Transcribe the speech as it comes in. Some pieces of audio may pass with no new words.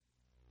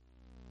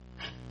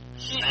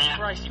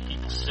Christ, you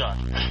people suck.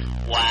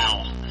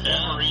 Wow.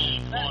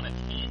 Wolverine wanted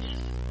to be in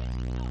this.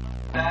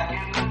 Back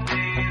in the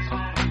days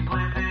when we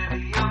played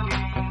video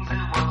games,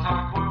 it was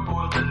hardcore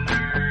for the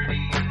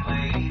nerdy and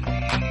lazy.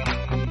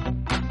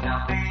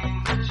 Now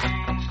things have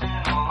changed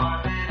and all our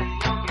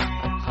video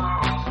games are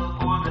also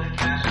for the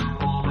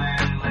casual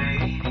and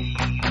lady.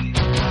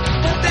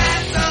 But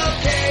that's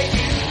okay,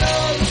 you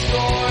know the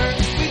score.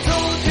 We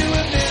told you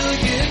a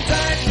million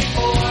times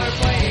before.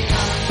 Playing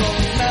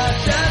consoles, not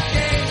just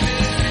games,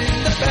 is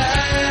in the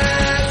past.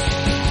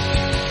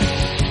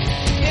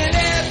 And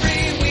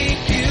every week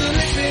you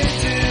listen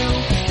to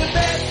the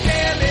best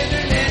damn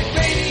internet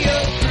radio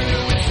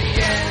crew. It's the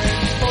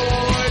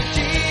N4G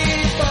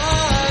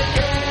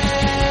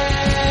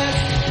podcast.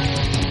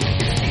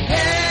 It's the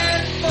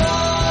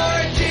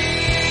N4G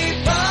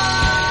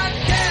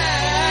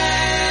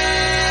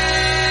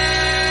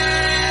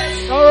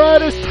podcast.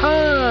 Alright, it's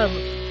time!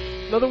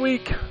 Another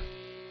week.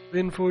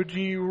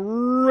 N4G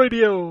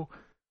Radio.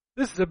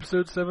 This is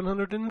episode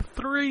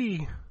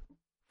 703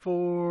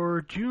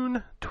 for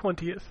June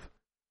 20th,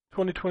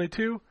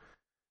 2022.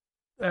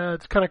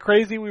 It's kind of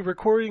crazy. We're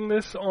recording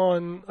this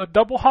on a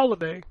double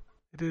holiday.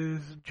 It is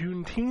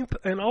Juneteenth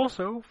and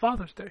also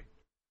Father's Day.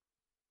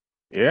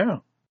 Yeah.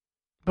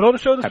 But on the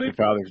show this Happy week...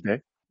 Father's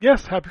Day.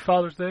 Yes, happy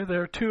Father's Day.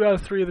 There are 2 out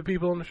of 3 of the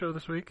people on the show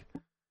this week.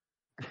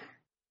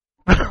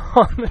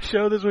 On the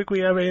show this week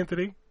we have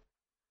Anthony.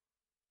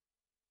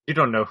 You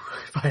don't know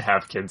if I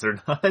have kids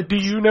or not. Do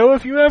you know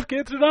if you have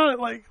kids or not?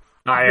 Like,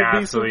 I there'd be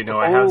absolutely some- know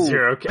I have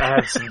zero.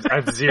 I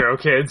have 0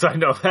 kids. I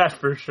know that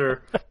for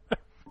sure.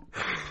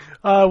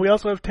 We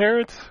also have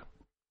Terrence.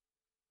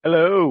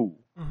 Hello.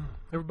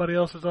 Everybody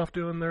else is off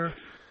doing their...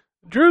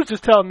 Drew's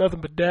just telling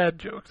nothing but dad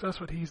jokes. That's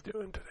what he's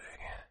doing today.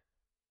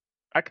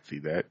 I can see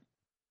that.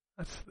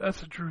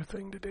 That's a Drew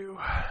thing to do.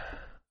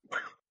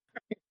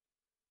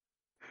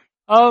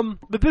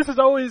 But this has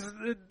always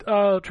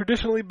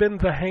traditionally been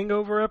the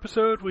hangover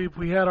episode.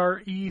 We had our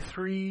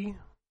E3,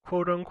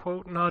 quote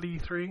unquote, not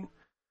E3.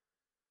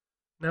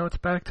 Now it's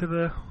back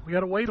to we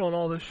gotta wait on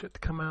all this shit to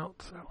come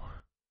out, so.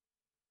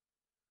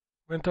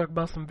 We're gonna talk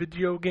about some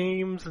video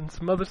games and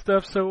some other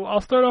stuff. So I'll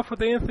start off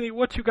with Anthony.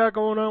 What you got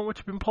going on? What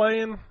you been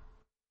playing?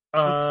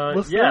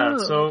 What's Yeah.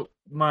 up? So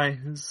the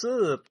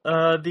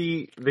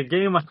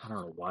game. I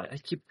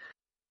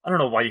don't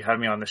know why you have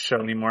me on this show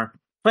anymore.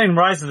 Playing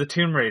Rise of the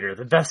Tomb Raider,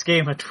 the best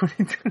game of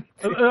 2020.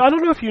 I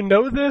don't know if you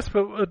know this,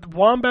 but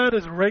Wombat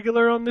is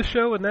regular on this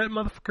show, and that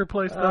motherfucker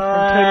plays stuff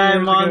from 10 years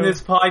I'm on ago.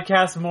 this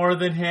podcast more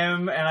than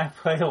him, and I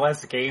play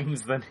less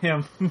games than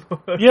him.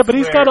 Yeah, but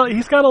he's got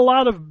a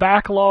lot of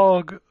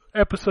backlog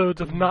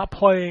episodes of not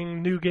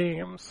playing new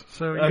games,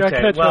 so you gotta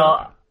catch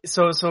up.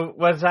 So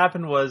what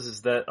happened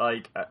was that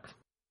like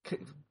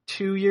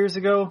 2 years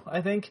ago,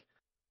 I think,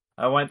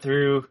 I went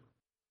through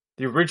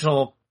the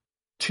original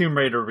Tomb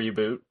Raider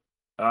reboot.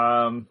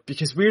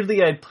 Because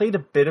weirdly I'd played a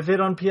bit of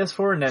it on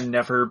PS4 and then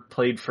never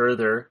played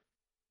further.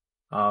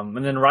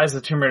 And then Rise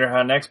of the Tomb Raider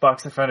had an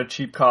Xbox. I found a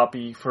cheap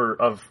copy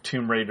of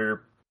Tomb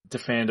Raider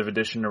Definitive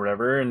Edition or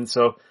whatever, and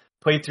so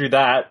played through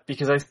that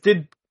because I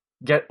did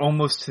get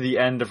almost to the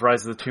end of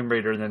Rise of the Tomb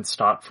Raider and then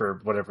stopped for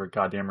whatever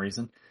goddamn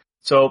reason.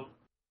 So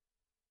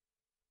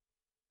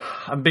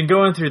I've been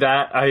going through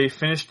that. I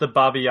finished the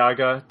Baba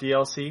Yaga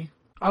DLC.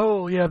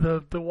 Oh yeah,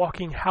 the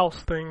walking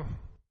house thing.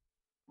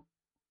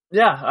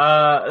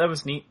 Yeah, that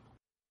was neat.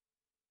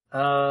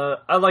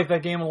 I like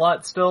that game a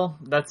lot still.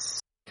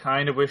 That's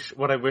kind of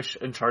what I wish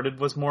Uncharted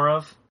was more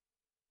of.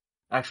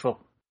 I don't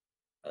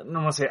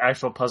want to say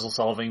actual puzzle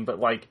solving, but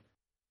like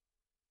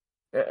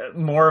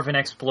more of an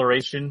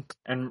exploration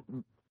and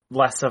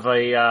less of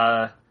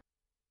a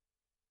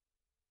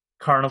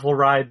carnival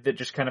ride that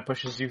just kind of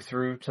pushes you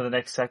through to the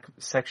next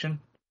section.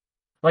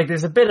 Like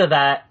there's a bit of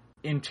that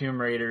in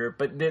Tomb Raider,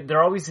 but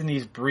they're always in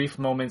these brief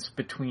moments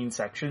between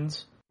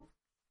sections.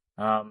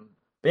 But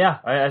yeah,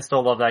 I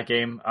still love that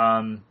game.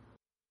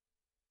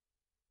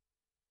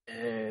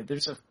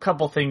 There's a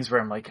couple things where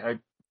I'm like, I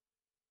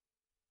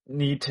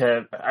need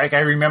to, like, I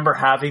remember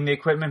having the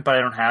equipment, but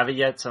I don't have it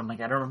yet. So I'm like,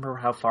 I don't remember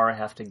how far I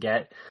have to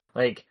get.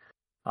 Like,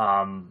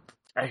 I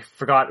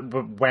forgot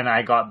when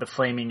I got the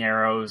flaming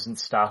arrows and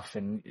stuff.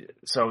 And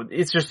so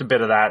it's just a bit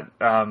of that,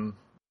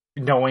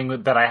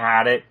 knowing that I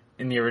had it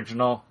in the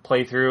original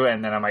playthrough.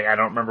 And then I'm like, I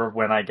don't remember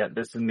when I get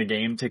this in the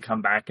game to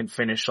come back and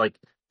finish like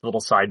little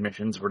side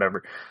missions or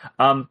whatever.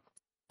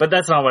 But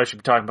that's not what I should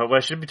be talking about. What I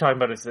should be talking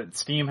about is that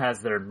Steam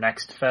has their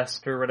Next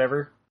Fest or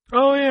whatever.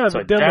 Oh yeah, So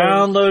the I demos.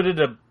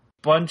 downloaded a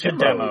bunch of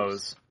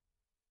demos.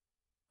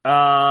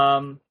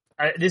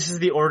 This is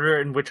the order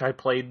in which I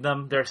played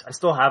them. I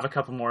still have a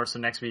couple more, so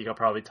next week I'll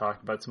probably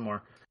talk about some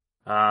more.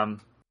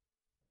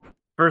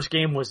 First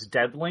game was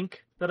Dead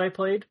Link that I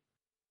played.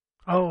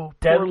 Oh,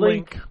 Dead poor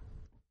Link.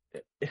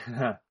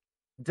 Link.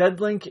 Dead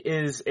Link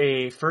is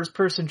a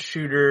first-person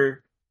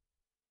shooter.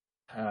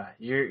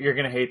 You're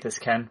gonna hate this,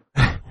 Ken.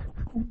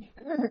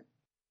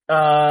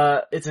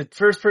 It's a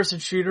first-person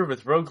shooter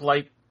with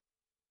roguelike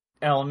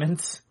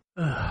elements.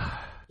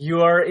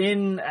 You are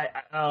in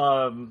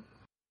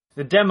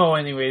the demo,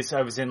 anyways,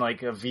 I was in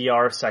like a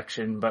VR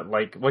section, but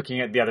like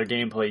looking at the other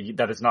gameplay,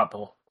 that is not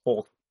the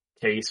whole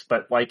case.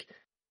 But like,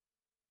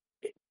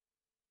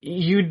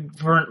 you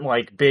weren't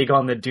like big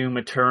on the Doom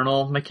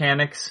Eternal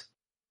mechanics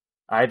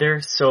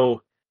either.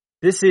 So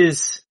this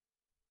is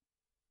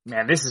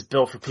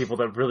built for people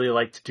that really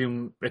like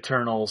Doom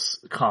Eternal's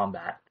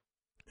combat.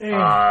 You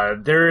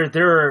have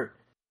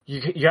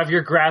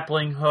your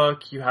grappling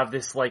hook, you have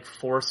this like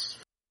force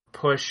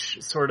push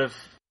sort of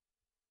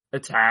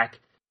attack,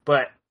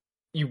 but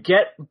you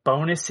get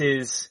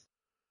bonuses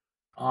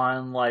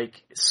on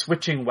like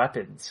switching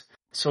weapons.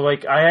 So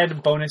like I had a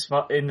bonus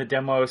in the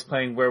demo I was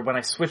playing where when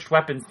I switched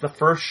weapons, the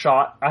first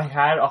shot I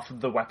had off of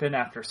the weapon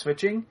after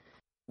switching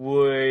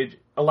would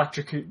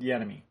electrocute the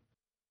enemy.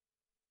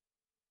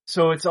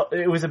 So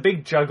it was a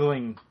big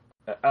juggling,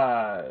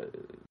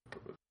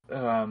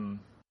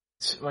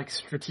 like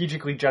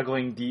strategically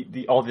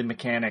juggling all the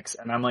mechanics,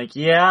 and I'm like,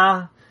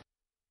 yeah,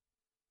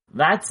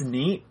 that's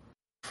neat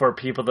for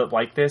people that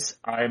like this.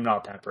 I'm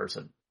not that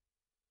person.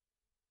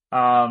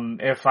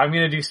 If I'm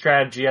gonna do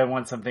strategy, I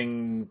want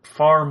something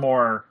far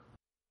more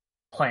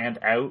planned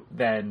out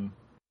than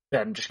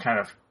just kind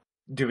of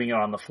doing it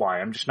on the fly.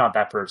 I'm just not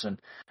that person.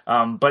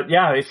 But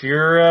yeah, if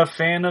you're a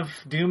fan of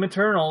Doom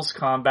Eternal's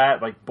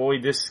combat, like, boy,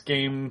 this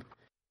game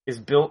is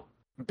built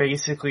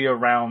basically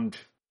around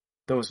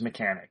those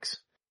mechanics.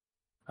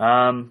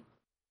 The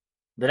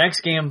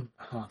next game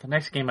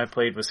I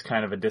played was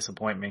kind of a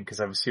disappointment because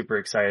I was super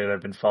excited.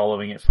 I've been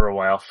following it for a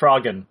while.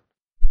 Froggun.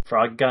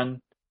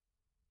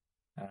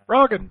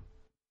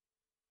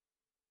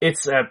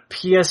 It's a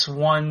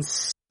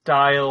PS1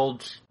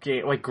 styled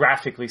game, like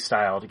graphically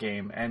styled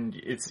game, and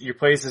you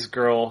play as this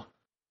girl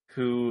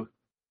who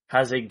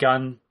has a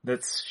gun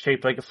that's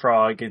shaped like a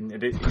frog, and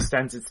it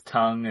extends its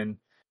tongue, and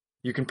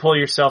you can pull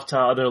yourself to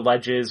other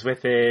ledges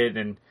with it,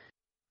 and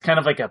kind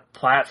of like a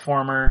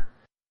platformer.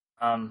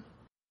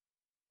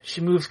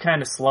 She moves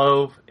kind of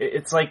slow.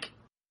 It's like,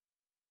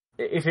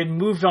 if it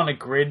moved on a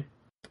grid,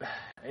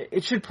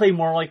 it should play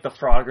more like the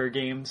Frogger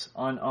games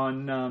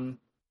on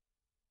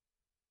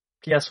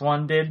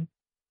PS1 did.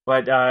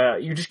 But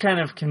you just kind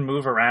of can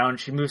move around.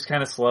 She moves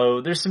kind of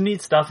slow. There's some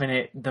neat stuff in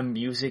it. The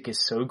music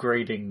is so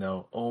grating,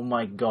 though. Oh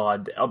my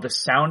god. The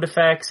sound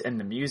effects and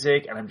the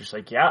music, and I'm just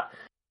like, yeah,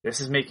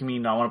 this is making me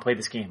not want to play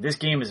this game. This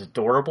game is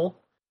adorable.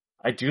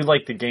 I do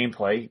like the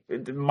gameplay.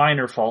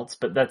 Minor faults,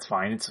 but that's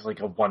fine. It's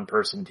like a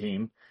one-person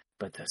team.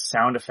 But the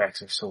sound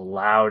effects are so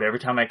loud. Every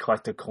time I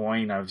collect a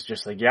coin, I was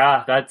just like,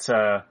 yeah, that's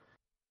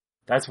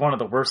one of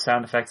the worst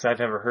sound effects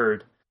I've ever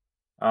heard.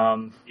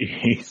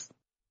 Jeez.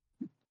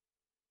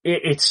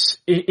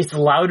 It's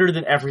louder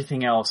than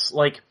everything else.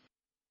 Like,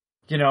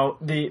 you know,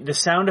 the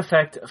sound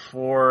effect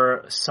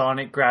for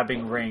Sonic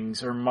grabbing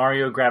rings or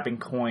Mario grabbing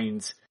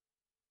coins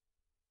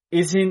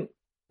isn't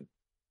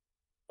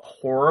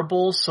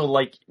horrible. So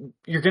like,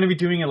 you're going to be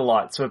doing it a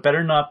lot. So it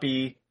better not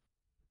be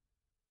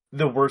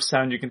the worst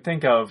sound you can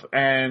think of.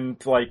 And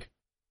like,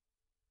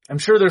 I'm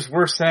sure there's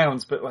worse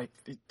sounds, but like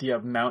the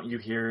amount you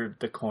hear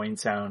the coin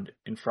sound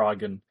in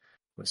Froggun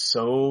was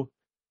so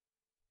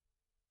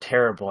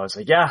terrible. I was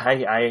like, yeah,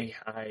 I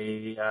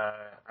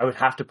would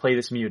have to play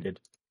this muted.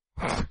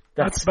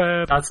 That's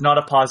bad. That's not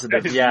a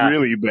positive. That's yeah,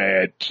 really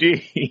bad.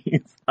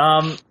 Jeez.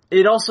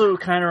 It also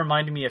kind of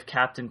reminded me of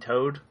Captain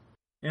Toad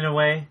in a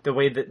way, the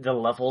way that the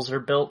levels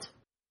are built.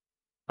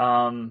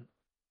 But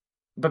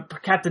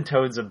Captain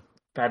Toad's a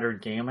better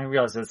game. I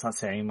realize that's not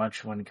saying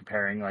much when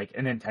comparing like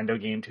a Nintendo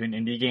game to an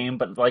indie game,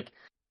 but like,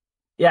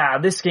 yeah,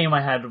 this game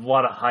I had a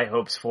lot of high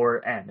hopes for,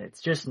 and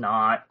it's just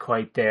not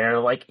quite there.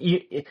 Like,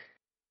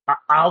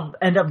 I'll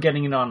end up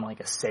getting it on like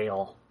a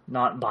sale,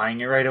 not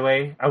buying it right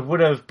away. I would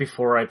have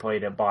before I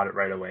played it, bought it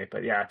right away.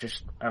 But yeah,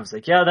 I was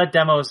like, yeah, that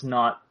demo is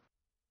not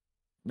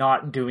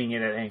doing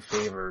it any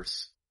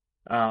favors.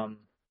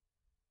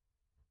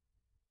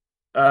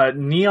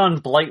 Neon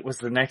Blight was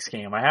the next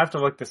game. I have to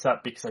look this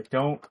up because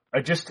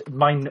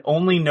my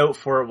only note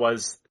for it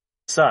was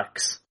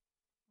sucks.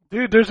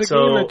 Dude, there's a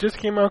game that just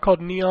came out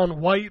called Neon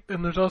White,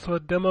 and there's also a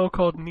demo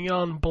called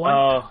Neon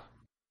Blight.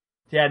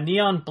 Yeah,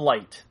 Neon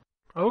Blight.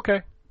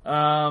 Okay.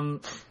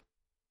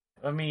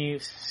 Let me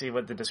see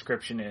what the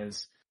description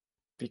is,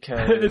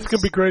 because it's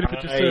gonna be great if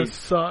it just says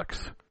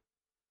sucks.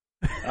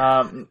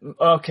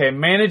 Okay,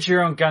 manage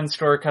your own gun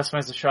store,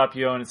 customize the shop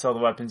you own, and sell the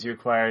weapons you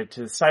acquire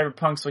to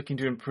cyberpunks looking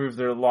to improve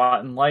their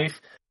lot in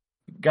life.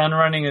 Gun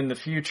running in the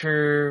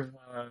future.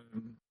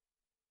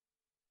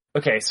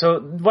 Okay, so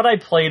what I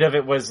played of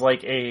it was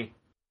like a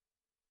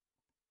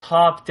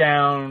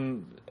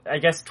top-down, I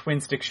guess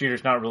twin-stick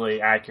shooter's not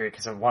really accurate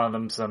because one of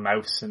them's a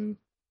mouse and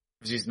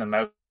I was using the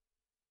mouse.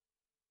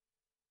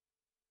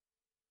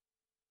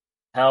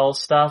 Hell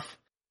stuff.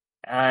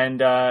 And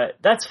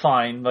that's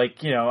fine.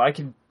 Like, you know, I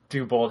could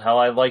do Bullet Hell.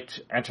 I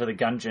liked Enter the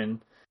Gungeon.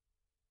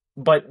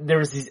 But there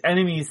was these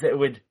enemies that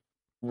would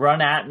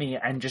run at me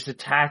and just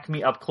attack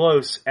me up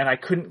close, and I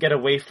couldn't get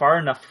away far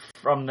enough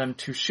from them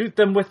to shoot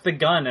them with the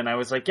gun, and I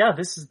was like, yeah,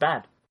 this is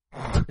bad.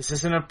 This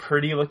isn't a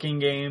pretty looking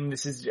game.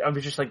 I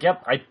was just like,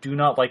 yep, I do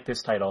not like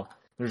this title.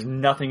 There's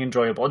nothing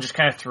enjoyable. It just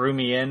kind of threw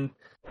me in.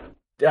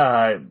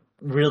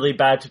 really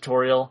bad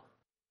tutorial.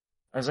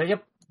 I was like,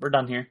 yep, we're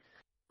done here.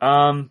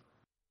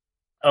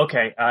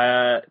 Okay,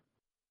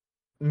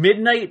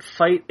 Midnight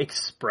Fight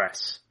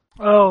Express.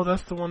 Oh,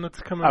 that's the one that's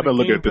coming. I've been to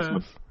looking Game at this Pass.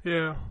 one.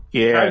 Yeah.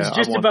 Yeah, I was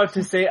just want- about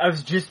to say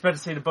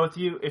to both of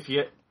you,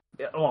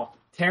 well,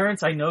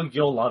 Terrence, I know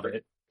you'll love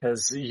it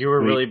because you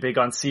were really big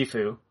on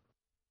Sifu.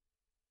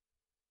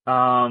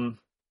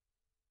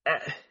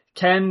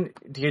 Ken,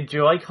 did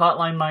you like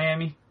Hotline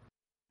Miami?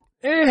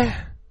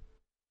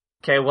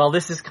 Okay, well,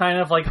 this is kind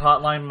of like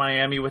Hotline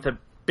Miami with a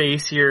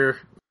bassier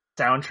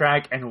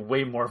soundtrack and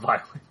way more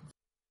violent.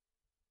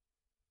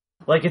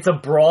 Like, it's a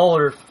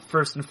brawler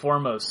first and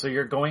foremost, so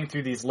you're going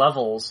through these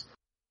levels,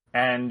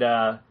 and,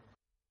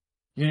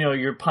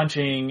 you're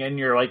punching, and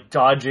you're, like,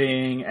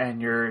 dodging, and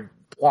you're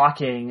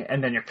blocking,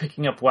 and then you're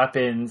picking up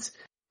weapons,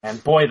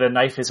 and boy, the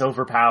knife is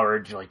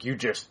overpowered. You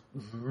just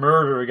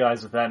murder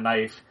guys with that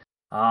knife.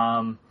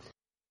 But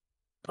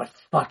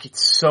fuck,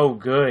 it's so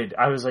good.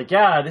 I was like,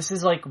 yeah, this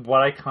is, like,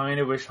 what I kind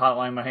of wish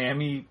Hotline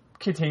Miami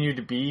continued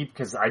to be,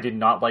 because I did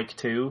not like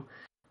 2.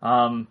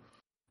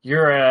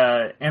 You're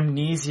a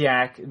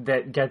amnesiac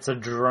that gets a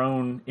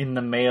drone in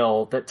the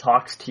mail that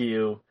talks to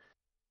you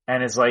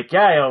and is like,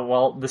 yeah,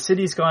 well, the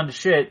city's gone to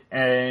shit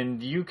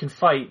and you can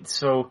fight,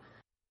 so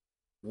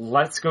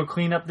let's go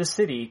clean up the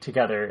city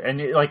together. And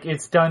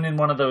it's done in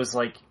one of those,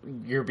 like,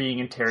 you're being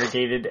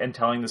interrogated and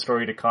telling the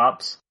story to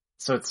cops.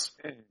 So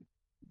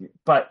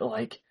but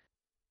like,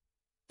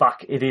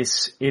 fuck, it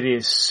is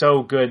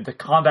so good. The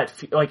combat,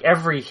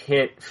 every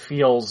hit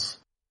feels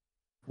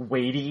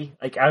weighty.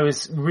 Like, I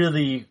was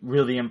really,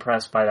 really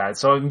impressed by that.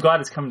 So I'm glad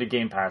it's coming to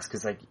Game Pass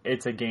because, like,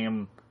 it's a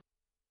game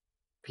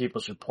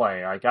people should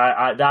play. Like,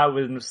 I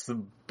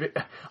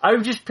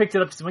just picked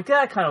it up because I'm like,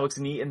 that kind of looks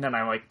neat, and then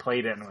I like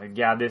played it and I'm like,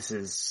 yeah, this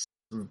is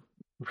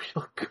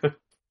real good.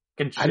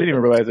 I didn't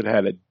even realize it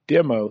had a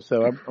demo,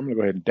 so I'm gonna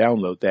go ahead and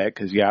download that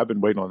because I've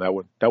been waiting on that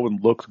one. That one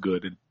looks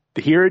good, and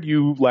hearing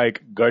you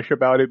like gush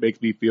about it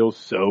makes me feel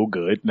so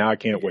good. Now I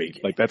can't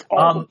wait. Like, that's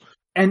awesome.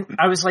 And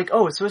I was like,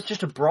 oh, so it's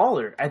just a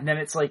brawler. And then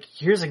it's like,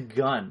 here's a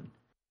gun.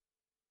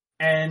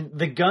 And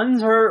the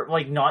guns are,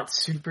 like, not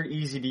super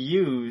easy to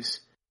use,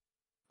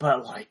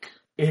 but, like,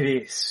 it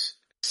is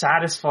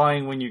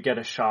satisfying when you get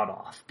a shot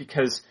off.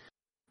 Because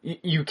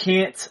you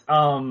can't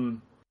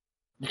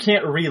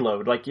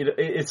reload. Like,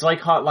 it's like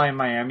Hotline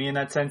Miami in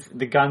that sense.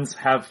 The guns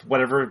have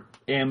whatever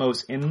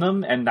ammo's in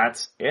them, and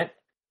that's it.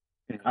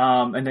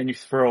 And then you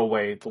throw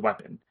away the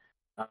weapon.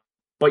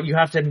 But you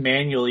have to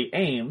manually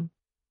aim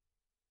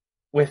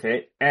with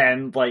it,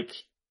 and like,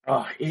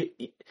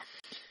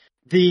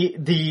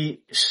 the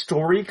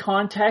story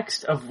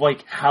context of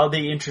like how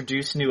they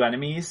introduce new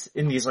enemies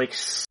in these like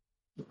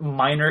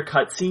minor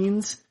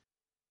cutscenes,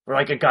 where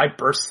like a guy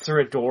bursts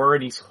through a door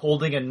and he's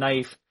holding a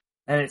knife,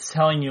 and it's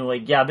telling you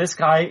like, yeah, this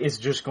guy is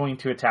just going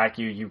to attack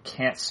you. You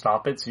can't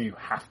stop it, so you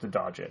have to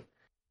dodge it.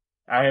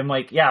 I am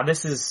like, yeah,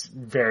 this is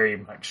very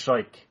much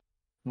like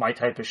my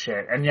type of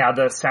shit. And yeah,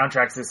 the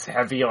soundtrack's this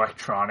heavy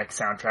electronic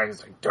soundtrack.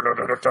 It's like,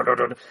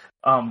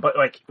 but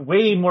like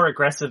way more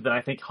aggressive than I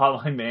think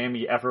Hotline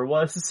Miami ever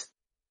was.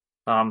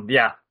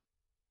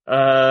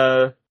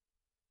 The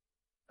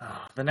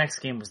next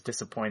game was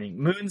disappointing.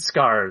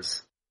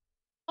 Moonscars.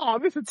 Oh,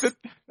 that's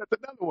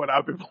another one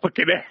I've been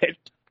looking at.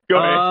 Go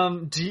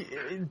ahead. Do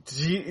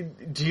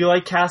you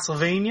like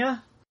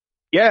Castlevania?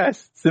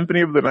 Yes,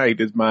 Symphony of the Night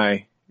is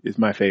my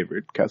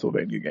favorite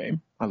Castlevania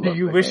game. I love Do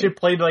you that wish game. it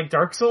played like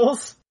Dark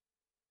Souls?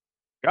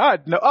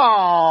 God, no.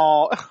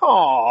 Oh.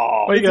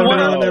 Well, you It's gotta one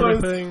of ruin those-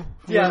 everything.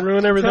 You gotta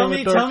ruin everything Tell with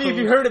me, Dark tell me if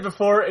you Souls. heard it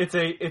before. It's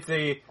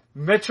a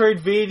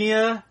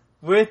Metroidvania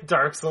with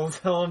Dark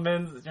Souls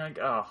elements. You're like,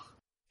 oh,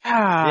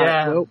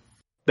 Yeah. Well,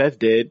 that's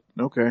dead.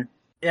 Okay.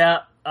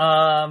 yeah.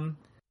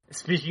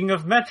 Speaking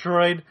of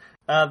Metroid,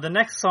 the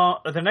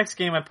next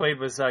game I played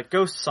was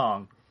Ghost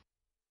Song.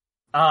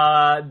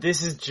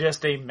 This is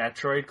just a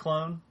Metroid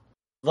clone.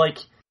 Like,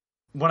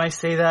 when I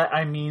say that,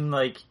 I mean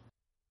like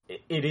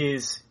it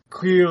is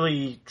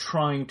clearly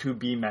trying to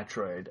be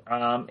Metroid.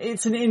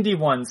 It's an indie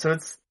one, so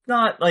it's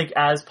not like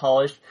as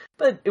polished,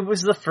 but it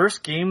was the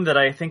first game that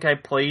I think I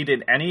played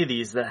in any of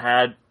these that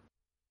had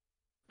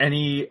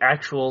any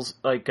actuals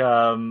like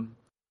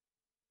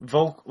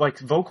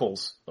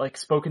vocals, like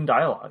spoken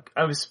dialogue.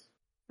 I was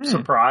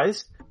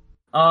surprised.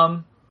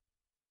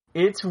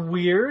 It's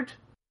weird.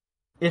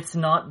 It's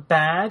not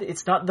bad.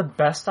 It's not the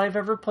best I've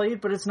ever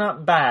played, but it's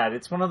not bad.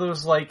 It's one of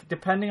those, like,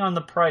 depending on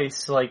the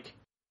price, like,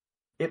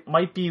 it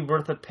might be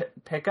worth a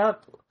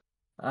pickup.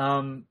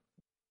 I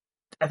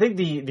think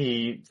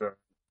the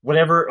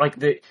whatever, like,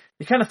 they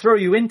kind of throw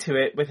you into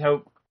it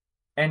without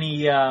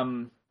any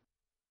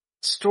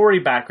story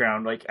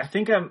background. Like, I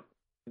think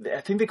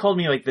they called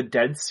me, like, the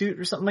dead suit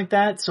or something like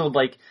that. So,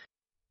 like,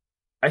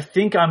 I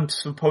think I'm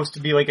supposed to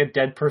be like a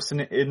dead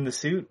person in the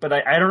suit, but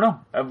I don't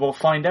know. We'll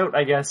find out,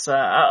 I guess.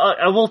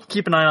 I will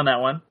keep an eye on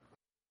that one.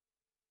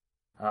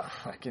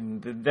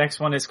 The next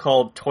one is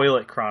called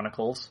Toilet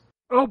Chronicles.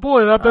 Oh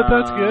boy, I bet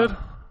that's good.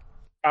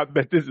 I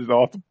bet this is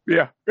awesome.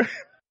 Yeah.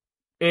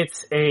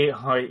 It's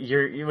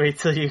you wait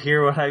till you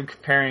hear what I'm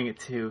comparing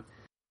it to.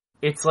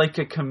 it's like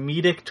a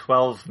comedic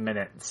 12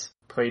 minutes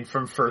played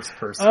from first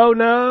person. Oh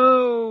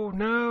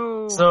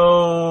no.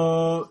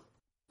 So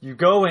you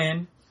go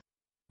in,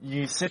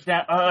 you sit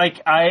down,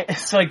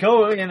 so I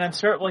go in and I'm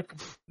start like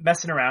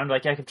messing around,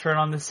 like I can turn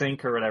on the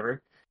sink or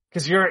whatever,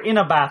 because you're in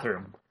a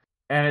bathroom,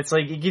 and it's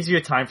like, it gives you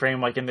a time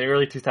frame, like in the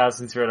early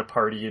 2000s you're at a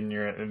party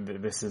and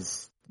this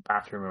is the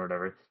bathroom or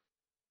whatever.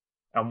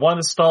 And one of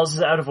the stalls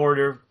is out of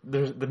order,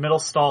 the middle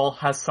stall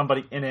has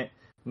somebody in it,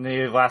 and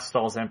the last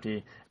stall is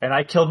empty. And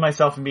I killed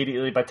myself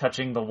immediately by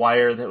touching the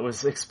wire that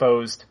was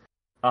exposed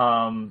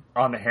on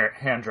the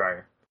hand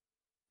dryer.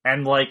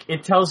 And, like,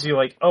 it tells you,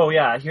 like, oh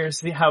yeah, here's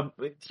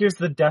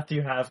the death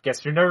you have.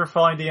 Guess you're never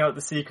finding out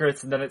the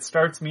secrets. And then it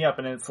starts me up,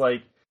 and it's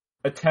like,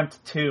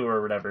 attempt 2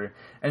 or whatever.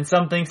 And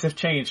some things have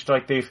changed.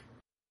 Like, they've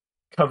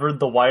covered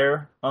the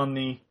wire on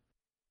the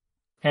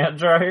hand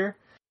dryer.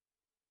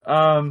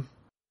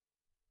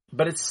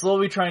 But it's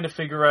slowly trying to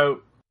figure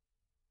out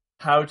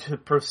how to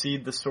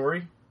proceed the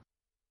story.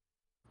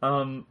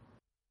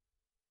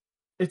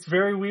 It's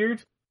very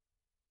weird.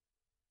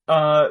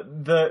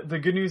 The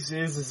good news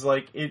is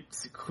like, it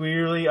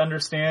clearly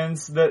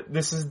understands that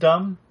this is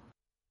dumb,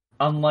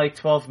 unlike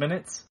 12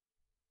 minutes.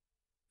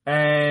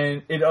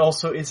 And it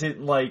also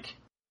isn't like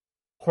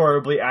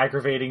horribly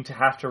aggravating to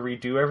have to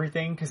redo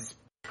everything, because it's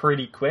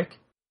pretty quick.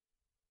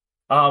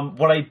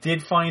 What I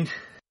did find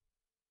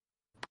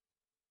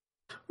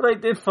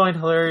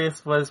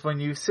hilarious was when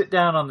you sit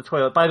down on the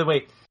toilet. By the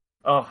way,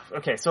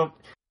 so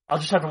I'll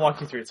just have to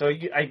walk you through it. So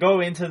I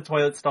go into the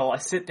toilet stall, I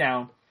sit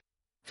down.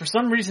 For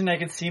some reason, I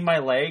can see my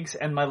legs,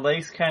 and my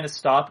legs kind of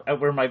stop at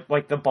where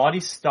the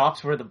body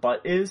stops where the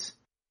butt is,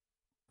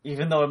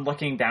 even though I'm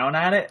looking down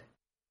at it.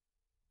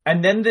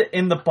 And then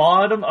in the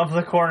bottom of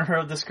the corner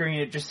of the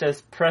screen, it just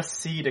says, press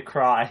C to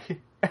cry.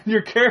 And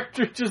your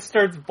character just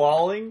starts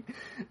bawling,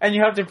 and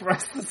you have to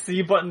press the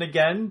C button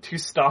again to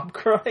stop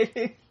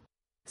crying.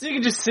 So you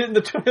can just sit in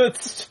the toilet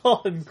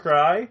stall and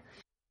cry.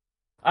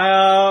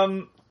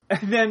 And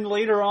then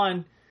later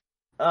on,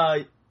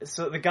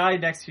 so the guy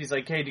next to you is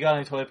like, hey, do you got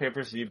any toilet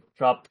paper? So you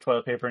drop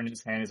toilet paper in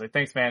his hand. He's like,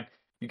 thanks, man.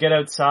 You get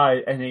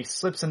outside, and he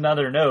slips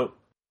another note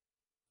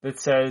that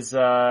says,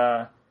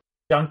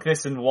 dunk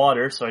this in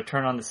water. So I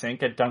turn on the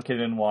sink, I dunk it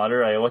in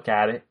water, I look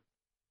at it.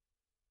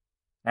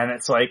 And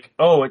it's like,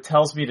 it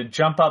tells me to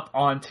jump up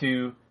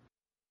onto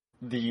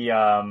the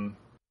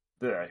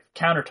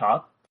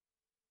countertop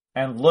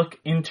and look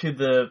into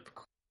the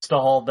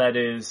stall that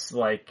is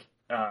like,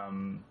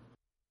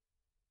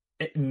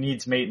 it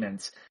needs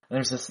maintenance. And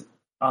there's this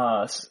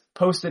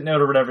post-it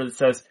note or whatever that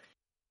says,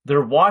 they're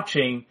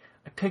watching.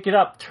 I pick it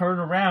up, turn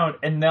around,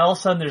 and then all of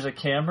a sudden there's a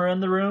camera in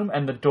the room,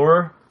 and the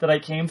door that I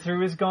came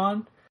through is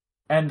gone.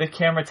 And the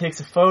camera takes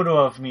a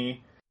photo of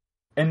me,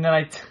 and then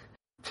I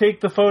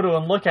take the photo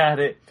and look at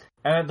it,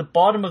 and at the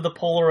bottom of the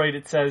Polaroid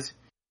it says,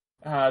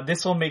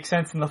 this will make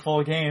sense in the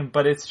full game,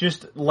 but it's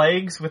just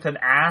legs with an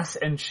ass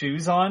and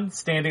shoes on,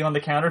 standing on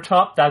the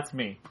countertop. That's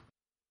me.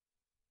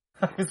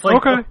 I was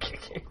like,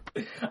 okay.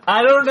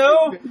 I don't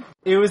know.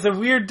 It was a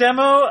weird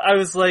demo. I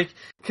was like,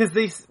 because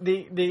they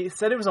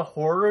said it was a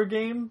horror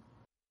game,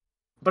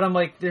 but I'm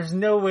like, there's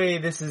no way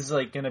this is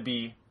like gonna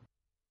be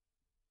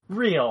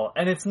real,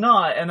 and it's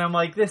not. And I'm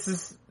like, this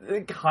is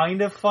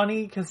kind of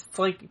funny because it's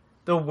like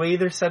the way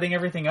they're setting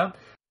everything up.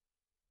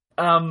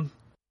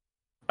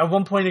 At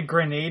one point, a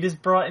grenade is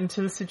brought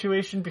into the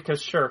situation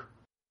because sure,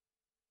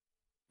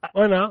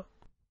 why not?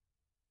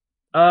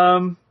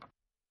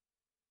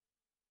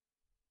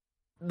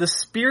 The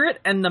Spirit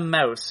and the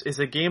Mouse is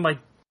a game like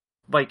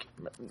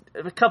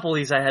a couple of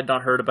these I had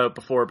not heard about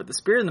before, but The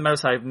Spirit and the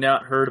Mouse I have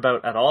not heard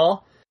about at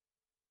all.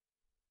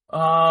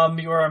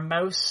 You're a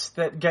mouse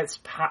that gets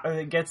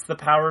the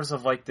powers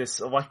of like this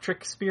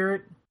electric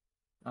spirit.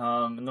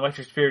 And the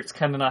electric spirit's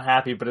kind of not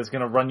happy, but is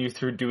going to run you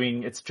through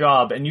doing its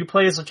job. And you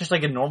play as just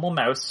like a normal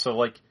mouse, so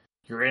like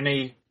you're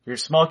a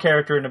small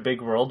character in a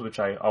big world, which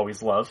I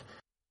always love.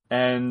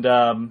 And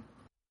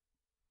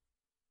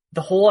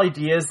the whole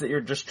idea is that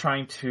you're just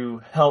trying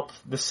to help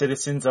the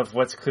citizens of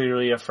what's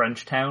clearly a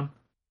French town.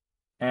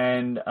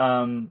 And,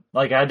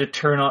 like, I had to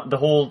turn on the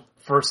whole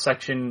first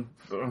section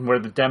where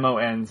the demo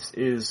ends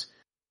is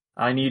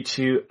I need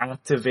to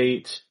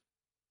activate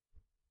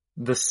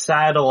the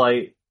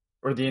satellite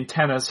or the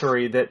antenna,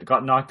 that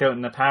got knocked out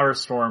in the power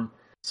storm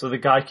so the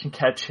guy can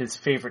catch his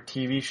favorite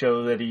TV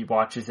show that he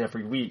watches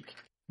every week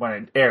when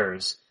it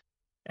airs.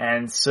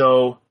 And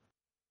so,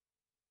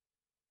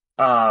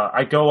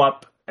 I go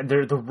up, and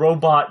the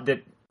robot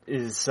that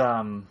is,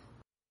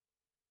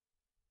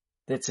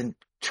 that's in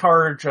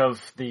charge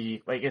of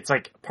it's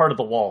like part of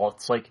the wall.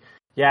 It's like,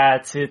 yeah,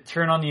 to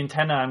turn on the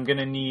antenna, I'm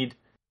gonna need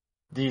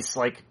these,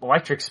 like,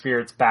 electric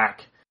spirits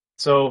back.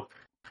 So,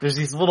 there's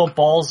these little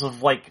balls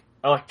of, like,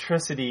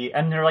 electricity,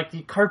 and they're, like,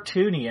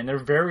 cartoony, and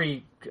they're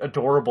very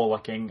adorable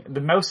looking.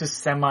 The mouse is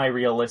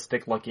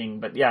semi-realistic looking,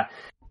 but yeah.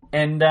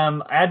 And,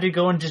 I had to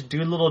go and just do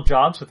little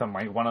jobs with them.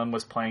 Like, one of them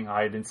was playing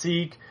hide and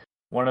seek.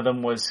 One of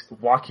them was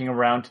walking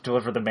around to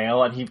deliver the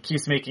mail, and he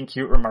keeps making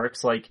cute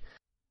remarks like,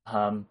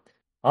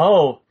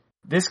 oh,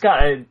 this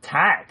guy,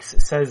 Tax,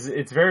 says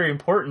it's very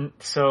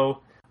important,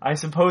 so I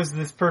suppose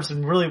this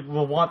person really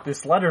will want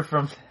this letter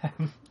from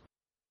them.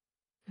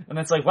 And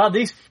it's like, wow,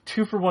 these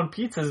 2-for-1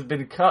 pizzas have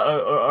been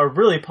are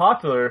really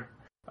popular.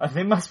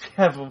 They must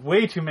have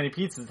way too many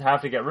pizzas to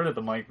have to get rid of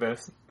them like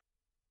this.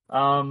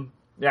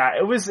 Yeah,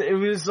 it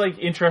was like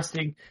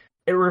interesting.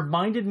 It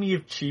reminded me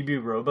of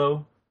Chibi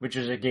Robo, which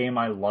is a game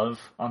I love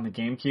on the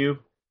GameCube.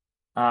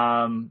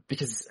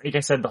 Because, like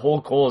I said, the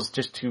whole goal is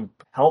just to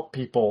help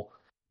people.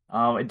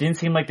 It didn't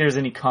seem like there's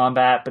any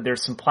combat, but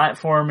there's some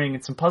platforming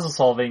and some puzzle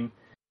solving.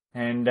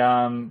 And,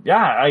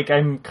 yeah, like,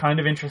 I'm kind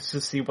of interested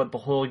to see what the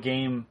whole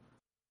game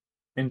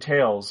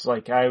entails.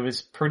 Like, I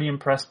was pretty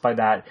impressed by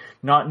that,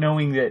 not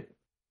knowing that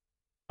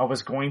I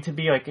was going to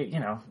be, like,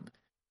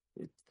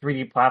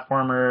 3D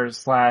platformer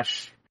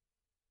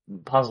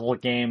 / puzzle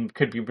game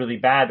could be really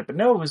bad. But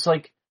no, it was,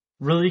 like,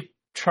 really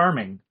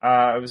charming.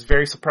 I was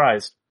very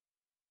surprised.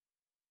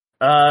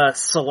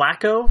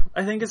 Sulaco,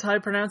 I think is how I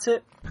pronounce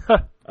it.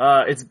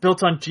 It's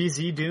built on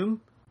GZ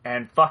Doom,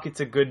 and fuck, it's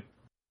a good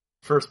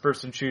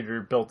first-person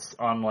shooter built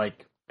on,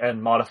 like, a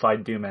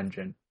modified Doom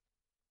engine.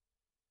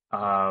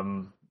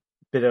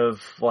 Bit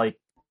of, like,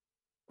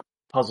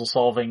 puzzle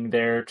solving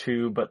there,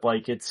 too, but,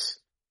 like, it's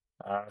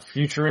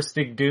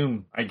futuristic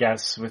Doom, I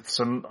guess, with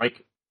some,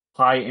 like,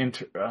 high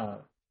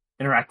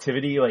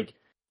interactivity, like,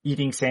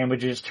 eating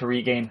sandwiches to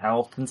regain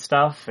health and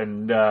stuff,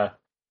 and,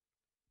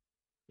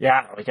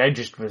 yeah, like, I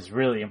just was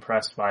really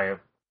impressed by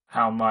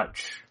how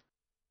much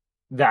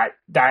that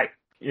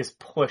is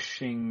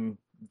pushing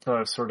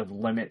the sort of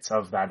limits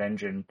of that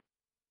engine.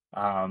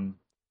 Kind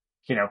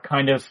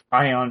of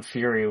Ion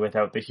Fury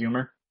without the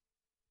humor.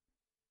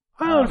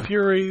 Ion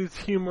Fury's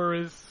humor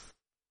is...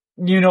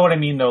 You know what I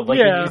mean, though? Like,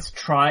 yeah.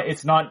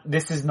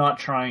 This is not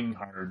trying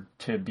hard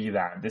to be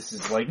that. This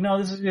is like, no,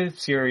 this is a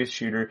serious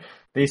shooter.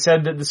 They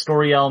said that the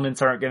story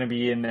elements aren't going to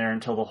be in there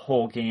until the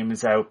whole game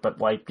is out, but,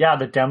 like, yeah,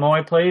 the demo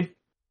I played,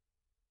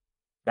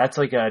 that's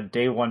like a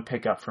day one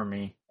pickup for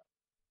me.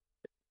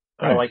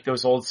 I like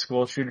those old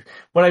school shooters.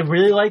 What I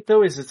really like,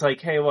 though, is it's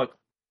like, hey, look,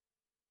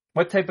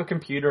 what type of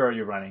computer are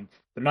you running?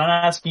 They're not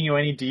asking you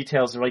any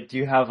details. They're like, do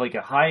you have like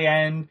a high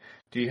end?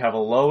 Do you have a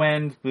low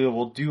end?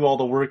 We'll do all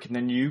the work and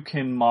then you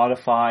can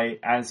modify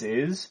as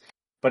is.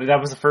 But that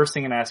was the first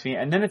thing it asked me.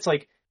 And then it's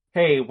like,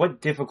 hey,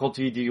 what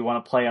difficulty do you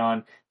want to play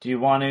on? Do you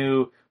want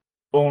to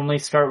only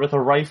start with a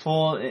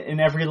rifle in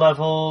every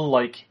level?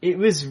 Like, it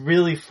was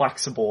really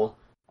flexible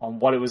on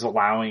what it was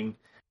allowing,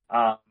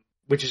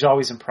 which is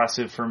always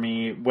impressive for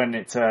me when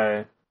it's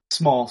a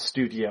small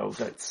studio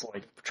that's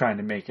like trying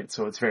to make it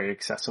so it's very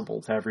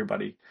accessible to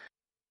everybody.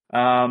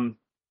 And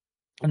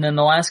then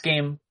the last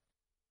game,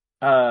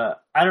 I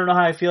don't know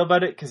how I feel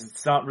about it because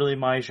it's not really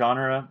my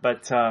genre,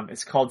 but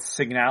it's called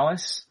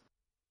Signalis.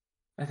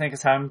 I think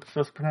is how I'm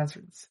supposed to pronounce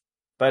it.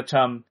 But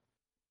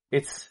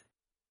it's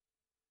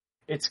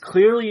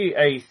clearly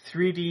a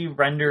 3D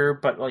render,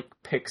 but like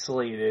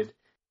pixelated,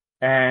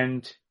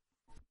 and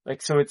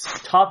like so it's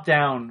top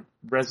down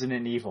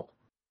Resident Evil.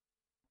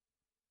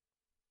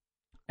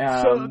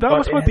 So that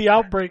was what the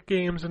Outbreak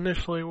games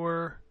initially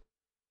were.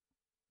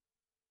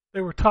 They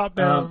were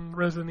top-down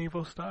Resident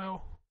Evil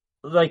style.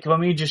 Like, let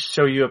me just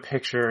show you a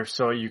picture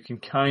so you can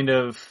kind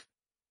of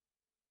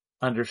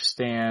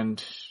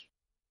understand,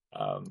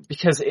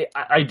 because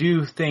I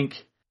do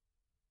think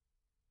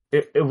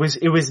it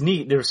was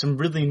neat. There was some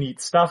really neat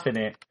stuff in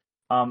it,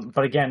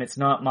 but again, it's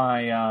not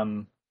my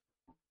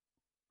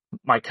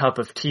my cup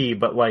of tea.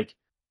 But like,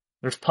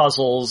 there's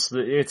puzzles.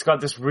 It's got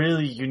this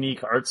really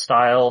unique art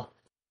style.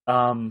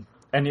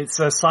 And it's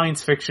a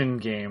science fiction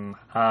game.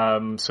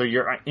 So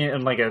you're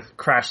in like a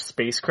crashed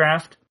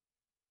spacecraft,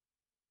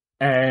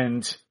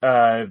 and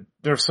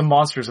there's some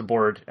monsters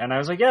aboard. And I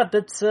was like, yeah,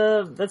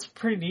 that's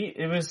pretty neat.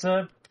 It was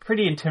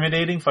pretty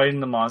intimidating fighting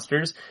the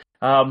monsters.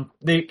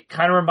 They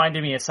kind of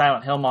reminded me of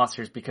Silent Hill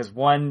monsters because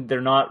one,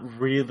 they're not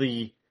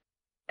really,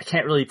 I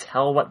can't really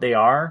tell what they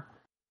are,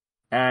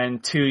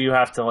 and two, you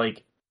have to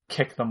like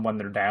kick them when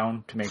they're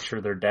down to make sure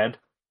they're dead.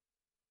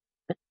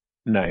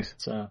 Nice.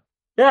 So.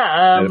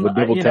 Yeah, with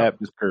double tap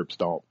is curb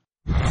stomp.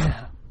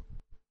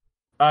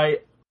 I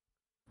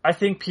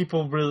think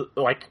people really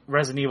like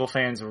Resident Evil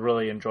fans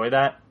really enjoy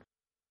that.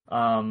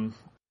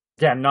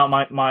 Yeah,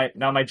 not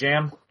my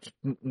jam.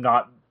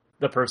 Not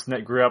the person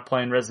that grew up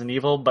playing Resident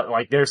Evil, but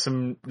like there's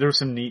some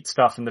neat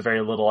stuff in the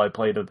very little I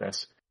played of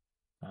this.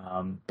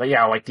 But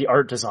yeah, like the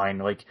art design,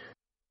 like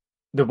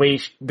the way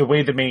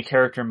the main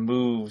character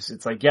moves,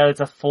 it's like, yeah, it's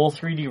a full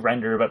 3D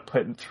render, but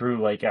put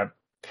through like a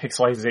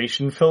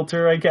pixelization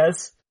filter, I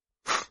guess.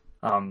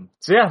 So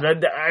yeah,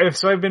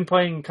 so I've been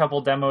playing a couple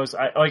demos.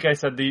 Like I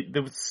said, the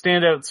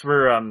standouts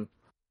were,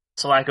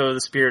 Sulaco, the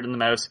Spirit and the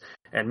Mouse,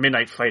 and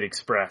Midnight Fight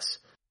Express.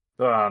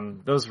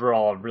 Those were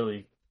all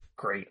really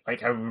great.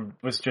 Like, I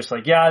was just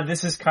like, yeah,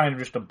 this is kind of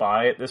just a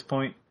buy at this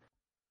point.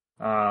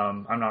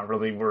 I'm not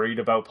really worried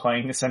about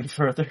playing this any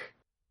further.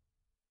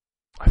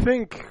 I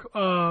think,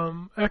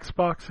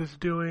 Xbox is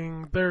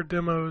doing their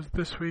demos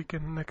this week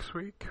and next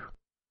week.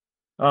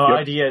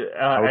 Idea,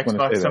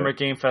 Xbox Summer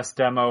Game Fest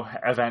demo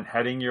event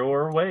heading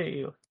your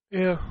way.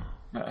 Yeah.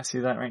 I see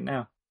that right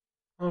now.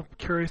 I'm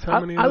curious how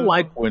many. I of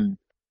those-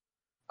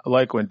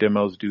 like when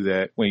demos do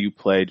that. When you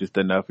play just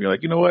enough, and you're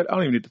like, you know what? I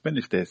don't even need to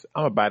finish this.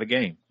 I'm gonna buy the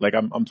game. Like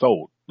I'm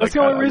sold. That's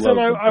Like, the only reason love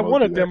when I demos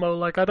want a do that. demo.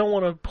 Like, I don't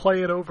want to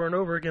play it over and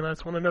over again. I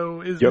just want to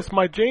know, is Yep. this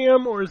my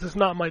jam or is this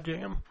not my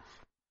jam?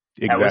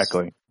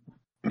 Exactly.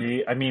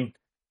 I mean,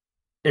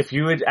 if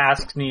you had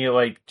asked me,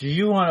 like, do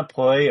you want to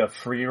play a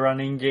free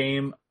running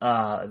game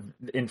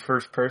in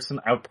first person,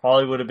 I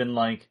probably would have been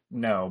like,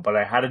 no. But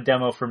I had a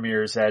demo for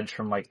Mirror's Edge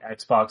from like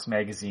Xbox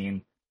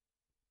Magazine,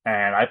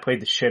 and I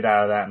played the shit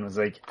out of that and was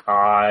like,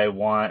 I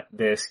want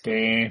this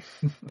game.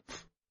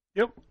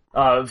 Yep.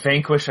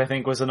 Vanquish, I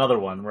think, was another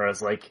one where I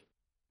was like,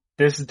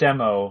 this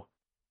demo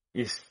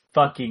is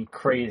fucking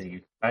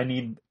crazy. I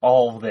need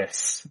all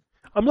this.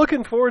 I'm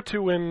looking forward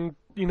to when,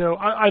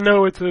 I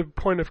know it's a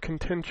point of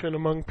contention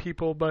among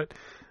people, but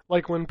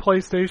like when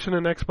PlayStation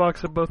and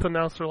Xbox have both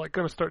announced they're like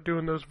going to start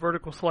doing those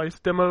vertical slice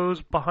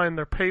demos behind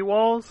their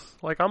paywalls,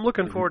 like I'm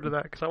looking forward to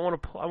that because I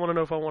want to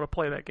know if I want to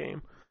play that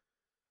game.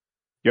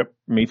 Yep,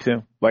 me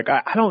too. Like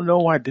I don't know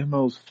why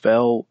demos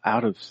fell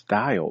out of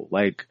style.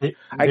 Like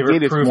I They were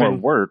get it's more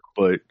proven- work,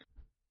 but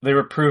They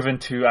were proven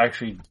to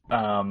actually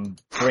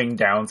bring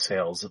down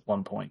sales at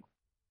one point.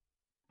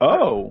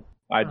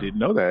 I didn't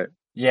know that.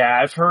 Yeah,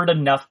 I've heard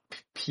enough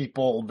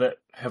people that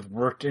have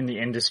worked in the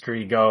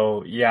industry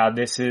go, yeah,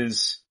 this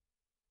is,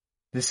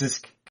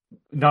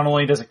 not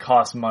only does it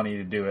cost money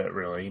to do it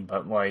really,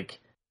 but like,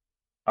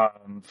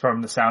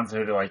 from the sounds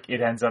of it, like,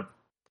 it ends up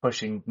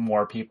pushing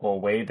more people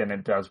away than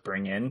it does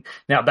bring in.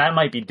 Now, that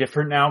might be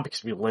different now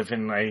because we live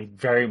in a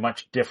very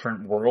much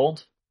different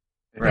world,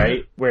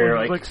 right? Where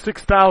There's like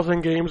 6,000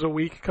 games a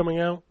week coming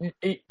out.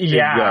 Yeah,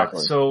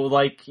 Exactly. so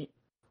like,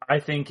 I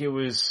think it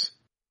was,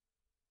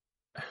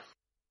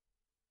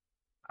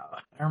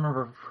 I don't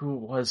remember who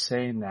was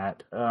saying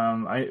that.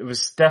 It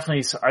was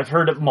definitely, I've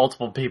heard of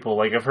multiple people,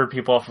 like I've heard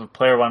people off of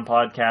Player One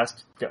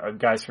podcast,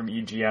 guys from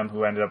EGM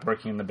who ended up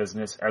working in the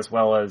business, as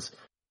well as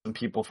some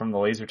people from the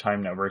Laser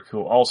Time Network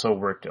who also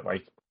worked at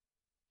like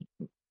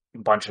a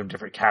bunch of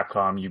different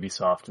Capcom,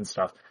 Ubisoft and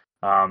stuff.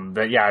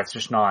 But yeah, it's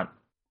just not,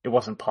 it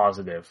wasn't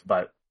positive,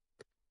 but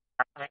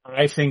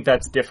I think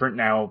that's different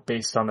now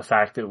based on the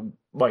fact that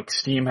like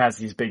Steam has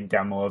these big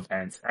demo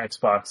events,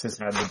 Xbox has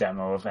had the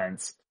demo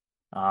events.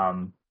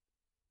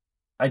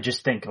 I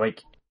just think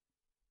like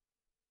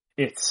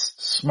it's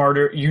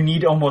smarter. You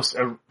need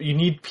you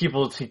need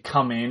people to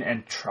come in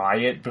and try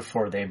it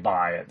before they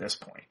buy at this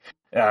point.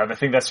 I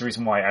think that's the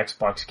reason why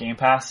Xbox Game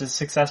Pass is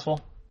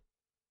successful,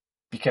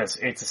 because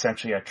it's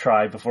essentially a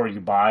try before you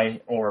buy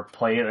or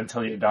play it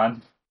until you're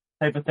done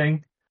type of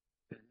thing.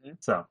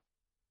 So.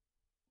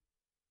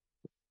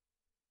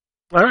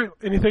 All right.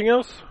 Anything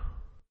else?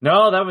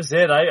 No, that was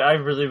it. I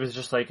really was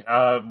just like,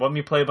 let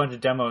me play a bunch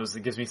of demos that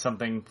gives me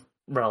something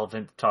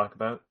relevant to talk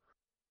about.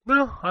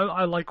 No,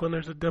 I like when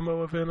there's a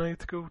demo event. I get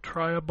to go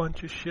try a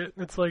bunch of shit.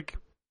 And it's like,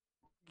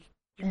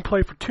 you can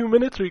play for 2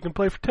 minutes or you can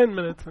play for 10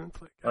 minutes. And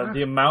it's like,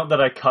 The amount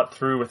that I cut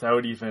through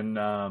without even,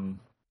 I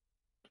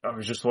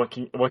was just looked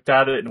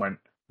at it and went,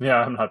 yeah,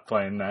 I'm not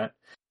playing that.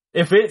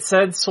 If it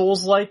said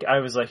Souls-like, I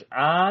was like,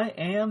 I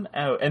am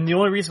out. And the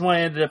only reason why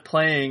I ended up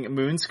playing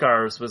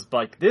Moonscars was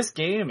like, this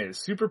game is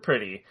super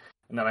pretty.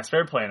 And then I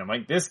started playing. I'm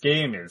like, this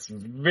game is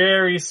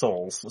very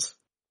Souls.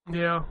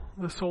 yeah,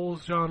 the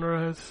Souls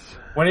genre is...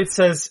 When it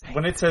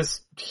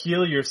says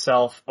heal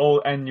yourself,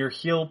 and your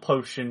heal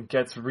potion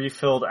gets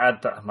refilled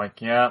at the, I'm like,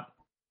 yeah.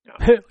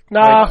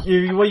 nah. Like,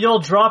 you'll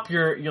drop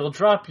your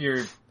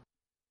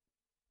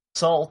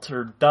salt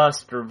or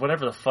dust or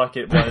whatever the fuck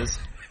it was.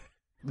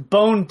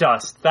 Bone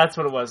dust, that's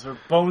what it was, or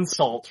bone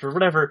salt or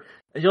whatever.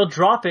 You'll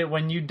drop it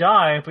when you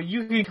die, but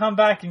you can come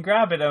back and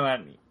grab it. I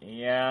went,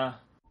 yeah,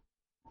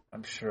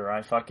 I'm sure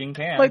I fucking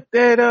can. Like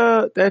that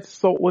I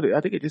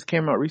think it just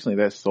came out recently.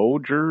 That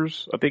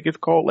Soldiers, I think it's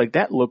called. Like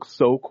that looks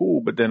so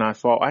cool. But then I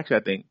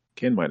think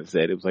Ken might have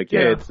said it was like,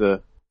 yeah.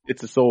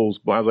 it's a Souls.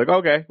 But I was like,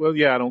 okay, well,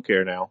 yeah, I don't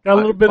care now. Got a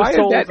little bit of Why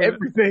Souls is that in it.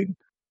 everything?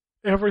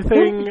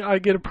 Everything, I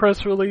get a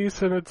press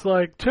release and it's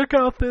like, check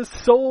out this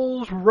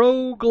Souls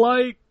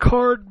roguelike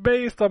card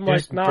based. I'm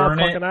Just like, nah, burn I'm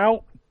it. fucking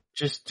out.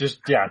 Just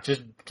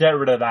get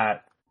rid of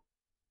that.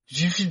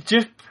 You should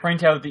just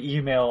print out the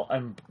email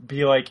and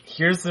be like,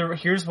 here's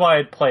why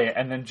I'd play it,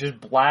 and then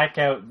just black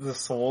out the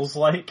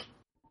Souls-like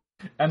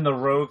and the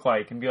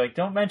roguelike and be like,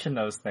 don't mention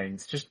those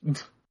things. Just,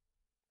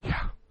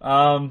 Yeah.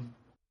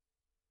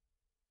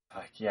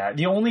 yeah,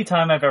 the only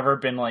time I've ever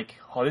been like,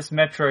 oh, this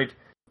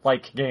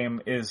Metroid-like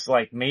game is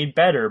like made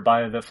better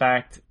by the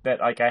fact that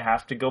like I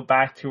have to go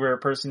back to where a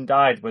person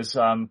died was,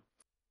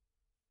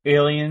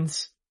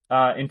 Aliens,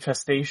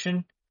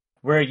 Infestation,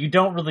 where you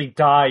don't really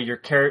die, your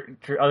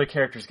other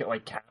characters get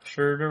like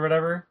captured or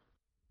whatever,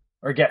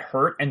 or get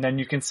hurt, and then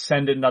you can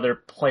send another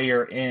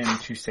player in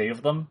to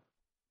save them.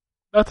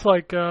 That's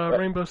like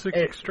Rainbow Six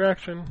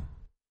Extraction.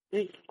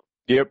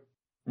 Yep.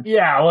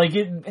 Yeah, like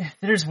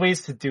there's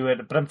ways to do it,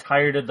 but I'm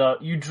tired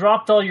of you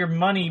dropped all your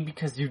money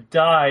because you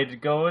died,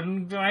 go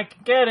and I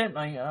can get it.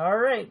 Like,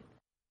 alright.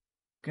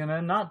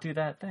 gonna not do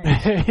that.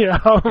 Thanks. Yeah,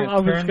 I'm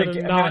turn just the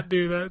gonna ga- I'm not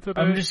do that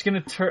today. I'm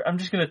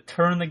just gonna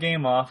turn the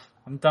game off.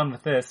 I'm done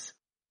with this.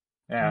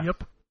 Yeah.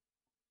 Yep.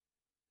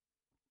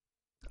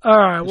 All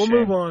right, It's a we'll shame.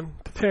 move on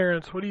to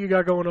Terrence. What do you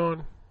got going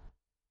on?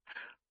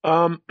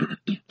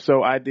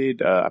 So I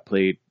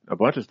played a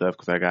bunch of stuff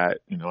because I got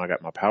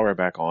my power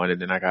back on,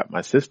 and then I got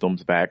my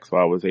systems back, so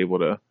I was able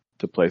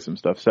to play some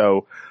stuff.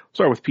 So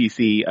start with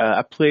PC.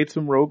 I played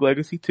some Rogue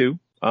Legacy 2.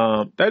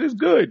 That is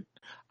good.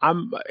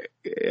 I'm,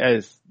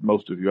 as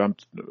most of you, I'm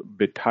a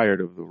bit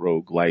tired of the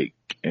roguelike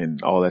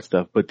and all that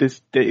stuff, but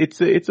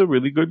it's a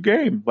really good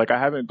game. Like, I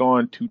haven't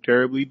gone too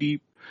terribly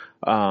deep.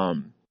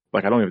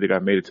 Like, I don't even think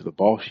I've made it to the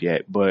boss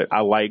yet, but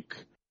I like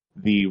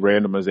the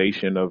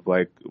randomization of,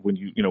 like, when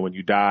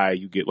you die,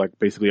 you get, like,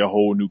 basically a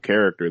whole new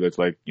character that's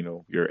like,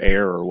 your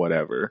heir or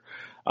whatever.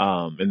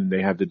 And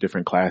they have the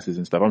different classes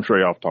and stuff. I'm sure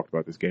y'all have talked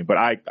about this game, but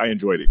I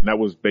enjoyed it. And that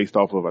was based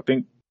off of, I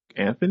think,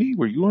 Anthony,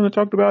 were you the one that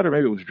talked about it? Or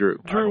maybe it was Drew.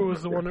 Drew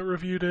was the one that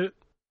reviewed it.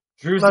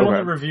 Drew's the one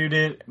that reviewed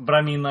it, but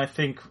I mean, I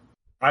think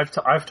I've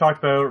talked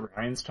about it,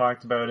 Ryan's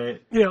talked about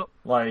it. Yeah.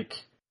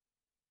 Like,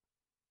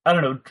 I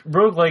don't know,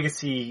 Rogue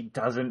Legacy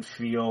doesn't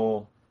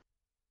feel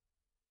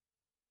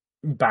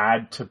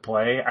bad to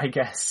play, I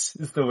guess,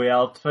 is the way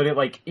I'll put it.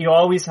 Like, you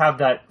always have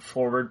that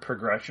forward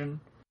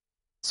progression.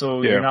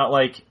 So you're not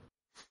like,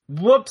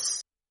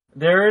 whoops,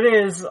 there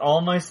it is, all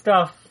my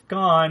stuff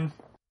gone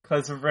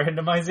because of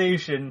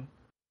randomization.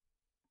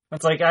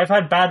 It's like, I've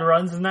had bad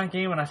runs in that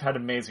game, and I've had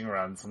amazing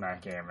runs in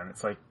that game, and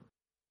it's like,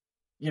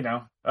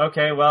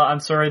 okay, well, I'm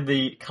sorry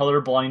the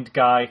colorblind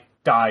guy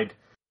died,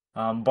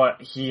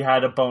 but he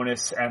had a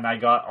bonus, and I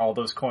got all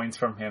those coins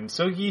from him,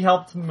 so he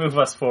helped move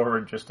us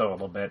forward just a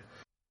little bit.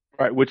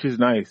 Right, which is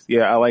nice.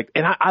 Yeah, I like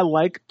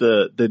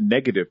the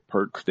negative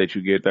perks that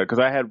you get, because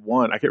I had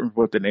one, I can't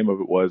remember what the name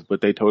of it was, but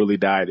they totally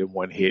died in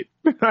one hit.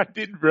 I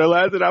didn't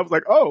realize it. I was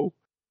like, oh,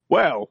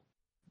 well.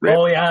 Rip.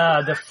 Oh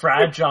yeah, the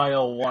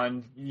fragile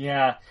one.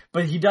 Yeah,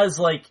 but he does,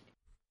 like,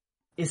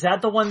 is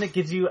that the one that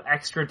gives you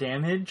extra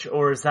damage,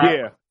 or is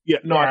that? Yeah.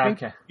 No, Yeah, I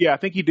think okay. I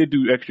think he did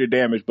do extra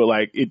damage, but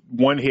like it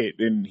one hit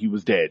and he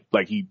was dead.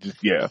 Like he just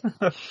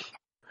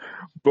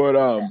But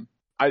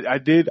I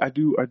do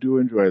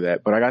enjoy that.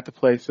 But I got to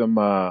play some.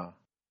 I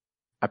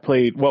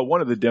played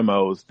one of the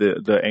demos,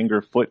 the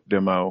Anger Foot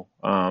demo.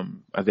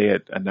 They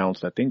had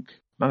announced, I think.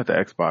 Not at the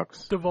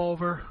Xbox.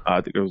 Devolver.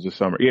 I think it was this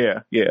summer. Yeah.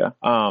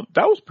 That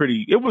was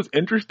it was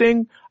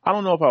interesting. I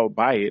don't know if I would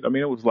buy it. I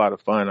mean, it was a lot of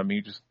fun. I mean,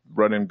 you just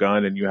run and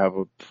gun and you have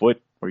a foot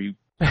where you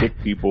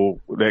kick people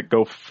that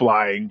go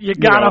flying. You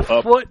got a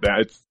up. foot.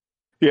 It's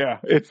it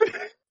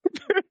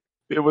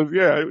was,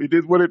 it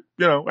is what it,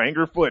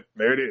 Anger Foot.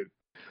 There it is.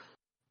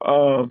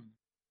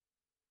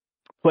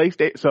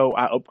 PlayStation. So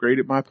I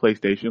upgraded my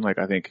PlayStation like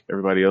I think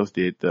everybody else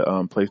did, the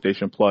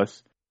PlayStation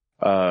Plus.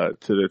 To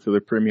the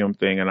premium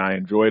thing, and I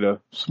enjoyed a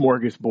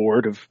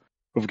smorgasbord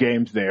of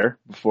games there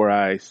before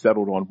I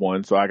settled on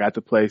one. So I got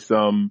to play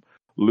some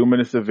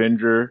Luminous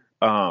Avenger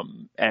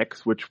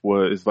X, which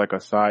was like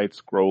a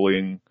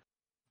side-scrolling.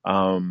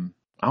 I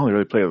only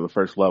really played at the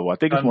first level. I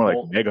think it's more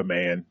like Mega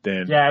Man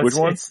than which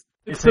one?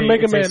 It's the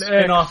Mega Man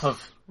spin-off X,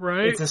 of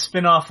right? It's a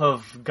spin-off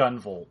of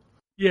Gunvolt.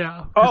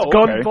 Yeah. Oh, okay.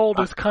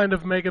 Gunvolt is kind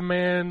of Mega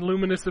Man.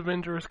 Luminous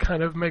Avenger is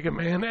kind of Mega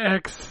Man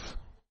X.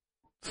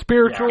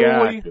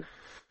 Spiritually.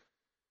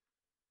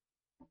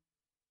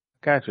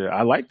 Gotcha.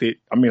 I liked it.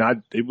 I mean,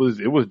 it was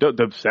dope.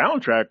 The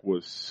soundtrack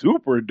was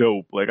super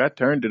dope. Like I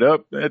turned it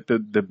up at the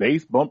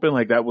bass bumping.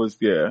 Like that was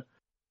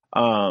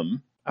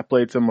I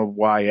played some of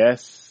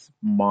YS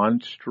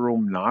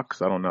Monstrum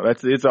Nox. I don't know.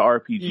 It's an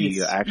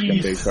RPG, action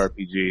based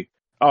RPG.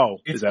 Oh,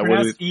 It's is that pronounced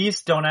what it is?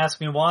 East. Don't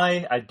ask me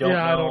why. I don't know.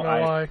 I don't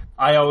know why.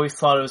 I always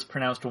thought it was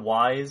pronounced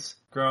Wise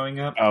growing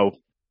up. Oh,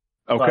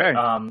 okay.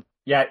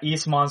 But,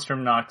 East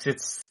Monstrum Nox.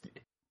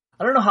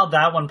 I don't know how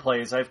that one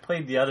plays. I've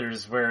played the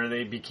others where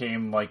they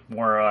became like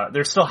more.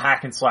 They're still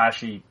hack and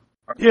slashy.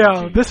 RPG.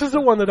 Yeah, this is the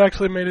one that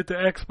actually made it to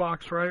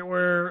Xbox, right?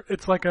 Where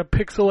it's like a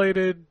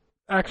pixelated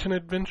action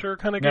adventure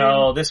kind of game.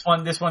 No, this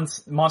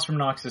one's Monstrum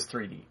Nox is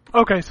 3D.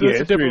 Okay, so it's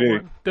a it's different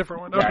 3D. one.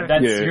 Different one. Yeah,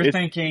 Okay. you're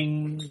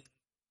thinking.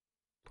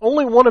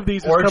 Only one of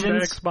these has come to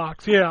Origins?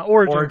 Xbox. Yeah,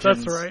 Origins.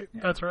 That's Origins. right.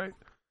 Yeah. That's right.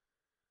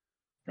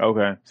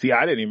 Okay. See,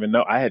 I didn't even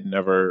know. I had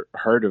never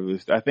heard of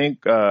this. I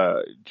think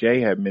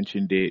Jay had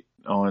mentioned it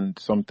on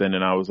something,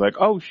 and I was like,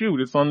 "Oh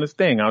shoot, it's on this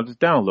thing. I'll just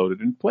download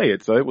it and play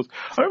it." So it was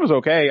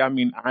okay. I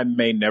mean, I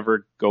may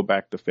never go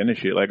back to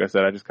finish it. Like I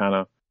said, I just kind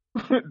of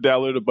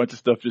downloaded a bunch of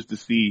stuff just to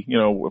see,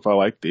 if I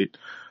liked it.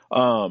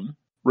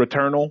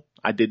 Returnal.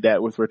 I did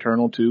that with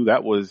Returnal too.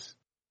 That was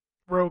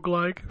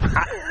Roguelike.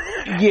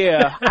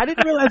 yeah. I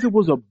didn't realize it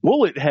was a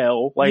bullet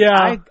hell. Like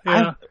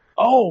yeah.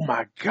 oh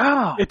my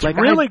god. It's like,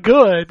 really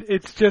good.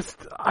 It's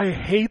just, I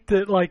hate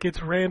that, like, it's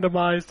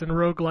randomized and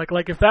roguelike.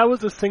 Like, if that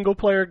was a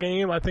single-player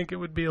game, I think it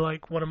would be,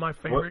 like, one of my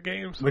favorite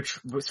games. Which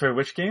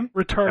game?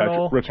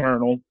 Returnal.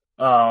 Returnal.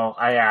 Oh,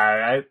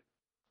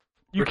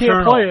 You Returnal.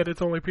 can't play it.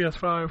 It's only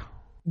PS5.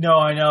 No,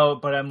 I know,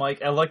 but I'm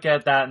like, I look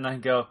at that and I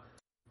go,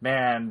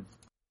 man,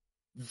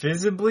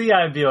 visibly,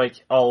 I'd be like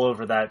all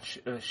over that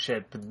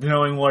shit. But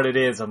knowing what it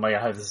is, I'm like,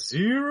 I have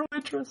zero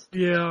interest.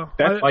 Yeah.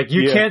 That's- Like,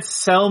 you Yeah. can't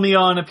sell me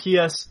on a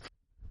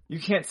You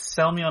can't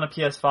sell me on a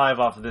PS5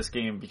 off of this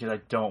game because I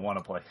don't want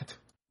to play it.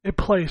 It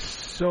plays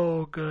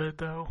so good,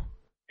 though.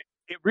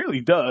 It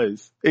really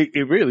does.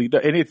 It really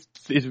does, and it's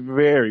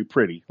very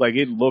pretty. Like,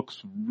 it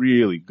looks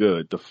really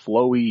good. The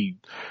flowy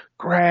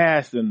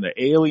grass and the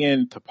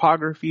alien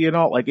topography and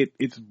all. Like,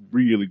 it's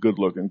really good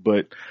looking.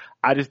 But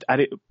I didn't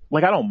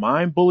like. I don't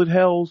mind bullet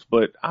hells,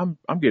 but I'm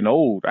getting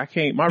old. I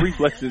can't. My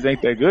reflexes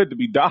ain't that good to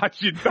be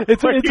dodging.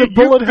 It's like a it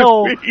bullet used to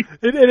hell, be.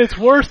 and it's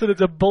worse that it's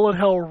a bullet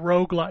hell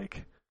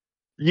roguelike.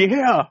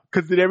 Yeah,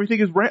 because then everything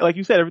is like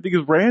you said, everything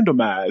is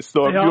randomized.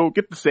 So if Yeah. you don't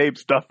get the same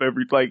stuff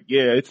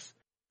it's.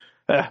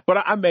 But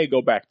I may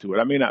go back to it.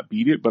 I may not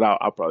beat it, but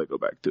I'll probably go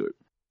back to it.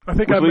 I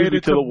think Which I leads made me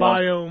it to to the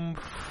one. biome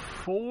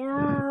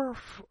 4.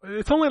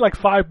 It's only like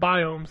 5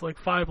 biomes, like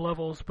 5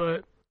 levels,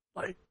 but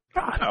like,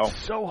 God, Wow. it's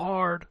so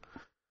hard.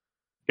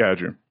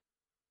 Gotcha.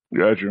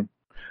 The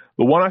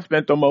one I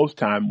spent the most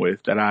time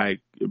with that I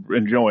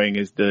enjoying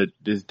is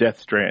this Death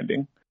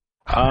Stranding.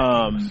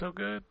 So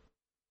good.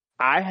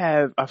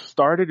 I've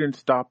started and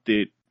stopped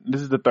it.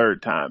 This is the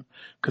third time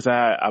because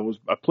I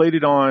played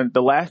it on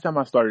the last time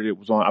I started it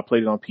was on. I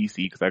played it on PC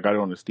because I got it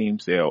on the Steam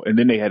sale, and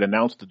then they had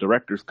announced the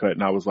director's cut,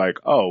 and I was like,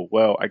 oh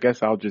well, I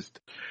guess I'll just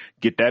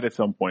get that at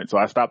some point. So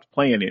I stopped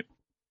playing it,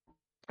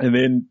 and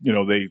then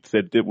they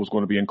said it was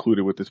going to be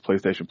included with this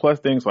PlayStation Plus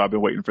thing, so I've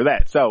been waiting for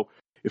that. So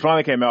it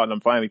finally came out, and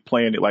I'm finally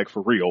playing it like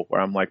for real,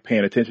 where I'm like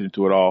paying attention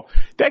to it all.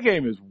 That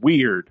game is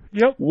weird.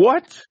 Yep.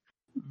 What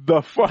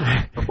the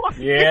fuck?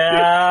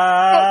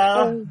 Yeah.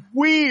 So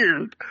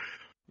weird.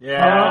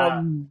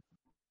 Yeah.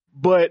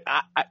 But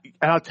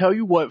I'll tell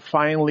you what,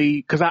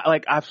 finally, cause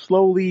I've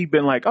slowly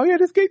been like, oh yeah,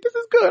 this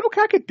is good.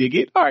 Okay, I could dig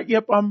it. All right.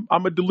 Yep. I'm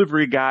a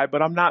delivery guy,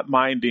 but I'm not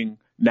minding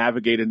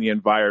navigating the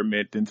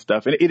environment and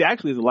stuff. And it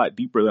actually is a lot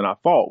deeper than I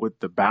thought with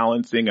the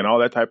balancing and all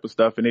that type of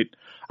stuff. And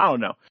I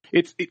don't know.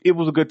 It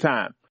was a good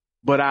time,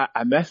 but I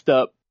messed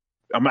up.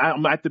 I'm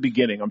at the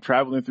beginning. I'm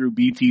traveling through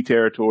BT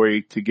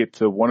territory to get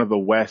to one of the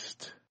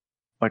West.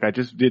 Like, I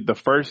just did the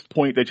first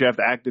point that you have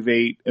to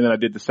activate, and then I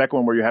did the second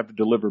one where you have to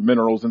deliver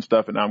minerals and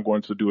stuff, and now I'm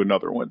going to do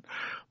another one.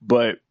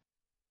 But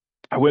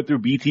I went through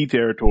BT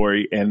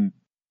territory, and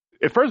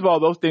first of all,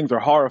 those things are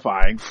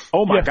horrifying.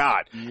 Oh my Yes.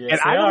 God. Yes, And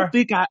I they are. don't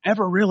think I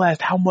ever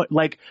realized how much,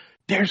 like,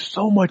 there's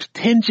so much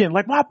tension.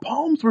 Like, my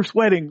palms were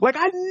sweating. Like,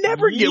 I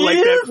never get like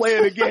that Yes.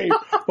 playing a game.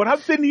 But I'm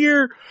sitting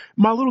here,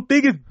 my little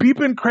thing is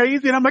beeping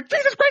crazy, and I'm like,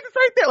 Jesus Christ, it's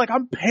right there. Like,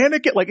 I'm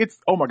panicking. Like,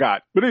 oh my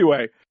God. But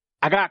anyway,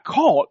 I got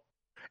caught.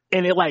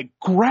 And it like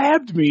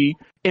grabbed me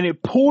and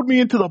it pulled me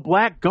into the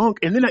black gunk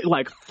and then it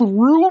like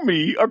threw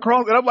me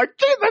across and I'm like,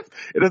 Jesus!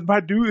 And as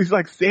my dude is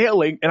like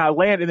sailing and I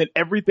land and then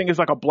everything is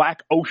like a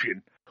black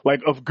ocean,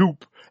 like of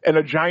goop, and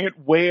a giant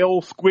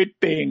whale squid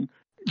thing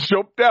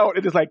jumped out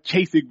and is like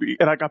chasing me.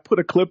 And like I put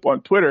a clip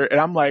on Twitter and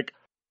I'm like,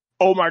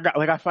 oh my God,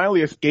 like I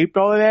finally escaped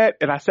all of that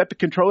and I set the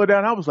controller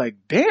down. I was like,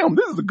 damn,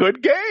 this is a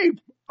good game.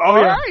 All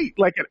yeah. right.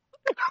 Like,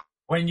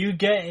 When you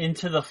get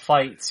into the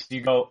fights,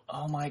 you go,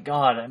 oh my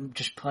God, I'm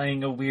just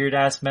playing a weird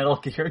ass Metal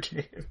Gear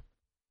game.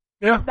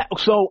 Yeah.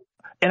 so,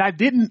 and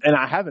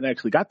I haven't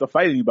actually got to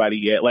fight anybody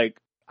yet. Like,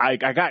 I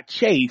got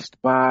chased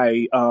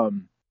by,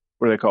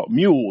 what are they called?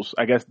 Mules.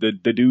 I guess the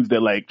dudes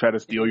that like try to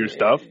steal your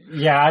stuff.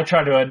 Yeah, I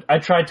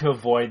tried to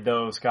avoid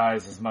those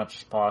guys as much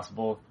as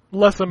possible.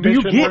 Unless a Do you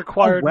mission get a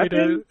required me to,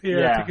 weapon?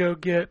 Yeah. to go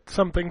get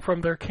something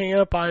from their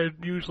camp, I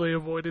usually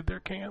avoided their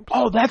camps.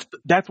 Oh,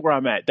 that's where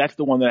I'm at. That's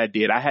the one that I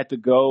did. I had to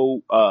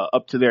go,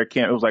 up to their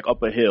camp. It was like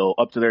up a hill,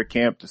 up to their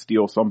camp to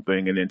steal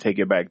something and then take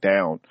it back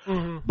down.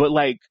 Mm-hmm. But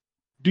like,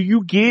 do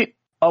you get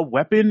a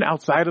weapon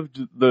outside of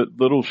the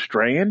little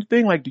strand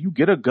thing? Like, do you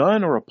get a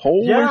gun or a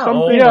pole or Yeah,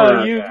 something?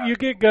 Yeah, Or- you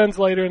get guns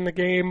later in the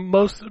game,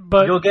 but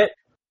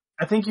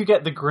I think you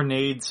get the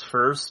grenades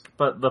first,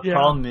 but the Yeah.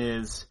 problem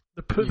is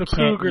the you poo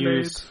can't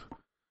grenades. use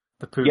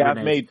the poo Yeah, I've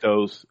grenades. made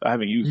those. I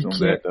haven't used You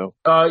them yet can't-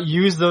 though.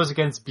 Use those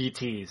against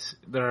BTs.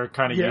 They're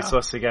kind of Yeah.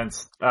 useless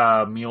against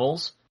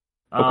mules.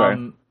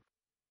 Okay.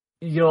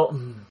 You'll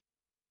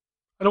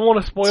I don't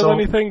want to spoil So-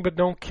 anything, but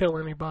don't kill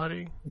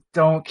anybody.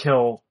 don't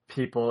kill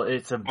people.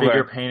 It's a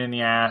bigger Okay. pain in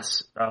the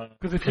ass.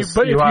 Because if 'cause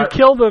you are-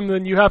 kill them,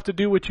 then you have to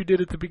do what you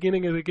did at the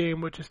beginning of the game,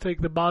 which is take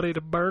the body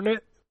to burn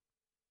it.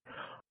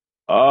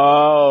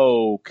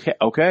 Oh,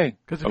 okay.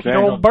 Because if Okay. you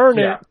don't burn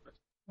Yeah. it,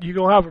 you're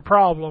gonna have a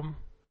problem.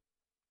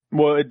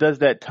 Well, it does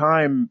that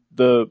time,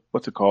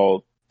 what's it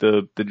called?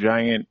 The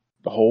giant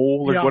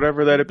hole or Yeah.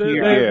 whatever that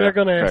appears. They're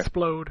gonna okay.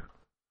 explode.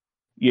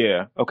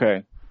 Yeah,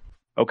 okay.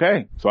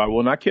 Okay, so I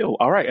will not kill.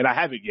 All right, and I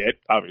haven't yet,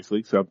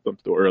 obviously, so I'm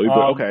still early,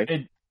 but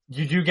okay.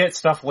 You do get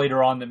stuff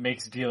later on that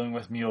makes dealing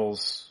with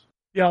mules.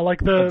 Yeah,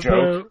 like A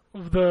joke.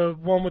 the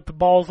one with the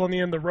balls on the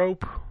end, the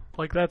rope.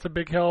 Like that's a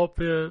big help.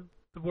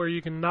 Where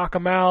you can knock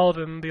them out,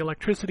 and the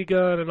electricity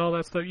gun, and all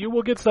that stuff. You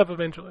will get stuff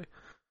eventually.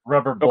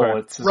 Rubber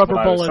bullets. Is Rubber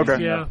what I was bullets,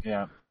 thinking yeah. of,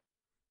 yeah.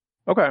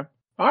 Okay.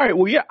 All right,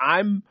 well, yeah,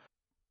 I'm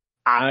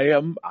I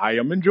am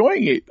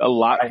enjoying it a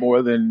lot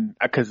more than,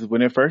 because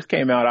when it first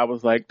came out, I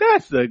was like,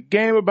 that's a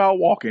game about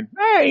walking.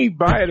 I ain't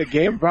buying a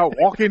game about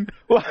walking.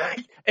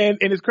 Like, and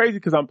it's crazy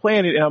because I'm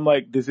playing it and I'm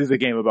like, this is a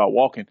game about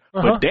walking.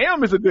 But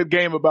damn, it's a good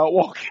game about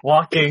walking.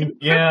 Walking,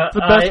 yeah. It's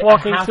the best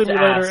walking I have to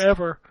simulator ask-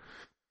 ever.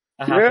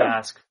 I have to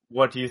ask,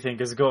 what do you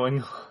think is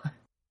going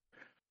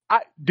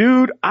on?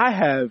 Dude, I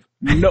have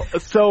no,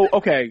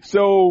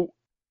 so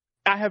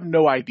I have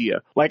no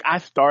idea. Like, I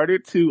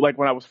started to, like,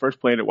 when I was first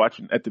playing it,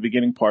 watching at the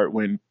beginning part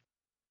when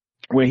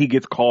he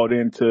gets called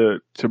in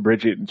to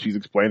Bridget and she's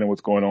explaining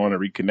what's going on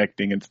and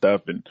reconnecting and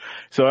stuff. And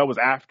so that was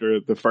after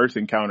the first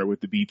encounter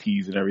with the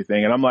BTs and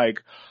everything. And I'm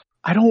like,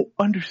 I don't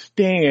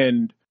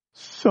understand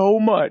so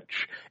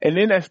much. And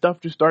then that stuff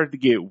just started to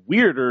get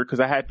weirder because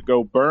I had to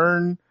go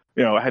burn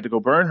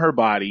her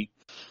body.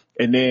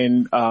 And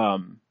then,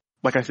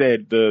 like I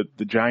said, the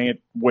giant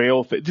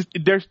whale,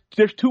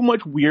 there's too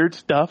much weird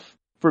stuff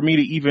for me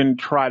to even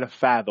try to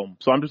fathom.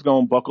 So I'm just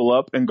going to buckle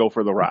up and go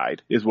for the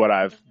ride is what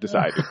I've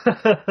decided.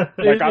 Like,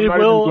 I'm not even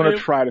going to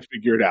try to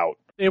figure it out.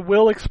 It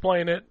will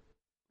explain it.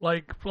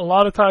 Like, a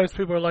lot of times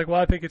people are like, well,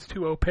 I think it's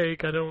too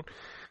opaque. I don't,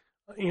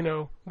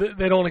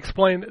 they don't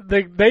explain.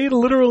 They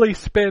literally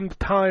spend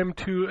time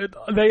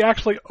they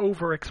actually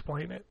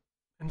over-explain it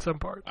in some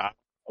parts.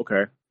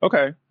 Okay.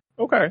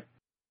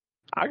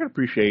 I can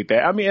appreciate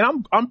that. I mean,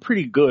 I'm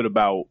pretty good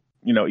about,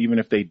 even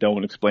if they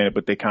don't explain it,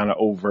 but they kind of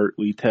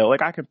overtly tell.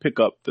 Like, I can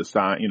pick up the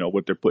sign,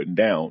 what they're putting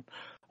down.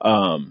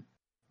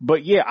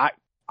 But yeah,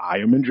 I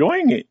am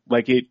enjoying it.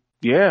 Like,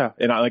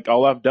 and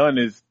all I've done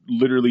is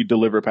literally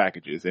deliver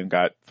packages and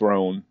got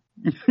thrown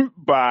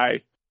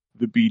by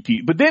the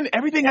BT. But then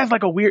everything has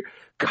like a weird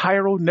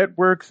chiral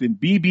networks and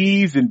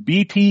BBs and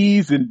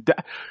BTs and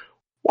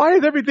why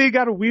does everything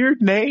got a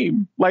weird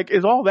name? Like,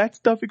 is all that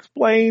stuff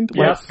explained?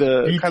 Yes, like the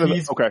BTs, kind of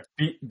okay.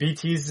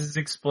 BTs is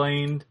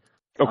explained.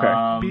 Okay.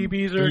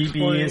 BBs are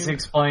explained. BB is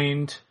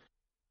explained.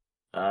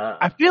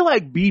 I feel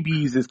like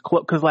BBs is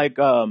because like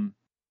haven't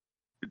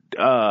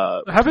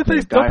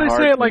they? Don't they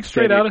say it like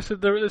straight out?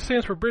 It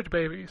stands for bridge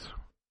babies.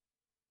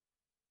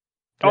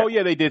 Oh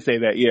yeah, they did say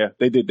that. Yeah,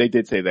 they did. They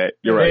did say that.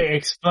 You're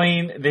right.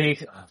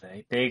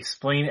 They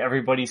explain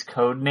everybody's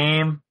code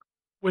name,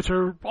 which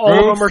are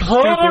all of them are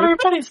stupid.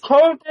 Everybody's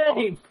code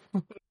name.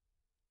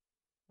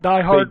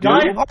 Die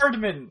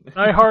Hardman.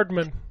 Die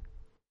Hardman.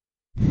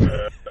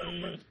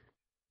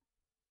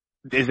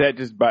 Is that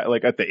just by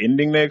like at the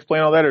ending they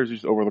explain all that, or is it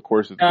just over the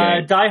course of the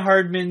game? Die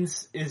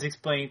Hardman's is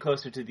explained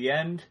closer to the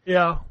end.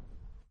 Yeah.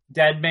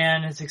 Dead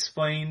Man is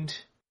explained.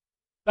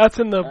 That's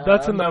in the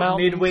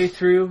mountains. Midway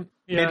through.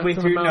 Yeah, midway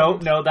through.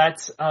 No,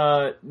 that's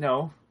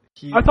no.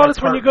 I thought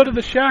it's when you go to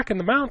the shack in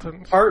the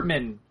mountains.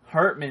 Hartman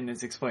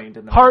is explained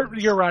in the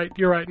mountains. You're right.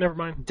 Never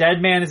mind. Dead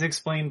Man is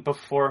explained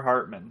before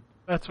Hartman.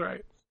 That's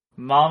right.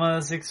 Mama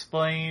is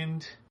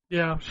explained.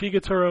 Yeah, she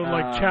gets her own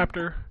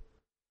chapter.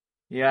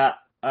 Yeah.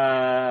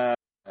 God.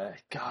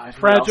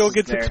 Fragile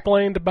gets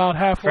explained about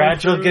halfway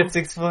Fragile through. gets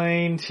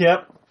explained.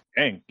 Yep.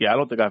 Dang. Yeah, I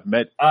don't think I've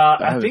met.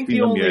 I think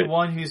the only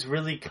one who's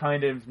really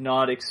kind of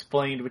not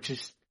explained, which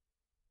is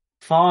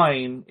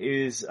fine,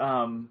 is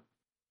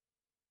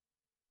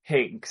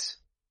Higgs.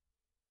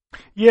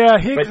 Yeah,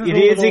 Higgs. But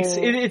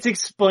it's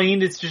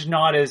explained. It's just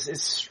not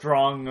as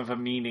strong of a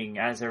meaning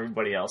as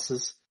everybody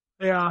else's.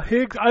 Yeah,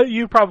 Higgs.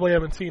 You probably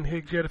haven't seen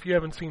Higgs yet. If you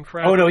haven't seen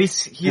Fragile. Oh no, he's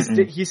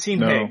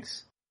seen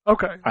Higgs.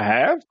 Okay. I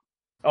have.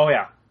 Oh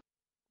yeah,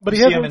 but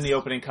you see him in the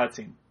opening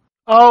cutscene.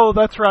 Oh,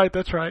 that's right.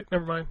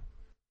 Never mind.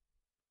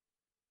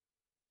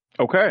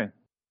 Okay.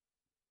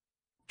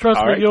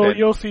 Trust me,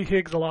 you'll see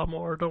Higgs a lot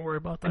more. Don't worry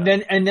about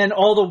that. And then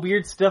all the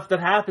weird stuff that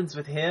happens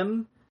with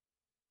him,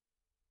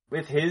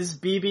 with his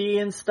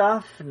BB and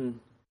stuff, and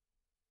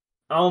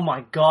oh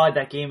my god,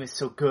 that game is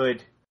so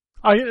good.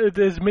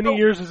 As many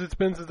years as it's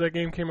been since that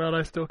game came out,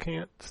 I still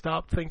can't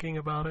stop thinking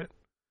about it.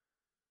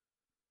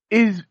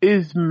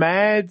 Is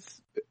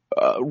Mad's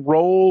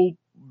role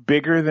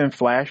bigger than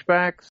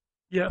Flashback's?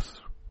 Yes.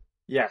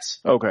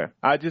 Okay.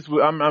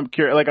 I'm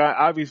curious. Like,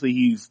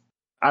 obviously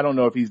I don't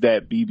know if he's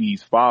that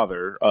BB's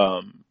father.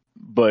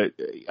 But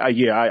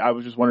I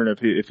was just wondering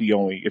if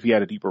he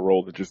had a deeper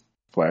role than just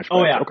Flashback.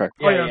 Oh yeah. Okay.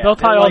 Yeah. They'll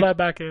tie all that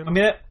back in.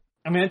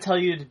 I'm gonna tell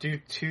you to do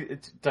two.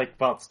 It's like,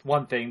 well, it's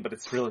one thing, but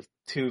it's really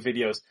two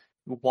videos.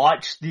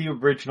 Watch the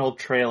original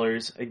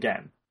trailers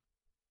again.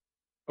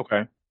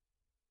 Okay.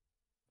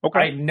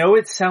 I know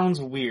it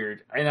sounds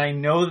weird, and I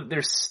know that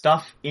there's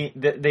stuff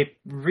that they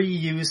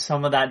reuse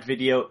some of that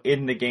video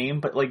in the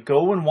game, but like,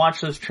 go and watch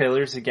those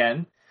trailers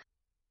again.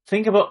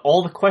 Think about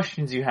all the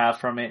questions you have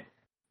from it.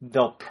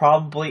 They'll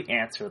probably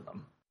answer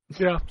them.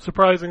 Yeah,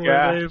 surprisingly,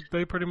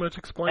 they pretty much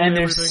explain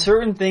everything. And there's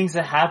certain things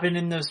that happen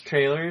in those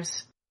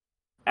trailers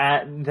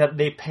that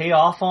they pay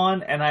off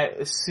on, and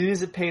as soon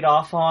as it paid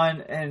off on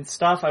and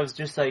stuff, I was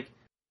just like,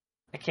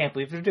 I can't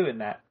believe they're doing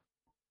that.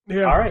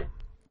 Yeah. All right.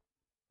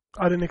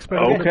 I didn't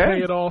expect them to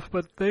pay it off,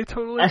 but they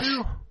totally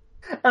do.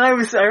 And I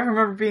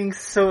remember being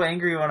so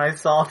angry when I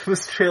saw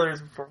those trailers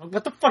before.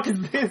 What the fuck is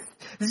this?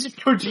 This is just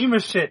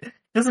Kojima shit.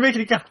 Doesn't make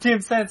any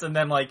goddamn sense. And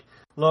then, like,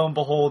 lo and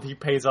behold, he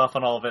pays off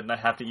on all of it, and I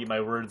have to eat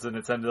my words, and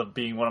it's ended up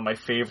being one of my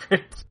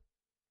favorites,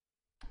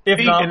 if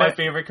See, not and my that-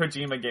 favorite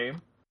Kojima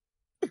game.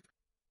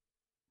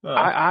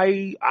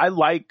 I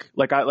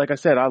like I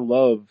said, I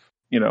love,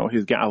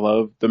 his game. I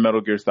love the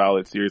Metal Gear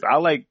Solid series. I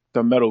like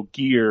the Metal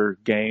Gear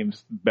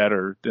games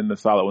better than the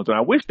Solid ones, and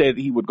I wish that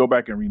he would go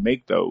back and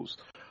remake those.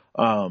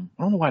 I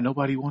don't know why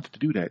nobody wants to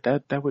do that.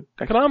 That would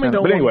Konami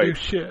don't but anyway, want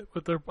to do shit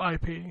with their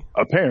IP.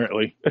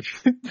 apparently,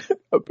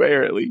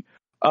 apparently,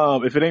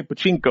 if it ain't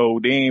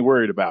pachinko, they ain't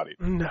worried about it.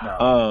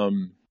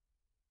 No.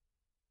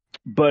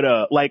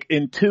 But like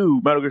in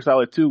Metal Gear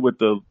Solid 2 with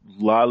the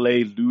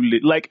Lale Lule,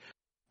 like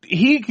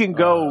he can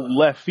go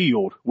left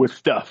field with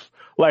stuff.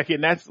 Like,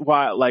 and that's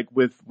why, like,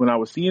 when I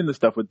was seeing the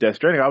stuff with Death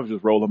Stranding, I was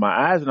just rolling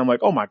my eyes and I'm like,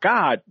 oh my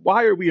God,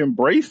 why are we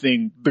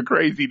embracing the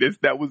craziness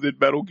that was in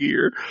Metal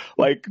Gear?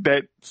 Like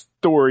that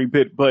story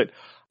bit, but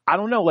I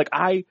don't know. Like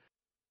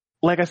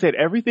I said,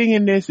 everything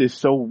in this is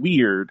so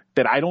weird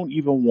that I don't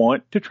even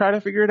want to try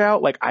to figure it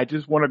out. Like I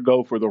just want to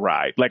go for the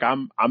ride. Like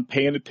I'm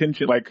paying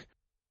attention. Like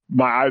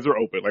my eyes are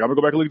open. Like I'm gonna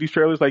go back and look at these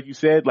trailers, like you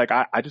said. Like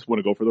I just want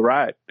to go for the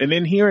ride. And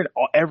then hearing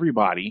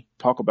everybody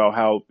talk about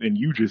how, and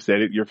you just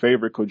said it, your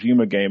favorite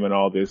Kojima game and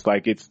all this,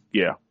 like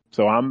yeah.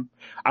 So I'm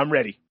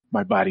ready.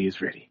 My body is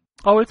ready.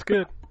 Oh, it's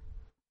good.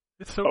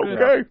 It's so good.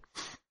 Okay.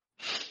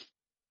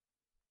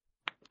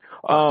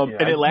 Yeah, and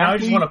then now I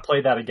lastly, just want to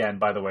play that again.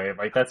 By the way,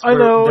 like that's I where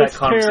know, that it's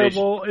conversation.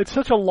 terrible. It's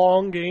such a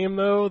long game,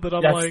 though, that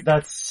I'm like...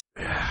 That's.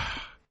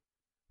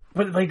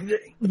 But like,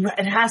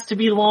 it has to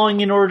be long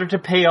in order to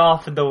pay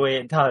off the way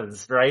it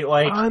does, right?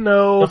 Like I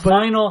know,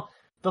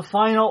 the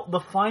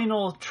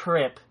final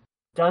trip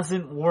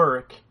doesn't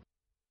work.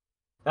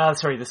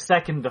 The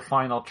second to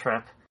final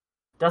trip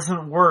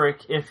doesn't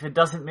work if it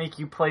doesn't make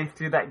you play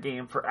through that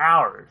game for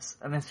hours,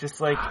 and it's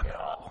just like,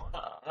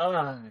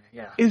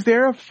 yeah. is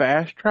there a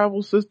fast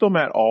travel system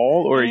at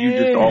all, or are you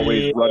just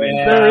always running?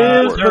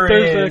 There is, there but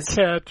there's is. a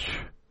catch.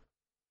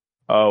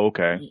 Oh,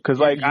 okay. Because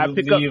like I You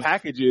pick leave- up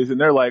packages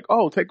and they're like,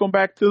 "Oh, take them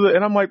back to the,"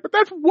 and I'm like, "But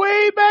that's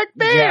way back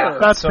there." Yeah,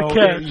 That's so the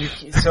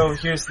catch. so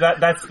here's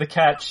that's the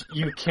catch.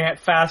 You can't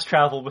fast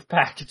travel with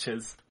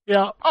packages.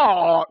 Yeah.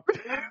 Oh,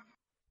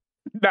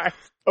 nice.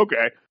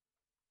 Okay.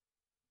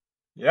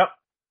 Yep.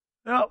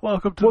 Yeah,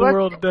 welcome to Well, the that's-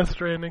 world of Death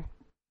Stranding.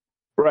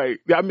 Right.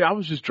 I mean, I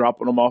was just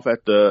dropping them off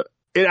at the.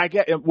 And I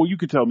get. Well, you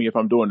can tell me if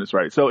I'm doing this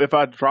right. So if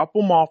I drop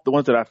them off, the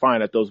ones that I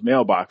find at those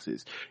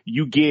mailboxes,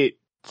 you get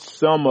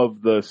some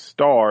of the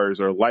stars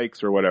or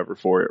likes or whatever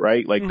for it,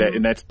 right? Like that, Mhm.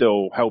 and that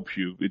still helps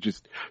you. It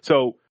just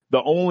so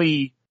the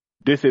only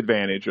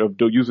disadvantage of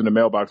using the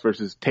mailbox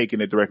versus taking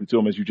it directly to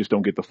them is you just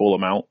don't get the full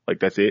amount. Like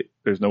that's it.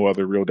 There's no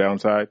other real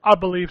downside. I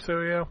believe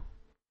so, yeah.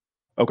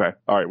 Okay.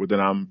 All right. Well,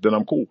 then I'm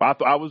cool.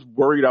 I was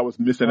worried I was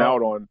missing Well,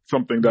 out on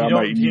something that I You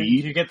might do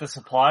need. you get the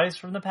supplies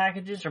from the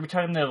packages? Are we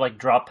talking to like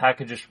drop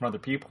packages from other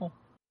people?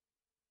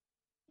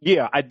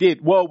 Yeah, I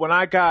did. Well, when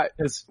I got,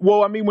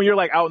 well, I mean, when you're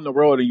like out in the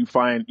road and you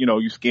find,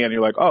 you scan, and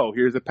you're like, oh,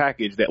 here's a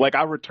package that, like,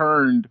 I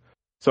returned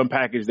some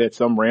package that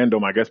some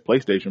random, I guess,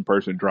 PlayStation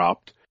person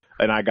dropped,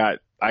 and I got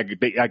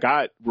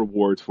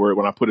rewards for it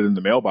when I put it in the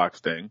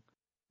mailbox thing.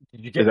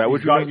 Did you get, Is that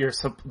what you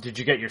meant? Did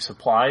you get your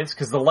supplies?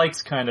 Because the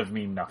likes kind of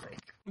mean nothing.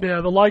 Yeah,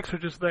 the likes are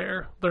just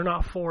there. They're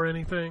not for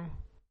anything.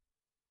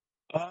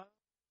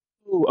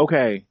 Ooh,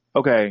 okay.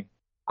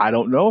 I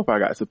don't know if I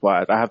got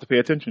supplies. I have to pay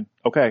attention.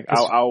 Okay,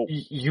 I'll.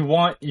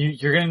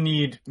 You're gonna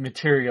need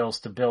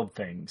materials to build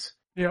things.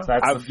 Yeah. So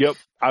that's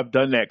I've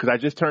done that because I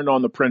just turned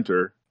on the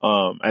printer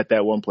at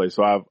that one place,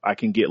 so I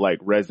can get like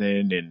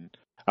resin and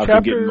I've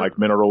been getting like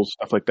minerals,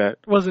 stuff like that.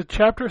 Was it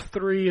Chapter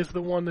 3 is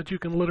the one that you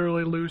can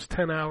literally lose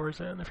 10 hours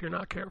in if you're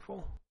not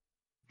careful?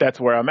 That's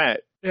where I'm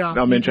at. Yeah.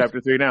 I'm in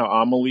Chapter 3 now,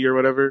 Amelie or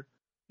whatever.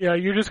 Yeah,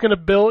 you're just gonna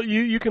build,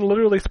 you can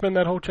literally spend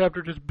that whole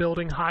chapter just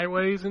building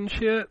highways and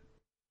shit.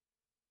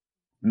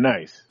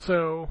 Nice.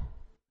 So,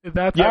 if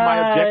that's...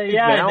 my objective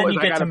now then is you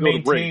I get gotta to build a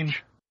maintain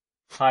bridge.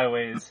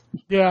 highways.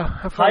 Yeah,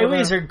 have fun with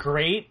Highways that. are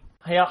great.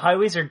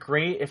 Highways are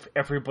great if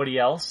everybody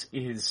else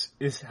is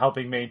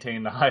helping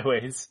maintain the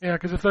highways. Yeah,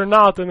 because if they're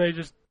not, then they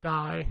just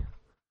die.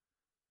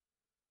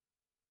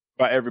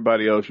 By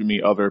everybody else, you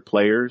mean other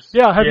players?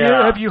 Yeah,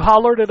 Yeah. have you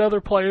hollered at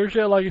other players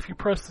yet? Like, if you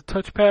press the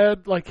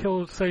touchpad, like,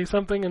 he'll say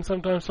something, and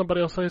sometimes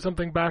somebody will say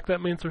something back.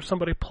 That means there's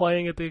somebody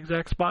playing at the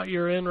exact spot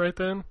you're in right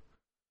then.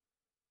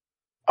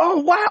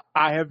 Oh, wow.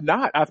 I have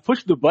not. I've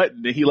pushed the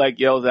button and he like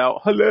yells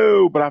out,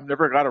 hello, but I've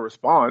never got a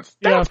response.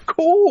 That's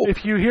cool.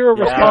 If you hear a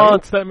Yeah.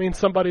 response, that means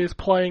somebody is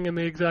playing in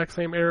the exact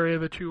same area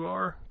that you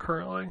are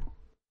currently.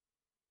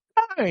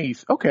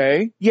 Nice.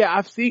 Okay. Yeah,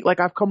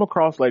 I've come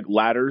across like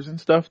ladders and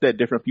stuff that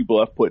different people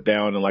have put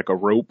down and like a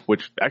rope,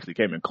 which actually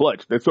came in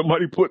clutch that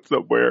somebody put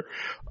somewhere,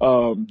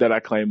 that I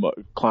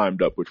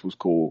climbed up, which was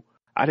cool.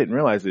 I didn't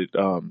realize it,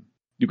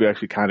 you could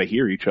actually kind of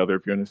hear each other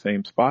if you're in the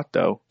same spot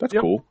though. That's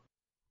Yep. cool.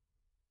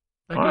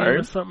 That All game right.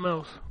 is something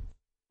else.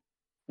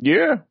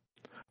 Yeah.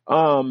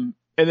 And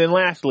then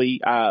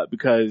lastly,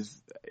 because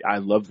I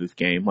love this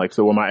game, like,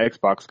 so when my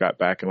Xbox got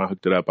back and I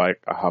hooked it up, I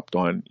hopped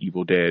on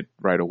Evil Dead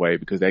right away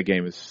because that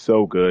game is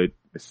so good.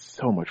 It's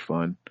so much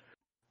fun.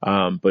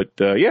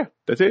 Yeah,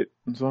 That's it.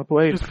 That's all I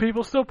played. Is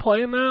people still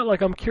playing that?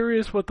 Like, I'm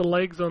curious what the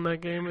legs on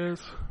that game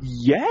is.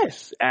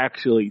 Yes,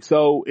 actually.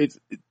 So it's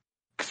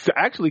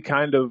actually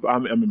kind of,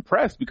 I'm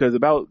impressed because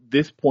about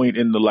this point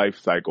in the life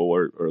cycle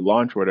or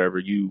launch or whatever,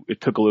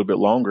 it took a little bit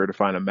longer to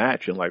find a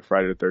match in like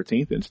Friday the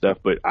 13th and stuff,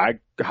 but I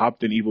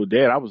hopped in Evil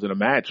Dead. I was in a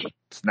match,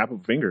 snap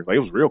of a finger. Like,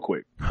 it was real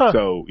quick. Huh.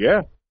 So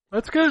yeah.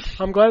 That's good.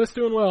 I'm glad it's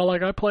doing well.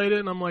 Like, I played it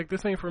and I'm like,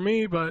 this ain't for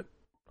me, but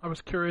I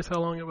was curious how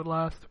long it would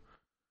last.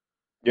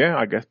 Yeah,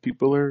 I guess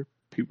people are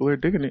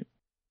digging it.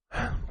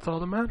 That's all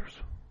that matters.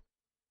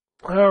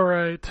 All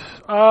right.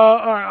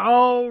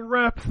 I'll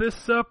wrap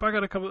this up. I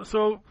got a couple.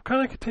 So,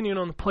 kind of continuing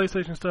on the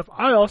PlayStation stuff,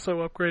 I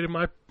also upgraded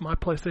my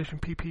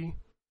PlayStation PP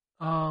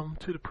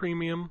to the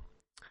premium.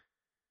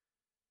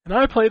 And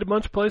I played a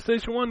bunch of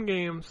PlayStation 1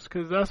 games,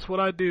 because that's what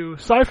I do.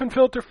 Siphon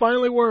Filter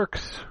finally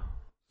works.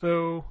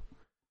 So,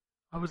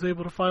 I was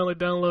able to finally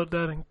download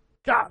that, and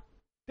god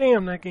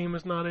damn, that game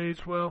has not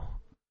aged well.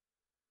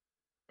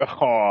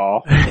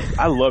 Oh,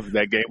 I loved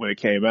that game when it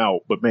came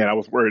out, but man, I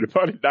was worried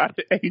about it not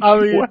aging I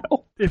mean,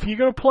 well. if you're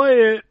gonna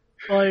play it,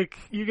 like,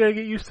 you gotta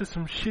get used to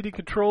some shitty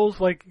controls.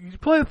 Like, you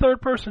play a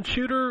third-person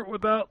shooter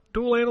without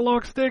dual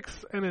analog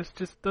sticks, and it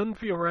just doesn't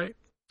feel right.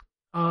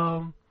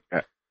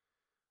 Yeah.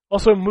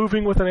 Also,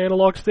 moving with an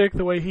analog stick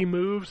the way he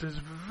moves is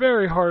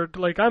very hard.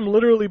 Like, I'm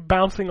literally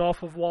bouncing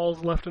off of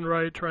walls left and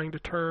right, trying to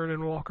turn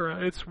and walk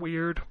around. It's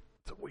weird.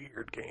 It's a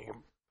weird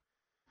game.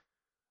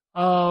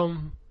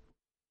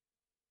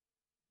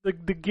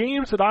 The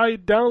games that I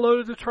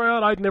downloaded to try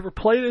out, I'd never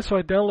played it, so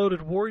I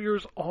downloaded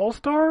Warriors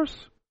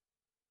All-Stars.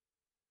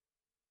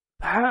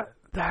 That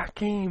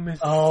game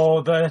is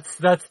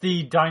that's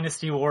the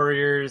Dynasty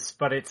Warriors,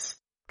 but it's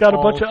got a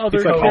all- bunch of other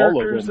it's like all of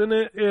characters them.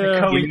 in it. The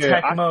Yeah. Koei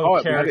I Tecmo saw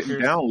it, but I didn't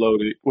characters.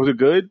 download it. Was it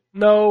good?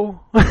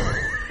 No.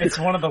 It's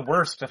one of the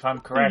worst, if I'm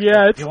correct.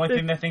 Yeah, the only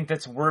thing I think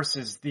that's worse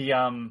is the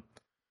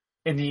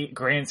in the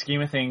grand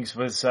scheme of things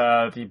was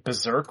the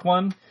Berserk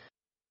one.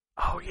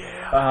 Oh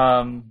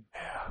yeah.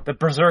 The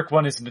Berserk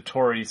one is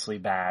notoriously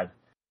bad.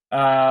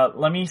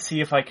 Let me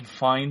see if I can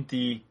find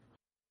the.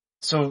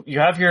 So you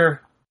have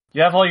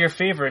all your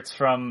favorites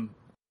from.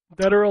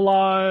 Dead or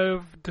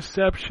Alive,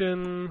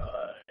 Deception.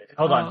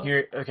 Hold on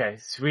here. Okay,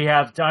 so we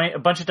have a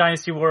bunch of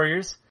Dynasty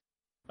Warriors,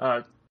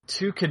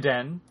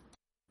 Tukiden,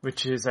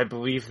 which is I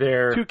believe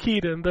their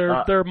Tukiden.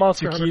 They're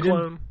Monster Hunter Tukiden?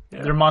 clone.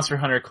 Yeah. their Monster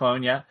Hunter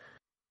clone. Yeah,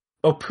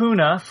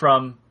 Opuna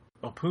from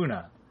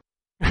Opuna.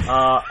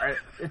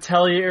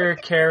 Atelier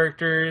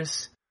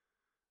characters.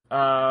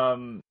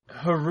 A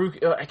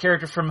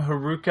character from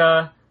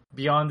Haruka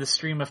Beyond the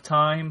Stream of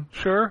Time.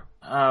 Sure.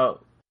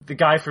 The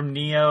guy from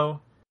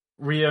Neo,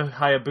 Ryo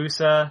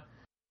Hayabusa,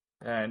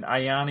 and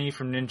Ayane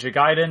from Ninja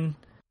Gaiden.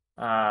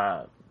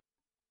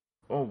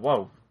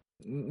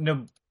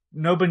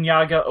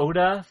 Nobunaga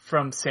Oda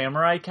from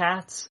Samurai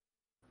Cats.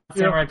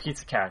 Samurai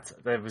Pizza Cats.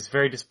 I was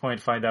very disappointed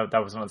to find out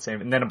that was not the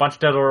same. And then a bunch of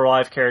Dead or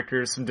Alive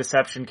characters, some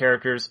Deception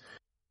characters.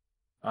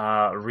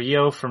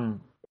 Ryo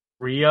from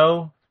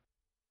Rio.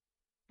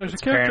 There's a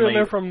character in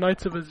there from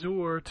Knights of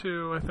Azure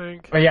too, I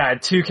think. Oh yeah,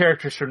 2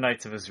 characters from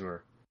Knights of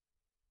Azure.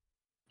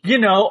 You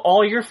know,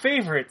 all your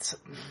favorites.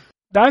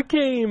 That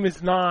game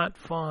is not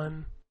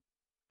fun.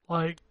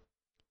 Like,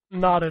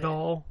 not at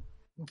all.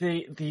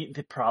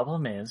 The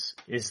problem is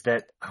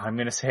that, I'm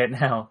gonna say it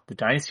now, the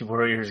Dynasty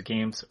Warriors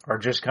games are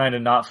just kind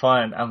of not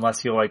fun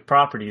unless you like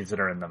properties that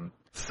are in them.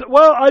 So,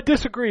 well, I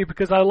disagree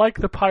because I like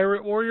the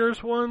Pirate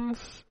Warriors ones,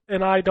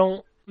 and I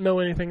don't know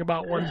anything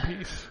about One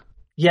Piece.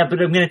 Yeah,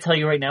 but I'm gonna tell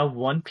you right now,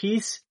 One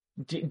Piece,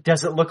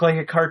 does it look like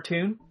a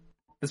cartoon?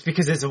 That's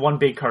because it's a one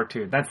big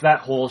cartoon. That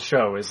whole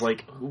show is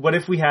like, what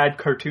if we had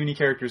cartoony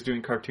characters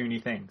doing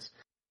cartoony things?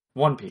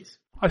 One Piece.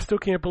 I still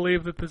can't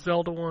believe that the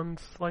Zelda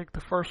ones, like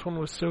the first one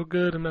was so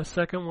good, and the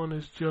second one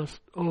is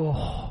just,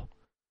 oh.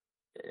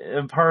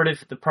 And part of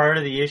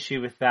the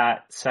issue with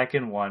that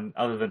second one,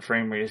 other than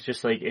frame rate, is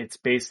just like it's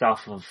based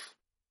off of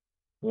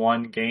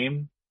one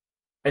game,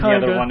 and the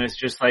other one is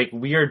just like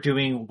we are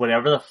doing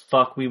whatever the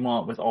fuck we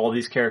want with all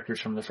these characters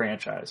from the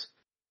franchise,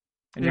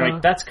 and you're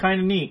like, that's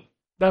kind of neat.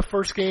 That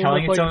first game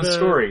telling looked its like own the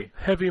story.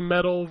 Heavy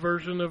metal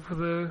version of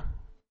the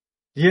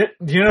You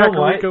know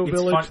what? Kakariko It's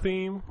Village fun.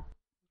 theme.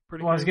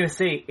 Pretty Well, I was gonna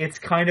say it's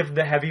kind of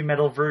the heavy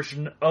metal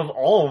version of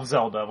all of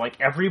Zelda. Like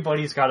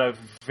everybody's got a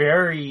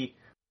very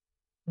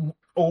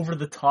over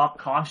the top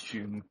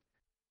costume,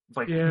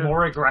 like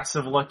more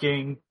aggressive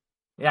looking.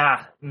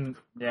 Yeah.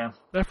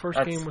 That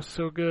first game was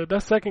so good.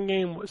 That second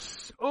game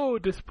was so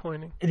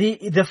disappointing.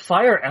 The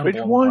Fire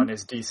Emblem one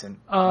is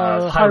decent.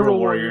 Hyrule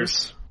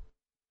Warriors.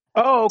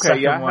 Oh, okay.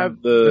 Second yeah, I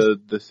have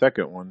the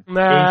second one. Age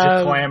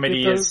of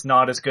Calamity is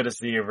not as good as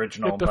the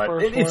original,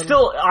 but it's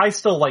still, I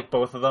still like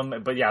both of them.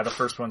 But yeah, the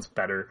first one's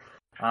better.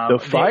 The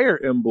Fire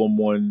Emblem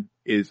one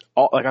is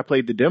like I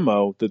played the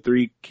demo, the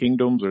 3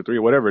 Kingdoms or 3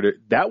 whatever.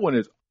 That one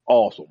is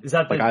awesome. Is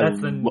that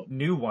that's the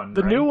new one?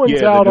 The right? new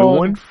one's out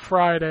on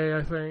Friday,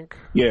 I think.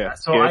 Yeah,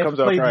 so it I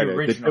comes out played Friday. the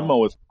original. The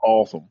demo is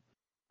awesome.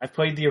 I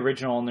played the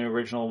original, and the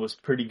original was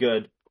pretty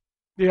good.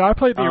 Yeah, I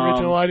played the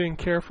original. I didn't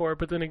care for it,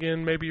 but then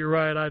again, maybe you're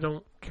right. I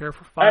don't care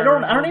for Fire I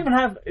don't Emblem. even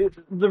have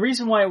the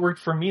reason why it worked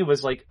for me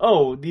was like,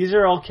 oh, these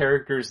are all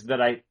characters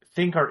that I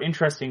think are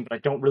interesting, but I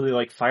don't really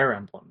like Fire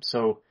Emblem.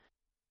 So,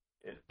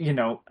 you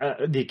know,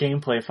 the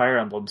gameplay of Fire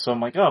Emblem. So I'm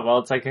like, oh well,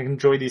 it's like I can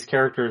enjoy these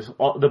characters,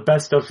 the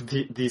best of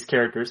these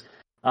characters,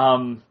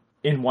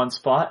 in one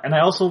spot. And I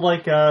also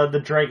like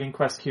the Dragon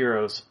Quest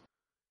Heroes.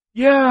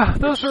 Yeah,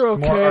 those are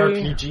okay. More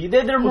RPG.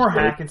 They're more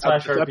hack and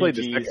slash RPGs. I played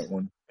the second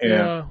one.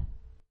 Yeah.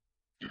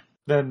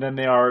 Than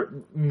they are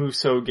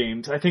Musou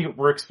games. I think it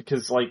works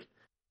because like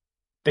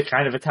they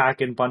kind of attack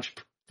in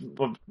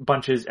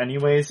bunches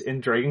anyways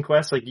in Dragon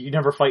Quest. Like you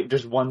never fight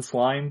just one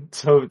slime,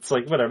 so it's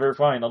like whatever,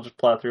 fine. I'll just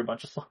plow through a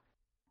bunch of slime.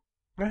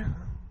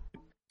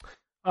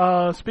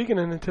 Speaking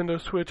of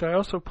Nintendo Switch, I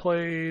also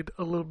played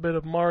a little bit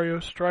of Mario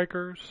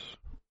Strikers,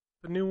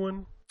 the new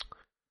one.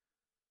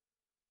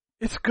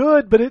 It's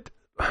good, but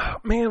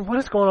man, what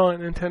is going on at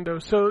Nintendo?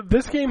 So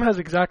this game has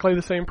exactly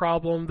the same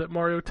problem that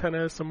Mario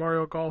Tennis and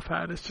Mario Golf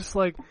had. It's just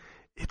like,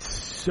 it's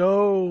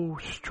so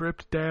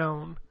stripped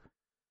down.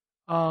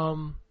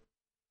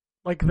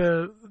 Like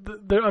there's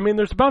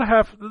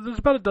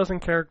about a dozen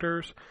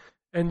characters,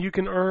 and you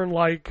can earn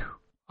like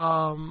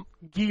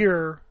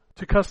gear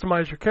to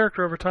customize your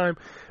character over time.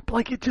 But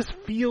like, it just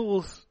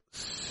feels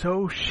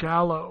so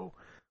shallow,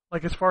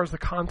 like as far as the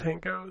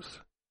content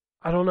goes.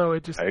 I don't know.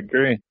 I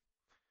agree.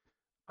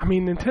 I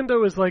mean,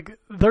 Nintendo is like,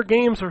 their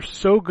games are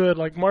so good.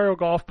 Like, Mario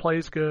Golf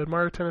plays good.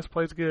 Mario Tennis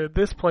plays good.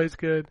 This plays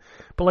good.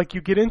 But, like,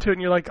 you get into it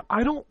and you're like,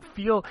 I don't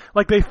feel...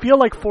 Like, they feel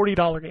like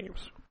 $40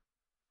 games.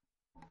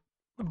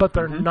 But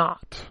they're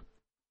not.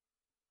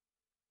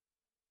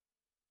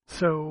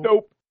 So...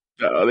 Nope.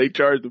 They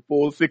charge the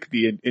full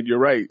 $60, and you're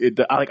right.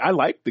 I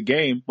like the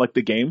game. Like,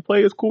 the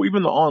gameplay is cool.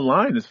 Even the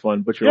online is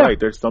fun. But you're right.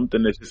 There's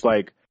something that's just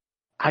like...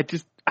 I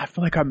feel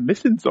like I'm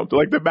missing something.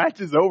 Like, the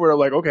match is over. I'm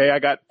like, okay, I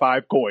got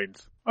 5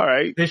 coins. All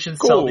right. They should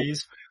sell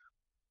these.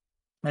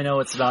 I know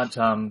it's not,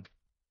 how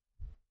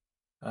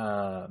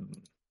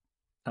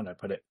do I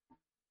put it?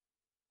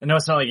 I know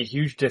it's not like a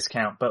huge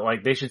discount, but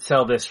like they should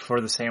sell this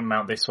for the same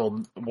amount they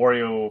sold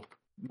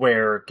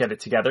WarioWare Get It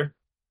Together.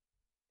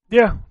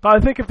 Yeah, but I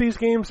think if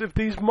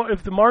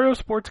the Mario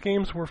sports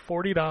games were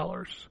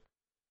 $40,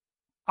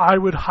 I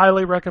would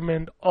highly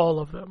recommend all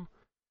of them.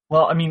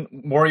 Well, I mean,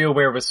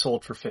 WarioWare was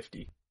sold for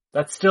 $50.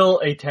 That's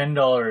still a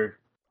 $10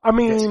 I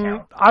mean,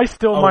 discount I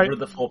still over might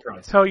the full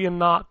price. Tell you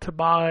not to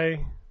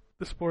buy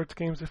the sports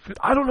games.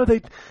 I don't know,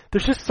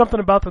 there's just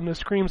something about them that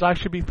screams I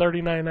should be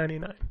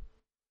 $39.99.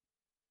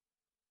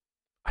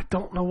 I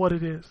don't know what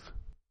it is.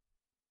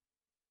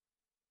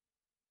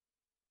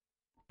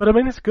 But I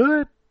mean, it's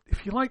good.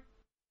 If you like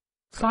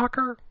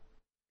soccer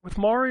with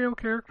Mario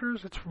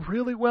characters, it's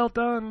really well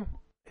done.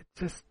 It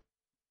just,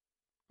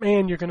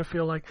 man, you're going to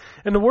feel like...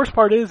 And the worst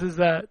part is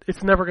that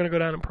it's never going to go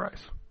down in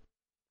price.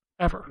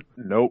 Ever.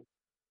 Nope.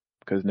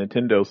 Because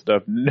Nintendo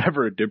stuff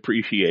never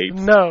depreciates.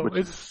 No. Which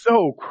is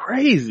so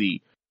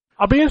crazy.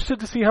 I'll be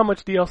interested to see how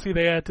much DLC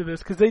they add to this,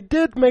 because they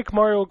did make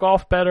Mario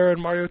Golf better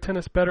and Mario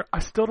Tennis better. I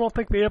still don't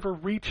think they ever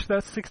reached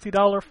that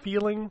 $60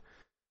 feeling.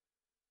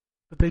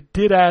 But they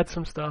did add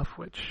some stuff,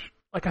 which...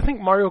 Like, I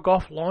think Mario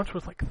Golf launched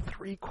with, like,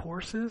 3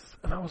 courses,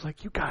 and I was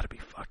like, you gotta be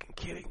fucking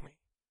kidding me.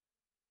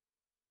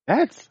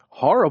 That's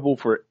horrible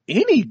for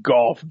any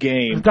golf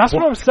game. That's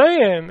what I'm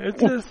saying.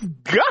 It's just...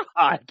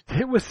 God!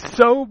 It was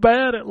so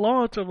bad at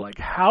launch. I'm like,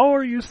 how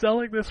are you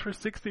selling this for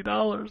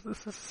 $60?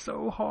 This is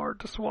so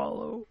hard to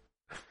swallow.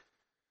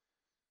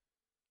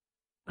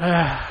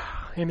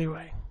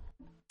 Anyway.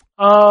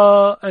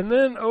 And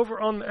then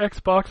over on the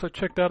Xbox, I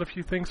checked out a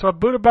few things. So I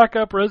booted back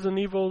up Resident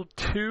Evil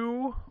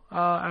 2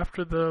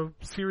 after the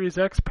Series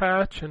X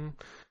patch, and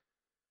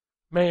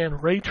man,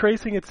 ray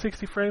tracing at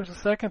 60 frames a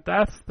second,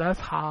 that's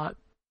hot.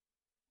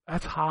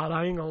 That's hot,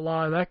 I ain't gonna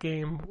lie. That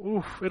game,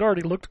 oof, it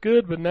already looked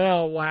good, but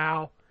now,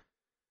 wow.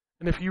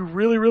 And if you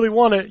really, really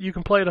want it, you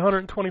can play at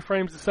 120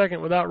 frames a second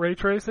without ray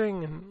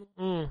tracing,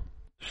 and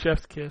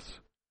chef's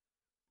kiss.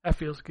 That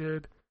feels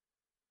good.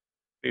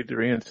 Need to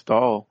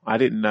reinstall. I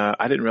didn't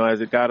realize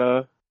it got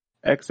a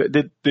X.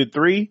 Did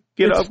 3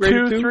 get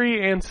upgraded? 2,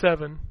 3, and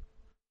 7.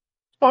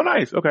 Oh,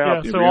 nice. Okay, yeah,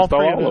 I'll so all 3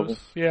 all of those.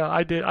 Yeah,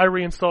 I did. I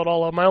reinstalled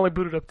all of them. I only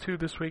booted up 2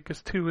 this week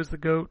because 2 is the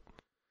GOAT.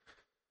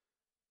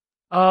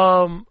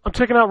 I'm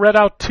checking out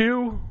Redout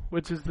 2,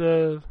 which is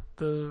the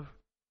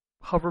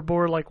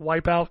hoverboard like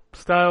Wipeout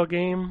style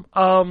game.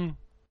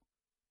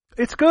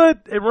 It's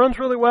good. It runs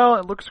really well.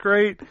 It looks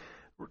great.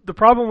 The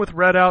problem with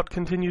Redout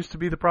continues to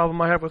be the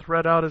problem I have with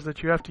Redout is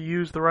that you have to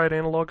use the right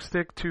analog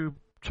stick to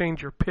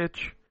change your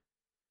pitch.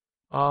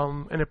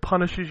 And it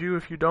punishes you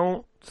if you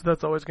don't. So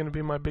that's always going to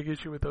be my big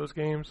issue with those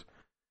games.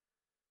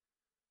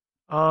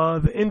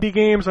 The indie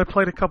games, I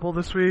played a couple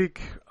this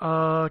week.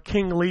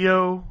 King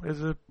Leo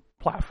is a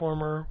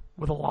platformer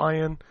with a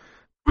lion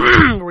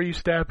where you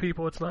stab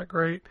people. It's not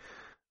great.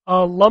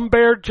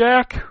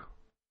 Lumberjack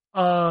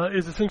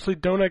is essentially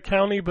Donut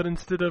County, but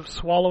instead of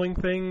swallowing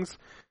things,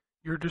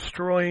 you're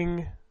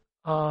destroying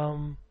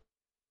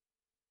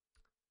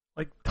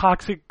like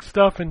toxic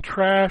stuff and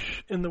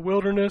trash in the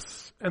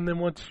wilderness, and then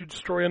once you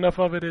destroy enough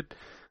of it, it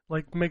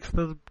like makes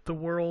the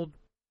world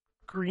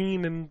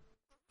green and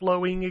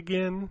flowing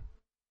again.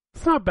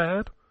 It's not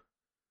bad.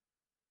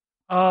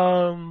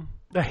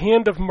 The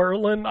Hand of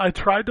Merlin, I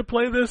tried to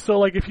play this, so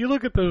like if you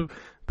look at the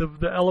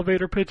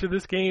elevator pitch of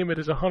this game, it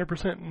is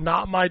 100%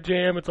 not my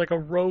jam. It's like a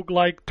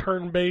roguelike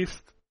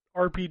turn-based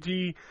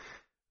RPG.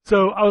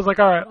 So I was like,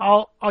 alright,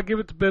 I'll give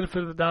it the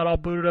benefit of the doubt, I'll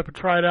boot it up and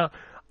try it out.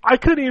 I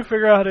couldn't even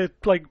figure out how to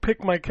like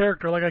pick my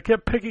character. Like I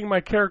kept picking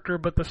my character,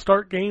 but the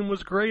start game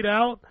was grayed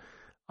out.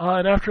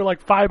 And after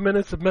like 5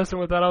 minutes of messing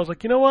with that, I was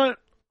like, you know what?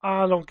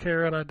 I don't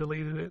care, and I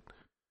deleted it.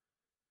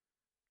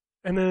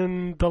 And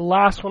then the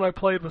last one I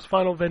played was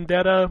Final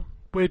Vendetta,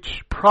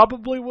 which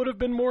probably would have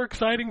been more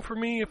exciting for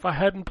me if I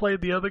hadn't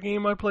played the other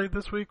game I played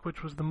this week,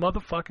 which was the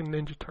motherfucking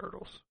Ninja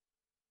Turtles.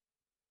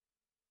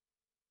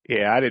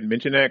 Yeah, I didn't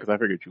mention that because I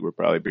figured you would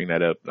probably bring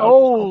that up.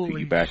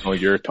 Holy back on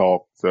your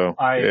talk. So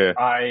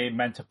I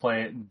meant to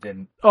play it and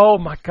didn't. Oh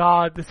my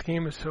god, this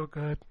game is so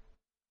good.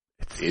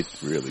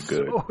 It's really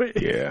good.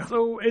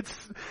 So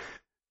it's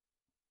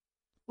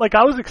like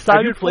I was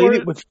excited Have you played for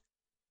it with?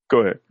 Go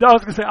ahead. No, I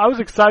was gonna say I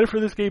was excited for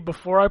this game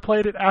before I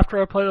played it.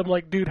 After I played it, I'm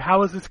like, dude,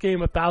 how is this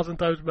game 1,000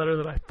 times better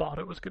than I thought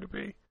it was gonna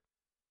be?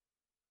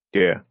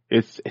 Yeah,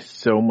 it's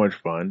so much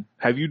fun.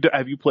 Have you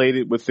played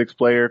it with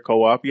 6-player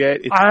co-op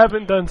yet? I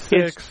haven't done 6.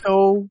 It's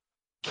so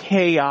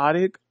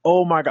chaotic.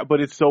 Oh my god,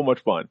 but it's so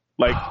much fun.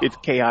 Like it's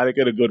chaotic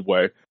in a good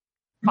way.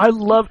 I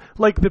love,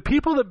 like, the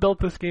people that built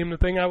this game, the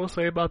thing I will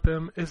say about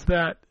them is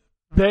that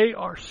they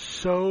are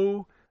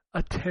so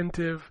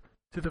attentive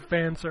to the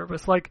fan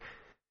service. Like,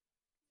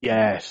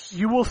 yes,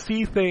 you will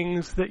see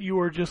things that you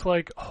are just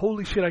like,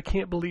 holy shit, I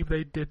can't believe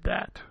they did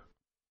that.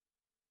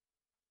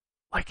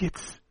 Like,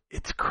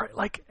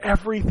 like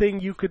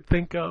everything you could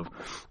think of,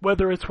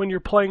 whether it's when you're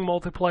playing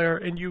multiplayer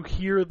and you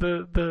hear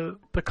the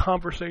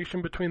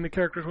conversation between the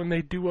characters when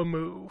they do a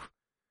move,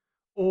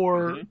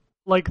 or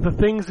like the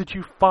things that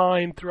you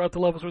find throughout the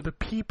levels, or the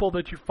people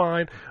that you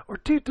find, or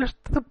dude, there's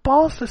the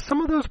bosses.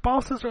 Some of those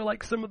bosses are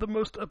like some of the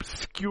most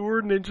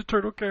obscure Ninja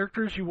Turtle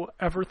characters you will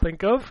ever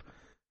think of,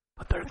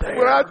 but they're there.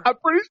 Well, I'm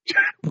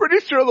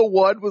pretty sure the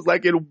one was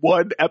like in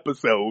one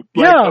episode,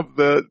 of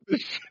the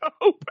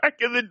show back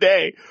in the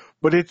day.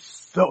 But it's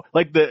so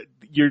like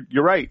you're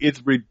right.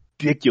 It's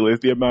ridiculous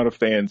the amount of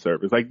fan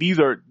service. Like these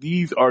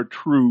are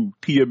true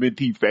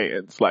TMNT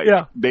fans. Like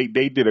they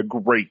did a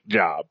great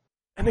job.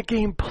 And the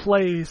game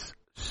plays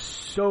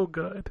so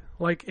good.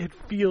 Like, it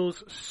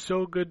feels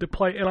so good to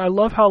play. And I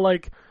love how,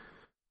 like,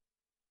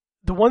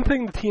 the one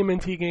thing the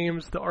TMNT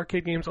games, the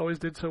arcade games always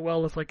did so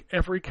well is, like,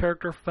 every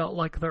character felt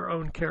like their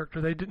own character.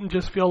 They didn't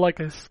just feel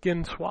like a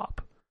skin swap.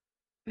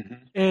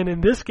 Mm-hmm. And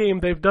in this game,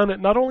 they've done it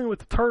not only with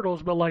the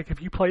Turtles, but, like,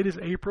 if you played as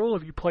April,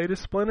 if you played as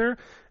Splinter,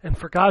 and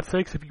for God's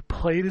sakes, if you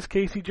played as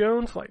Casey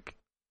Jones, like,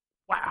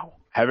 wow.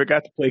 Haven't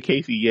got to play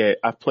Casey yet.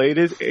 I played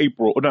as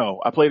April. No,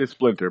 I played as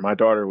Splinter. My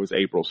daughter was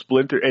April.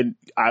 Splinter, and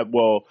I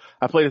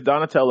played as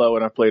Donatello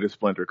and I played as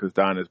Splinter because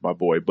Don is my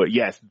boy. But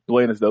yes,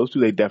 playing as those two,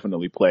 they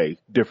definitely play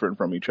different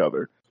from each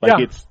other.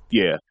 Like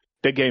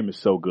that game is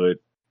so good.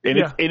 And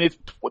it's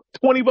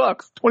 $20,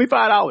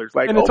 $25.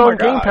 Like, and it's on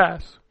Game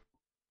Pass.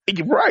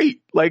 Right.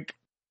 Like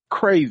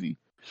crazy.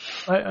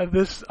 I know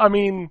this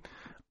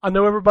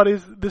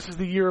is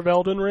the year of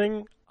Elden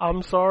Ring.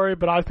 I'm sorry,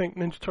 but I think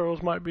Ninja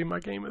Turtles might be my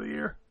game of the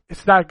year.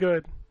 It's that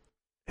good.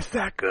 It's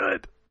that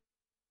good.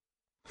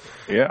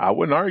 Yeah, I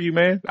wouldn't argue,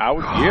 man.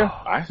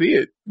 I see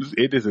it.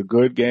 It is a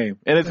good game.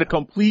 And it's a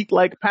complete,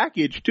 like,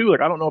 package, too.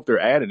 Like, I don't know if they're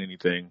adding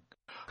anything.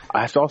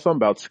 I saw something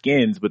about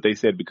skins, but they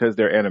said because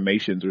their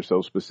animations are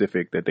so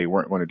specific that they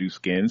weren't going to do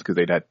skins because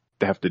they'd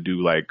have to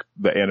do, like,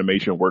 the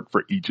animation work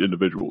for each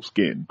individual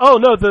skin. Oh,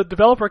 no, the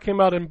developer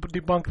came out and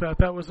debunked that.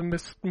 That was a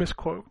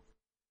misquote.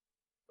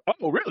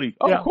 Oh, really?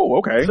 Oh, yeah. Cool.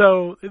 Okay.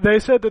 So they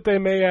said that they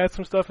may add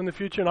some stuff in the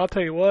future, and I'll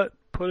tell you what,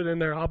 put it in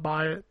there. I'll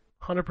buy it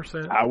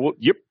 100%. I will.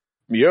 Yep.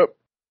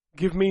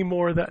 Give me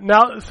more of that.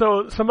 Now,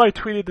 so somebody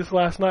tweeted this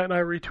last night, and I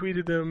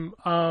retweeted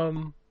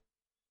them.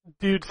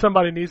 Dude,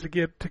 somebody needs to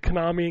get to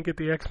Konami and get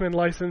the X-Men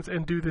license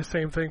and do the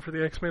same thing for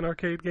the X-Men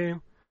arcade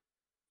game.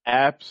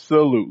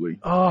 Absolutely.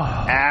 Oh.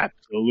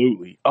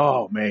 Absolutely.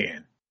 Oh,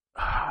 man.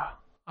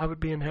 I would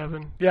be in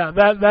heaven. Yeah,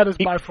 that is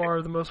by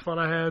far the most fun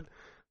I had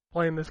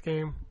playing this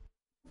game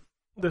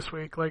this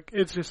week. Like,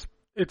 it's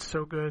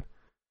so good.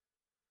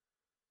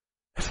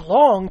 It's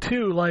long,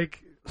 too.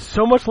 Like,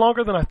 so much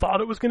longer than I thought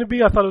it was going to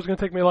be. I thought it was going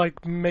to take me,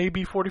 like,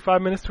 maybe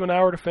 45 minutes to an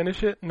hour to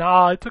finish it.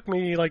 Nah, it took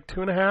me, like,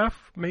 2.5,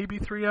 maybe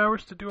 3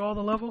 hours to do all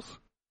the levels.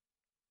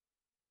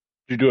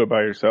 Did you do it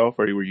by yourself,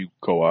 or were you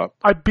co-op?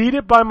 I beat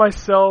it by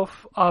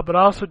myself, but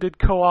I also did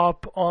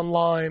co-op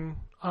online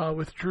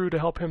with Drew to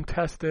help him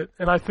test it.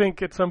 And I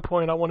think at some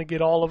point I want to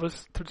get all of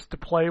us to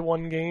play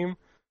one game.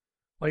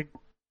 Like,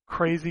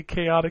 crazy,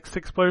 chaotic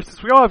 6 players.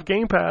 Since we all have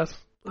Game Pass,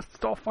 let's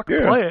all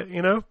fucking play it,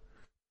 you know?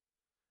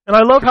 And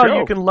I love how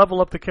you can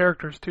level up the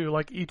characters, too,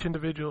 like, each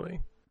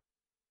individually.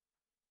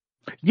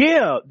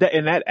 Yeah,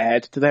 and that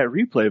adds to that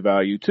replay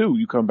value, too.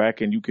 You come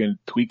back and you can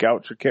tweak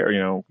out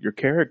your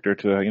character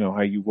to,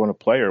 how you want to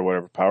play or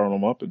whatever, powering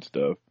them up and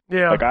stuff.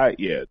 Yeah. Like,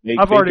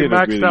 I've already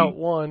maxed out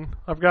one.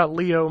 I've got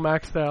Leo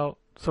maxed out,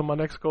 So my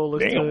next goal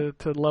is Damn.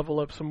 to level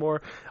up some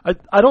more.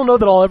 I don't know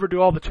that I'll ever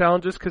do all the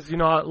challenges because,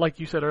 like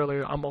you said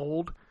earlier, I'm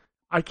old.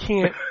 I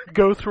can't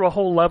go through a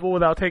whole level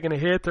without taking a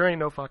hit. There ain't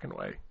no fucking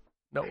way.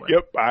 No way.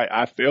 Yep,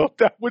 I felt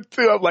that one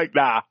too. I'm like,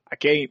 nah, I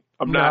can't.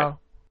 I'm not No.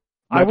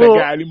 I that will.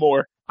 guy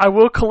anymore. I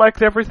will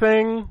collect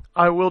everything.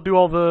 I will do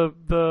all the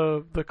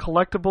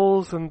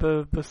collectibles and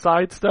the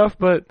side stuff,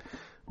 but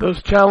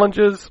those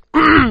challenges,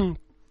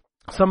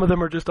 some of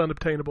them are just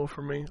unobtainable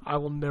for me. I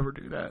will never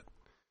do that.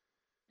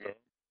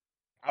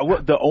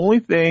 The only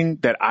thing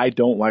that I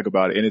don't like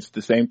about it, and it's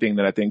the same thing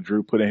that I think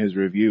Drew put in his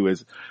review,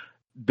 is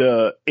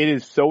it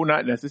is so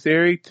not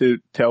necessary to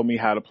tell me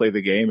how to play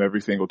the game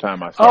every single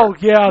time I start. Oh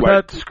yeah,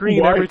 Like, that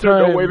screen why every is there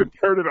time. no way to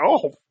turn it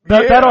off?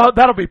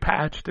 That'll be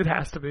patched. It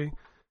has to be.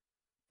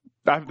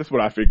 That's what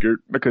I figured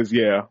because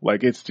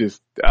like it's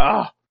just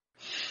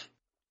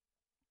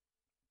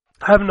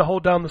Having to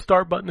hold down the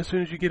start button as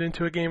soon as you get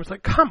into a game, it's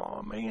like, come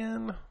on,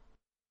 man.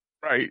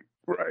 right.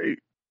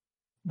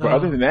 But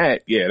other than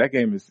that, that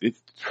game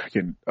it's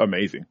freaking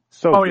amazing.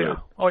 So Oh good.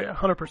 yeah,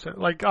 100%.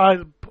 Like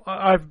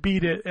I've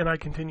beat it and I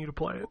continue to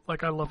play it.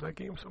 Like I love that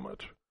game so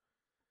much.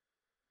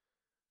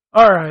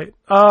 All right,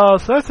 so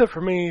that's it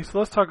for me. So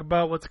let's talk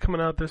about what's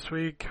coming out this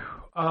week.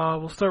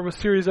 We'll start with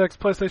Series X,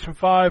 PlayStation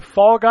 5.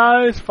 Fall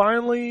Guys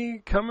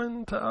finally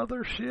coming to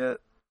other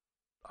shit,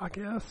 I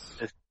guess.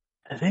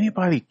 Does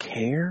anybody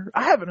care?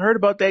 I haven't heard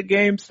about that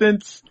game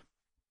since.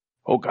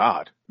 Oh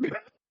God,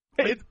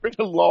 it's been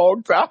a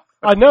long time.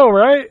 I know,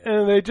 right?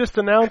 And they just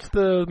announced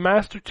the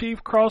Master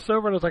Chief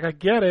crossover, and I was like, I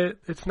get it.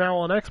 It's now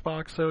on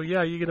Xbox, so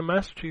yeah, you get a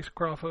Master Chief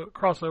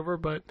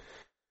crossover, but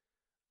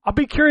I'll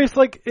be curious,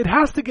 like, it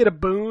has to get a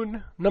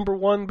boon, number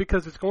one,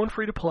 because it's going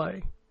free to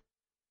play.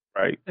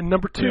 Right. And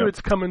number two,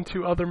 it's coming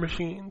to other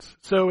machines.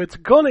 So it's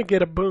gonna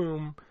get a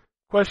boom.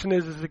 Question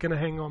is it gonna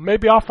hang on?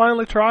 Maybe I'll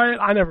finally try it.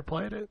 I never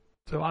played it,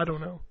 so I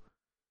don't know.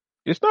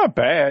 It's not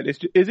bad. Is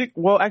it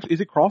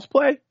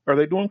crossplay? Are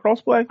they doing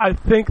crossplay? I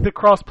think the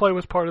crossplay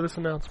was part of this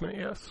announcement,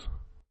 yes.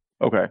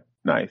 Okay,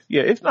 nice.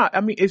 Yeah, it's not. I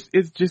mean, it's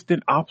just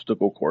an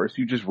obstacle course.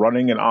 You're just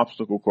running an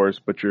obstacle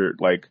course, but you're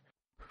like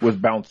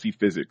with bouncy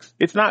physics.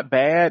 It's not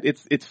bad.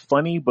 It's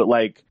funny, but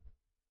like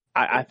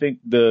I think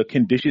the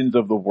conditions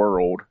of the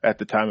world at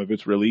the time of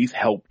its release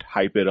helped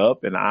hype it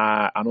up, and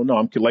I don't know.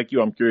 I'm like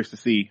you. I'm curious to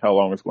see how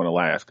long it's going to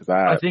last because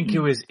I think it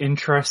was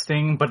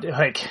interesting, but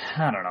like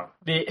I don't know.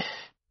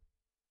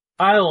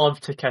 I love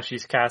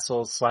Takeshi's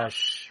Castle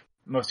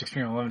 / Most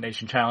Extreme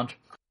Elimination Challenge.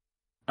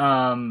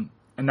 And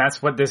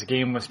that's what this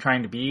game was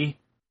trying to be.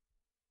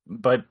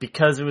 But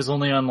because it was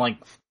only on like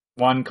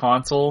one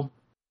console.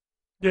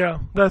 Yeah,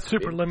 that's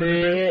super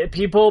limited.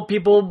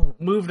 People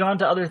moved on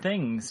to other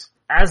things.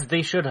 As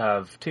they should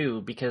have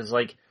too, because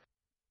like,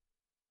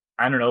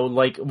 I don't know,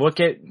 like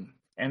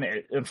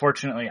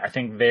unfortunately I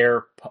think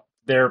their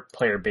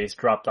player base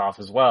dropped off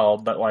as well,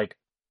 but like,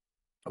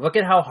 look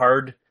at how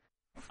hard,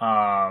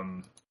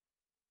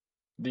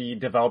 the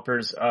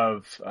developers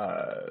of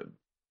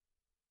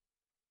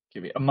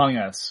Among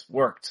Us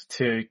worked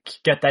to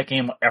get that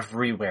game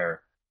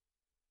everywhere,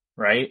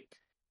 right?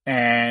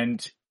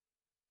 And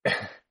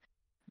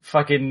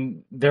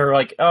fucking, they're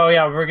like, oh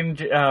yeah, we're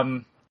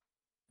gonna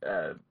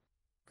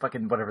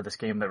fucking whatever this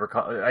game that we're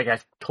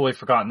I've totally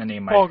forgotten the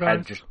name. Fall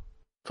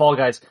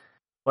Guys.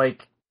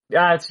 Like,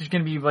 it's just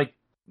gonna be like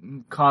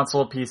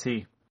console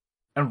PC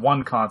and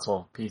one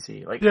console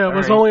PC. Like, yeah, it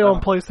was only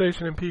on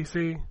PlayStation and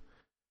PC.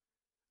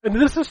 And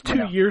this is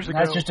 2 years ago.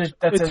 That's just it's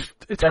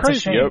that's crazy. a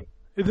shame.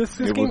 Yep. This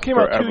It game was came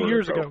out 2 forever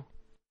years ago. ago.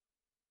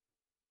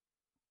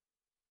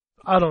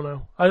 I don't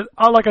know.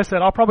 I like I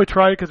said, I'll probably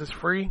try it because it's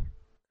free,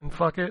 and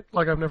fuck it.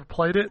 Like I've never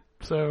played it,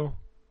 so.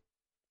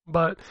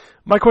 But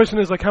my question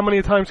is like, how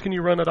many times can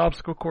you run that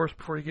obstacle course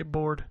before you get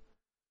bored?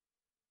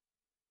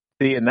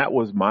 See, and that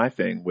was my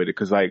thing with it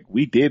because like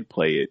we did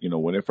play it,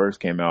 when it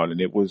first came out,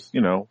 and it was,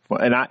 fun.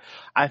 And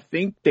I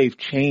think they've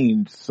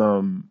changed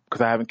some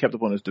because I haven't kept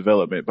up on this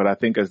development, but I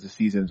think as the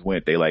seasons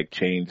went, they like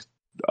changed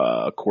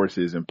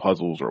courses and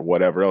puzzles or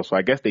whatever else. So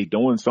I guess they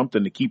doing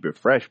something to keep it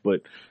fresh,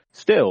 but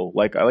still,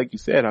 like you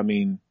said, I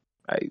mean,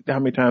 how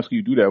many times can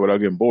you do that without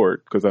getting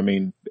bored? Because I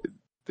mean,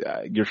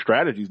 your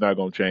strategy's not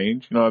going to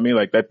change. You know what I mean?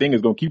 Like that thing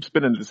is going to keep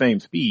spinning at the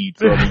same speed.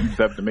 So I mean, you just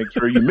have to make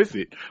sure you miss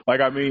it.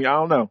 Like, I mean, I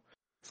don't know.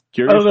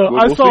 Curious. I don't know.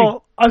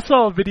 We'll I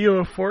saw a video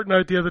of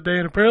Fortnite the other day,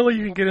 and apparently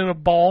you can get in a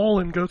ball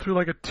and go through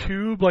like a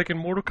tube, like in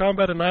Mortal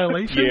Kombat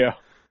Annihilation. Yeah.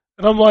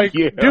 And I'm like,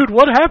 dude,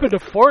 what happened to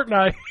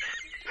Fortnite?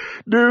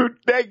 Dude,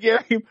 that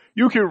game,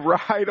 you can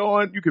ride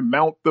on, you can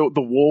mount the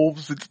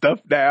wolves and stuff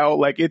now.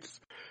 Like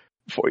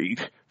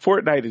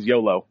Fortnite is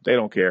YOLO. They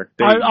don't care.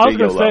 I was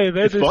going to YOLO. say,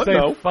 they It's just fun, say,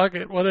 though. fuck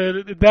it. Well,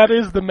 that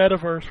is the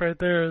metaverse right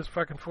there, is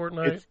fucking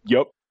Fortnite.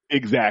 Yep,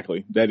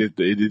 exactly.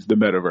 It is the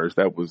metaverse.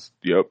 That was,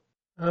 yep.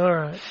 All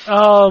right.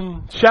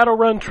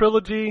 Shadowrun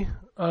Trilogy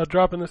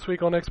dropping this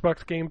week on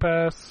Xbox Game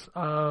Pass,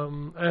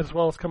 as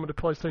well as coming to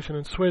PlayStation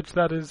and Switch.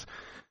 That is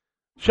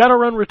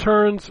Shadowrun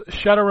Returns,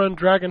 Shadowrun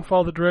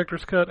Dragonfall the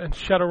Director's Cut, and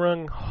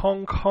Shadowrun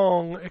Hong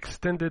Kong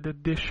Extended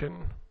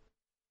Edition.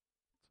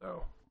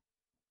 So,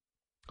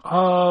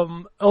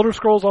 Elder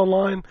Scrolls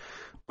Online,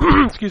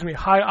 excuse me,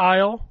 High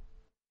Isle,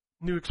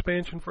 new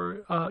expansion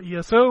for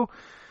ESO.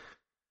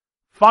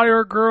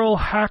 Fire Girl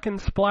Hack and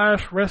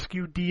Splash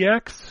Rescue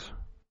DX.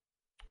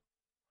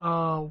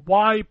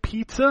 Why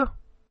Pizza?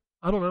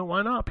 I don't know,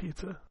 why not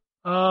pizza?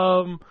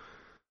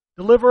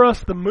 Deliver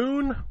Us the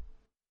Moon.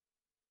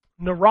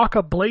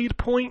 Naraka Blade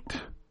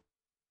Point.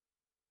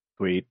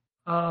 Sweet.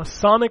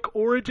 Sonic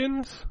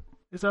Origins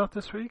is out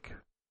this week.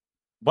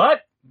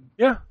 What?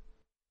 Yeah.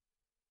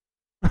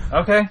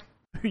 Okay.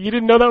 You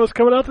didn't know that was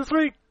coming out this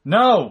week?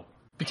 No,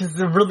 because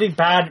they're really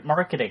bad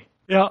marketing.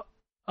 Yeah.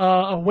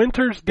 A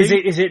Winter's Day.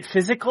 Is it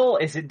physical?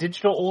 Is it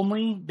digital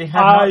only? They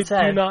have I not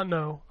said. do not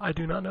know. I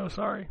do not know,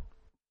 sorry.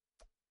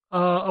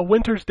 A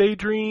Winter's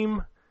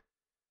Daydream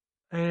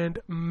and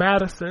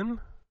Madison.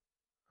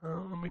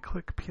 Let me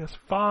click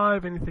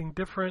PS5. Anything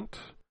different?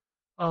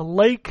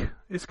 Lake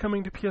is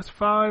coming to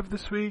PS5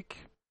 this week.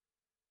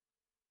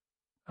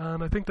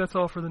 And I think that's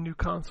all for the new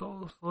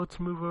consoles. Let's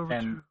move over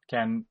to...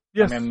 Ken,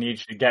 Yes. I'm going to need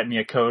you to get me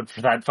a code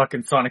for that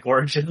fucking Sonic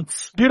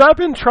Origins. Dude, I've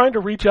been trying to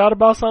reach out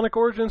about Sonic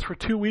Origins for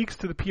 2 weeks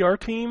to the PR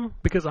team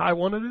because I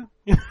wanted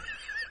it.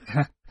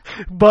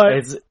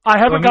 But I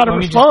haven't got a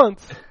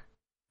response.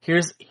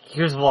 Here's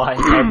why.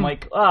 I'm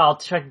like, I'll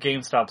check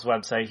GameStop's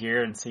website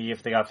here and see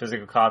if they got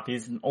physical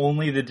copies, and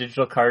only the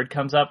digital card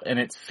comes up, and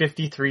it's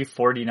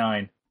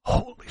 $53.49.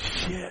 Holy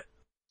shit.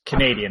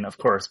 Canadian, of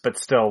course, but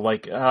still,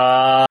 like,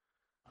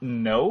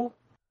 no.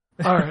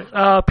 Alright,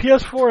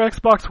 PS4,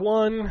 Xbox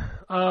One,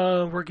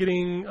 we're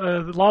getting a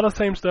lot of the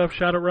same stuff,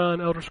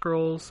 Shadowrun, Elder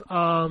Scrolls,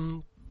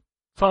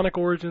 Sonic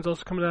Origins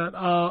also coming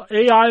out,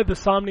 AI, the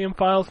Somnium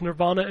Files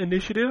Nirvana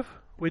Initiative,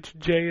 which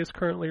Jay is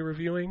currently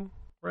reviewing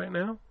right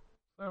now.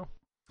 So,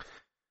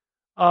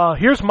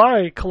 here's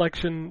my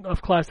collection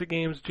of classic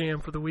games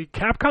jam for the week.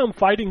 Capcom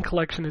Fighting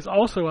Collection is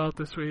also out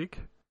this week,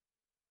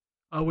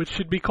 which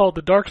should be called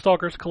the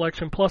Darkstalkers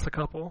Collection plus a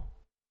couple.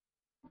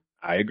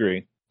 I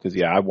agree. Because,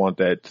 I want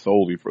that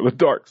solely for the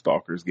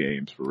Darkstalkers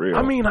games, for real.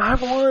 I mean, I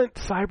want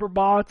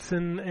Cyberbots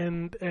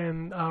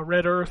and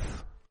Red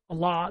Earth a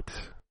lot.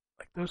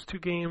 Like, those two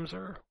games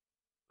are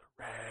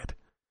rad.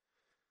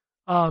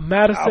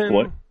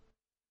 Madison.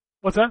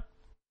 What's that?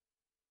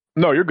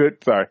 No, you're good.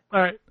 Sorry.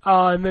 Alright.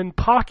 And then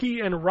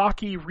Pocky and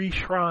Rocky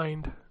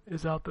Reshrined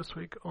is out this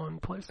week on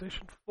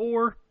PlayStation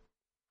 4.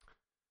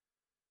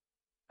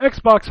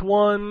 Xbox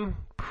One,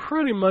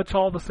 pretty much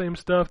all the same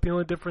stuff. The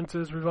only difference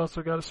is we've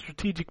also got a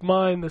Strategic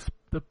Mind,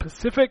 the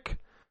Pacific,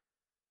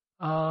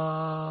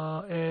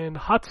 and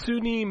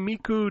Hatsune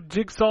Miku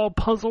Jigsaw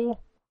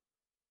Puzzle,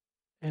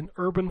 and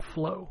Urban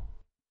Flow.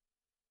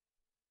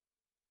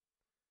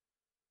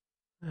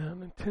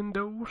 And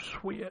Nintendo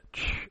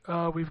Switch.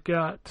 We've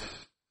got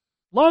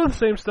a lot of the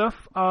same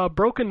stuff.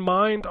 Broken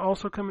Mind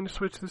also coming to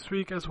Switch this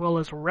week, as well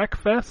as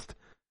Wreckfest.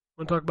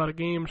 I'm going to talk about a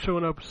game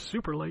showing up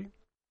super late.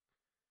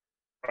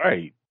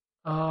 Right.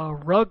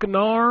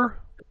 Ragnar,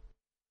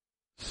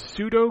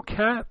 Pseudo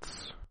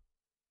Cats,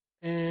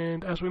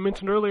 and as we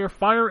mentioned earlier,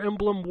 Fire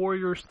Emblem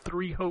Warriors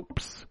 3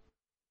 Hopes.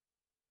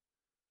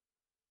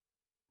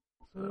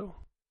 So,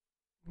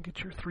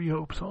 get your 3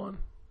 Hopes on.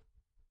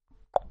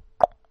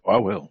 Oh, I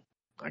will.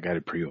 I got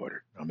it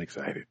pre-ordered. I'm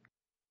excited.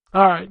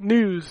 Alright,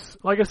 news.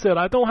 Like I said,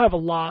 I don't have a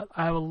lot,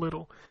 I have a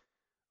little.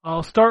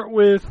 I'll start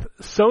with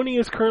Sony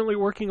is currently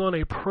working on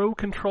a Pro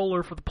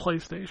Controller for the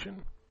PlayStation.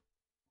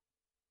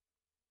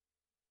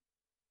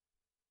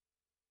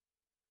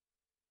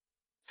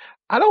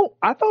 I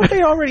thought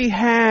they already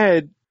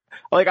had,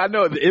 like, I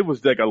know it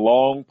was like a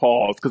long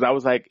pause because I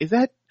was like,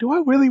 do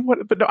I really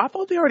want it? But no, I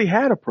thought they already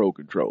had a Pro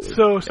Controller.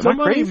 So Am I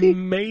somebody crazy?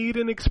 made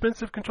an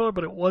expensive controller,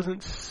 but it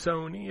wasn't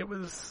Sony. It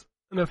was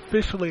an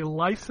officially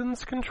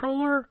licensed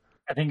controller.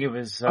 I think it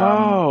was,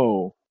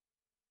 Oh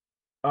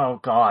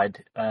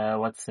God,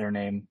 what's their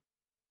name?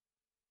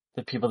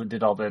 The people that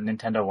did all the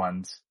Nintendo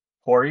ones.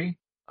 Hori?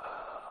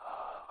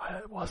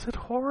 Was it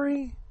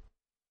Hori?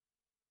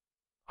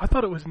 I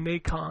thought it was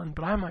Nacon,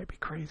 but I might be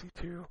crazy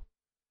too.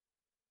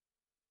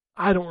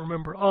 I don't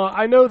remember.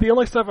 I know the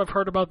only stuff I've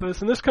heard about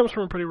this, and this comes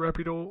from a pretty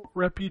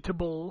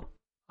reputable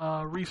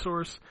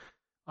resource,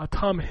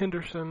 Tom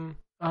Henderson.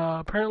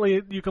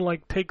 Apparently you can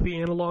like take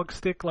the analog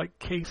stick like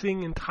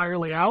casing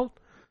entirely out.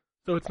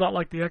 So it's not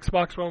like the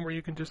Xbox one where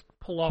you can just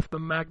pull off the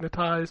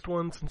magnetized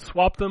ones and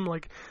swap them.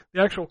 Like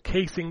the actual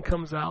casing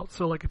comes out.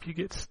 So like if you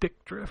get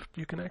stick drift,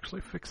 you can actually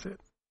fix it.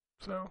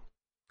 So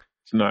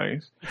it's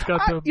nice. it's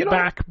got the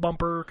back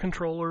bumper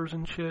controllers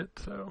and shit.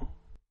 So.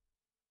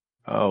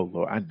 Oh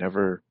Lord,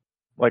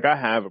 I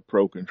have a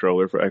Pro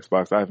Controller for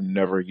Xbox. I've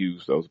never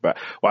used those back.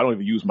 Well, I don't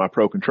even use my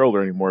Pro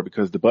Controller anymore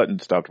because the button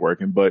stopped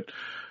working. But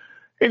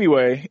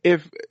anyway,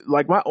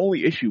 my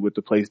only issue with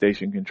the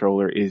PlayStation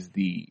controller is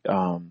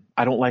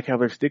I don't like how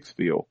their sticks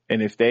feel.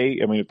 And if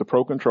the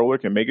Pro Controller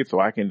can make it so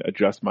I can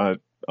adjust my,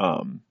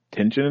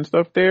 tension and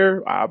stuff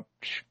there, I'll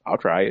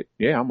try it.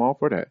 Yeah, I'm all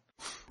for that.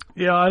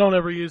 Yeah, I don't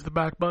ever use the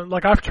back button.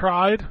 Like I've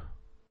tried,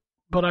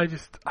 but I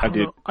don't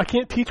know. I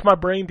can't teach my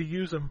brain to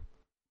use them.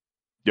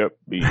 Yep,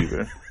 me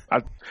either. I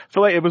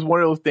feel like it was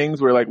one of those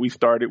things where like we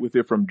started with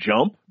it from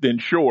jump, then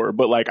sure,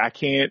 but like I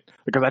can't,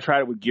 because I tried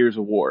it with Gears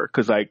of War,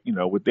 because like, you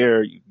know, with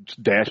their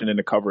dashing in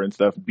the cover and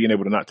stuff, being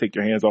able to not take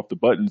your hands off the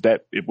buttons,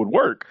 that it would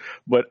work.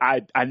 But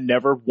I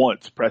never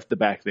once pressed the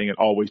back thing and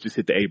always just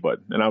hit the A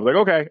button. And I was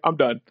like, okay, I'm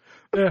done.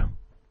 Yeah.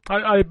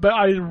 But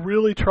I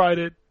really tried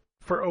it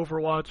for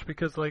Overwatch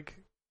because like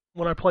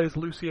when I play as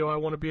Lucio, I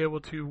want to be able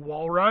to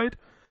wall ride.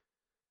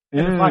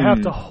 And if I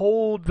have to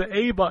hold the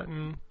A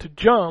button to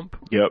jump,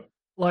 Yep.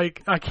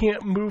 like, I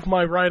can't move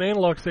my right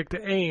analog stick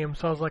to aim.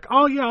 So I was like,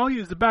 oh yeah, I'll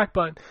use the back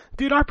button.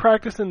 Dude, I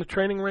practiced in the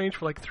training range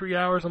for like 3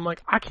 hours. I'm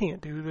like, I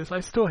can't do this. I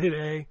still hit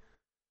A.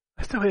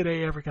 I still hit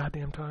A every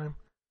goddamn time.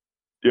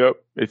 Yep.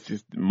 It's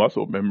just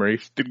muscle memory.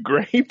 It's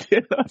ingrained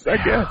in us, I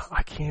guess.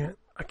 I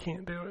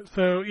can't do it.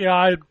 So yeah,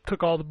 I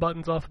took all the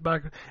buttons off the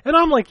back. And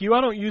I'm like you, I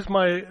don't use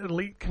my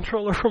Elite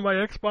controller for my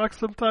Xbox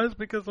sometimes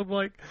because I'm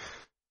like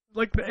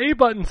the A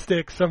button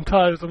stick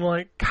sometimes. I'm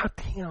like, god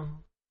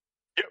damn.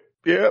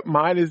 Yeah,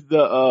 mine is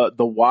the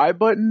Y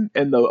button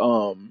and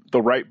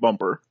the right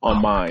bumper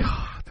on mine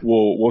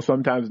will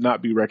sometimes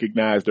not be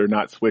recognized or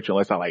not switch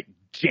unless I like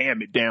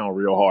jam it down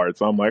real hard.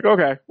 So I'm like,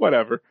 okay,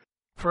 whatever.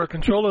 For a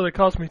controller that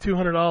cost me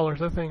 $200,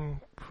 that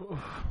thing.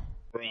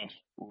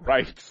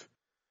 Right.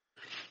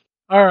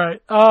 All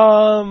right.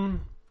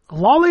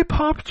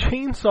 Lollipop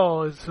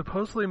Chainsaw is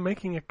supposedly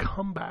making a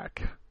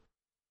comeback.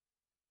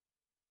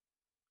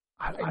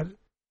 I'm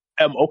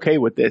okay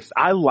with this.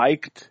 I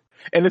liked,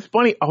 and it's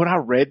funny, when I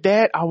read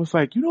that, I was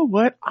like, you know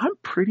what? I'm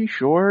pretty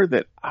sure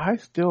that I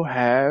still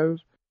have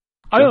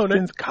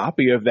Justin's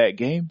copy of that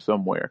game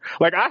somewhere.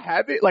 Like, I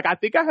have it. Like, I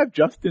think I have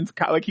Justin's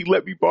like, he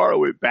let me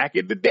borrow it back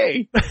in the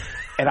day.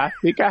 And I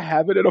think I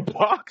have it in a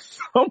box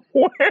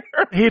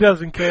somewhere. He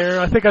doesn't care.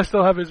 I think I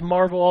still have his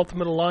Marvel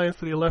Ultimate Alliance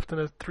that he left in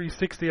a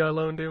 360 I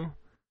loaned him.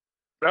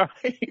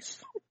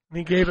 Nice. And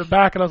he gave it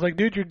back, and I was like,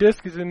 dude, your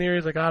disc is in there.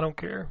 He's like, I don't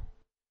care.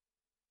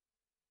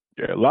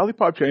 Yeah,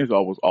 Lollipop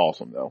Chainsaw was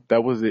awesome though.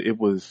 It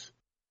was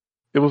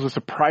a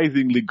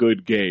surprisingly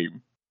good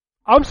game.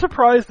 I'm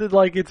surprised that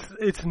like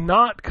it's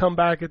not come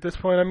back at this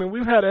point. I mean,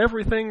 we've had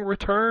everything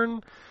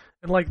return,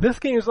 and like this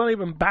game is not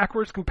even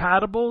backwards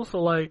compatible. So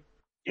like,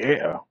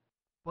 yeah.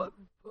 What?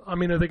 I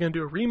mean, are they going to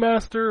do a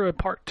remaster, a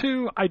part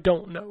 2? I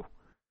don't know.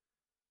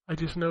 I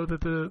just know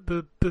that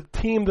the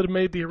team that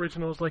made the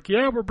original is like,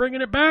 yeah, we're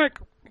bringing it back.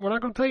 We're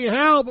not going to tell you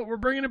how, but we're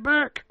bringing it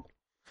back.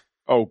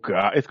 Oh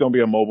god, it's going to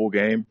be a mobile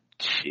game.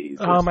 Jesus.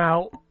 I'm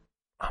out.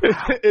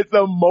 It's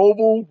a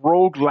mobile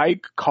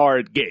roguelike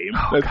card game.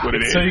 Oh, That's God. what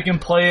it is. So you can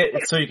play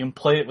it. So you can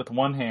play it with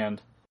one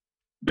hand.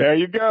 There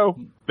you go.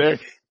 There.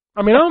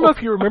 I mean, I don't know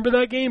if you remember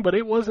that game, but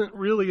it wasn't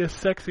really as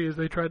sexy as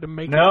they tried to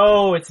make it.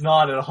 No, it's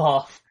not at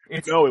all.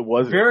 It's No, it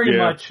wasn't. very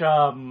Yeah. much.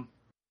 Oh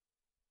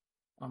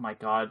my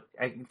god,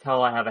 I can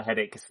tell I have a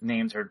headache because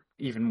names are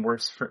even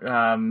worse. For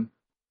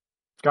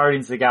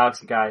Guardians of the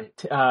Galaxy guy,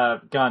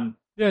 Gunn.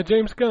 Yeah,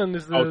 James Gunn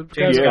is the Oh,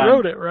 guy James that Gunn.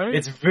 wrote it, right?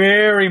 It's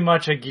very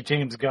much a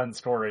James Gunn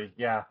story.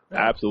 Yeah.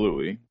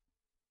 Absolutely.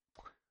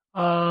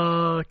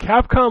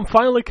 Capcom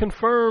finally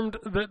confirmed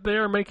that they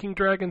are making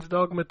Dragon's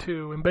Dogma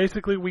 2, and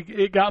basically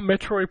it got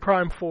Metroid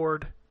Prime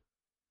Ford.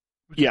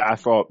 Yeah, I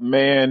thought,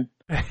 man.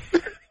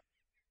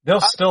 They'll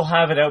still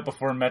have it out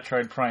before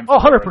Metroid Prime 4 Oh,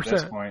 100%. at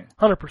this point.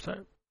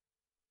 100%.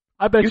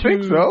 I bet You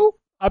think so?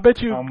 I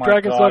bet you Oh my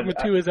Dragon's God, Dogma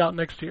 2 is out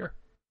next year.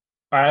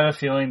 I have a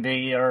feeling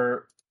they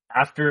are,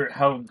 after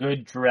how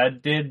good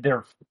Dread did,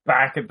 they're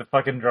back at the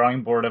fucking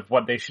drawing board of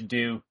what they should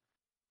do.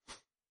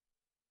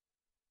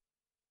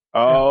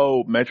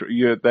 Oh, Metro.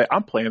 Yeah,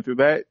 I'm playing through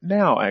that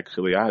now,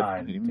 actually. I I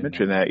didn't even didn't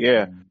mention know. that.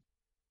 Yeah,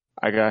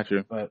 I got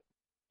you. But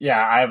yeah,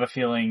 I have a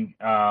feeling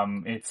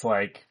it's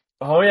like,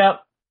 oh yeah,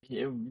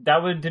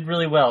 that one did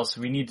really well, so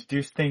we need to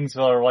do things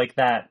that are like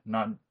that,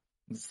 not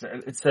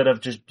instead of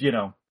just,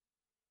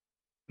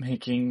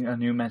 making a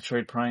new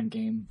Metroid Prime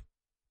game.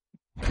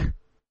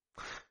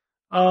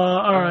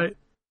 Alright.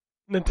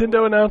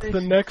 Nintendo announced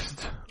the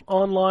next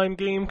online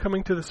game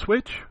coming to the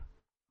Switch,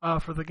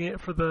 for the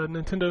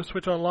Nintendo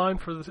Switch Online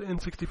for the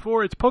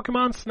N64. It's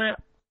Pokemon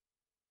Snap.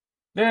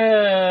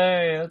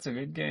 Yay, that's a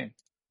good game.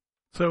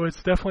 So it's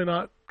definitely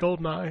not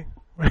GoldenEye.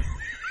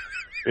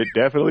 It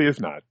definitely is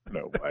not.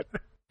 No, what?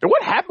 And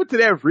what happened to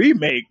that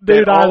remake?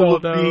 Dude, That I all don't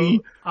of know. the-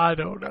 I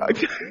don't know.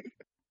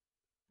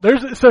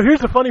 So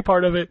here's the funny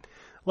part of it.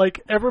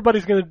 Like,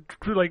 everybody's gonna,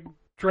 like,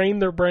 drain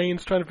their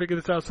brains trying to figure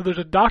this out. So there's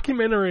a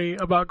documentary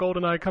about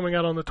GoldenEye coming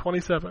out on the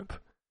 27th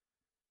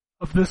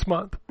of this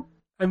month.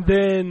 And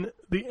then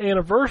the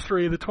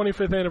anniversary, the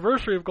 25th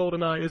anniversary of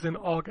GoldenEye is in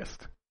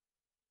August.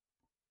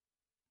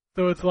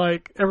 So it's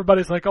like,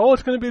 everybody's like, oh,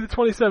 it's going to be the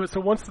 27th. So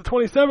once the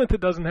 27th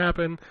it doesn't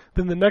happen,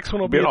 then the next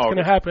one will be, In it's going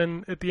to August.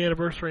 happen at the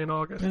anniversary in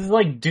August. This is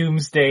like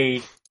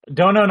Doomsday.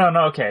 No.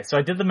 Okay, so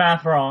I did the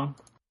math wrong,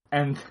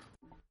 and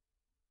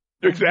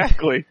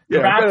Exactly. the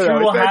Yeah, rapture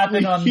will it's happen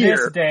actually on here.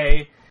 this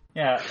day.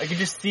 Yeah, I can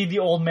just see the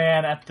old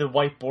man at the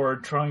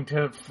whiteboard trying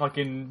to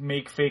fucking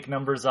make fake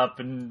numbers up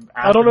and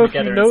add I don't them know if you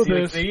together know and see,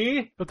 this.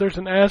 see? But there's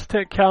an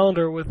Aztec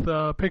calendar with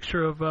a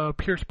picture of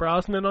Pierce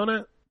Brosnan on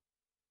it.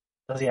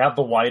 Does he have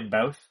the wide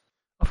mouth?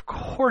 Of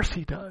course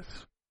he does.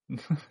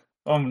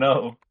 Oh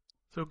no.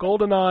 So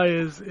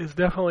GoldenEye is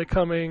definitely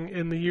coming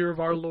in the year of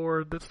our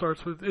Lord that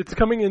starts with... It's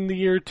coming in the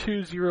year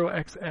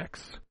 20XX.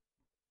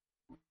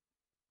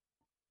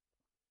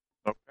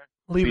 Okay.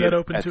 Leave Yeah, that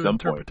open at to some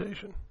point.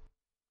 interpretation.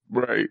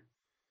 Right.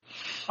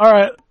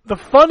 Alright, the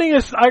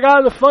funniest... I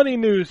got the funny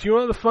news. You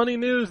want the funny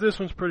news? This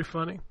one's pretty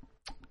funny.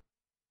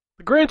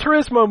 The Gran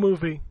Turismo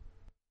movie.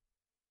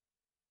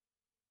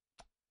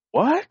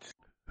 What?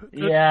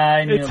 Yeah,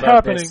 I knew It's about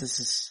happening. this. This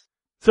is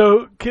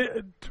So,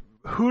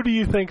 who do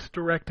you think's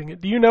directing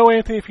it? Do you know,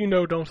 Anthony? If you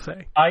know, don't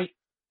say. I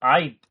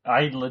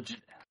legit.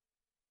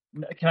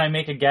 Can I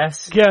make a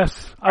guess?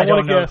 Guess. I don't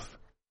want to know. guess.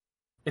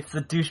 It's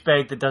the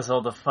douchebag that does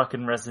all the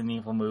fucking Resident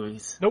Evil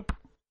movies. Nope.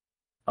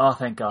 Oh,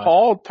 thank God.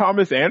 Paul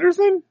Thomas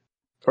Anderson?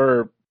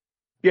 Or,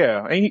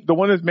 yeah, ain't he the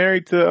one that's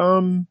married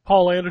to,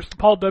 Paul Anderson.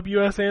 Paul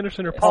W.S.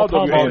 Anderson or Paul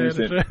Paul Thomas W.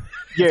 Anderson? Anderson.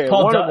 Yeah,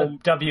 Paul one of them.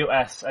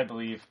 W.S., I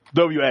believe.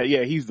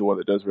 Yeah, he's the one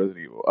that does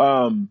Resident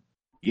Evil.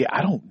 Yeah,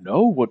 I don't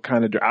know what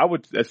kind of. I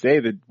would say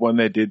the one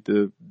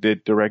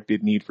that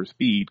directed Need for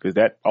Speed, because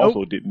that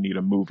also didn't need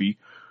a movie.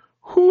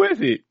 Who is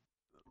it?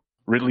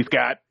 Ridley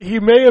Scott. He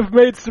may have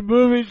made some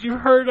movies you've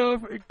heard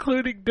of,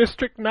 including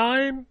District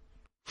 9.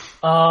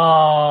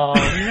 Oh,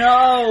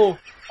 no!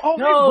 Oh,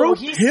 No, they wrote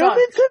he him sucked.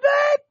 into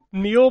that.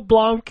 Neil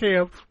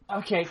Blomkamp.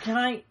 Okay, can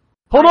I...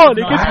 Hold on,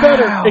 it gets Wow.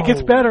 better. It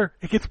gets better.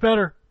 It gets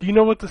better. Do you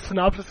know what the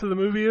synopsis of the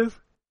movie is?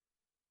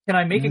 Can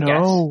I make a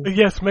No. guess?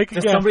 Yes, make a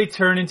Does guess. somebody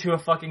turn into a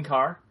fucking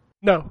car?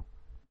 No.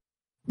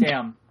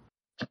 Damn.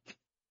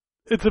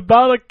 It's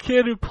about a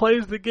kid who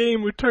plays the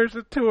game who turns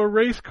into a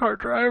race car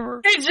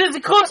driver. It's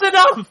just close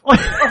enough!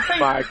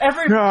 My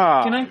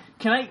God.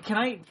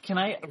 Can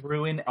I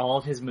ruin all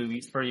of his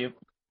movies for you?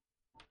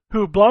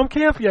 Who,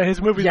 Blomkamp? Yeah,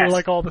 his movies are Yes.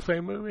 like all the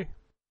same movie.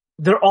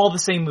 They're all the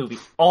same movie.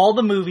 All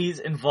the movies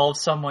involve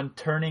someone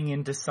turning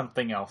into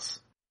something else.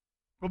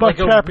 What about Like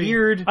a Chappie?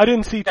 weird I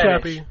didn't see fetish.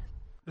 Chappie.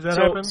 Does that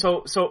happen?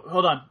 So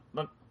hold on.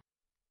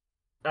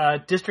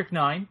 District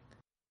 9.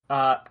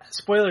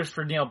 Spoilers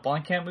for Neil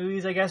Blomkamp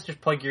movies, I guess. Just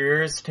plug your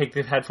ears, take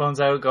the headphones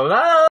out, go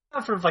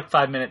for like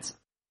 5 minutes.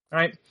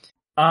 Alright?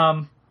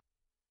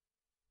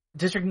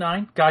 District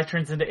 9, guy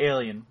turns into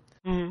alien.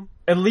 Mhm.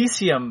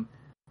 Elysium,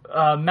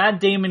 Matt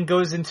Damon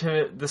goes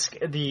into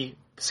the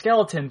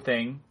skeleton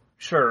thing,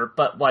 sure,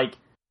 but like,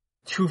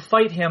 to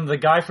fight him, the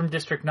guy from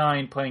District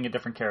 9 playing a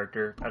different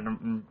character. I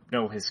don't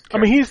know his character. I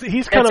mean, he's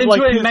kind It's of like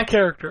into a his mech-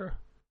 character.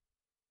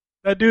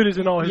 That dude is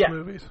in all his Yeah.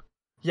 movies.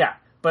 Yeah,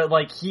 but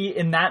like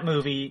in that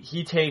movie,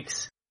 he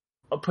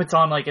puts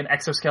on like an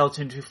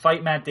exoskeleton to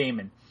fight Matt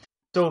Damon.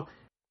 So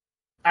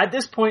at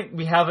this point,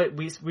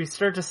 we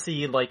start to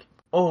see like,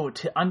 oh,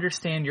 to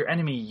understand your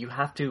enemy, you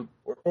have to,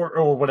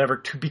 or whatever,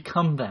 to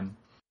become them.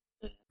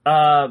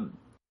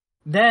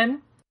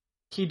 Then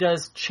he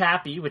does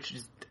Chappie, which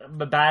is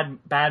a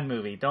bad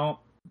movie. Don't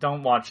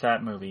watch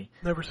that movie.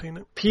 Never seen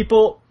it.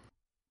 People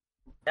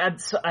at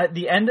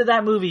the end of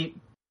that movie,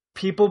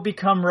 people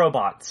become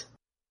robots,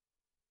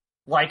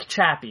 like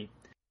Chappie,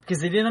 because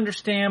they didn't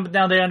understand, but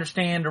now they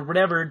understand, or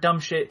whatever dumb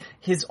shit.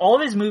 All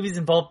of his movies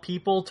involve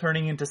people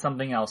turning into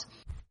something else.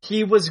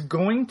 He was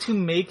going to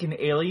make an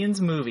Aliens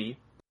movie.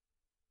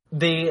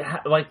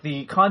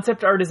 The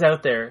concept art is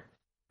out there,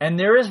 and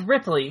there is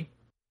Ridley,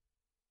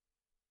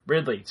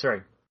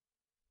 sorry.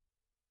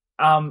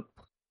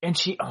 And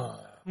she,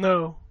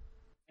 No.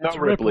 Not It's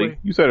Ripley. Ripley.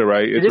 You said it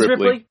right. It's it is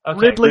Ripley? Okay,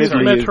 Ridley's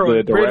sorry. Ridley is Metroid.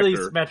 the director.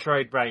 Ridley's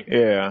Metroid, right.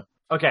 Yeah.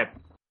 Okay.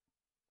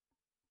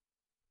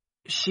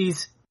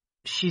 She's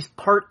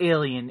part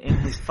alien in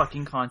his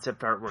fucking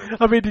concept artwork.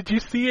 I mean, did you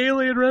see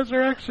Alien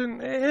Resurrection?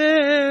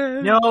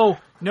 No.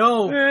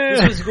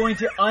 This was going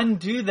to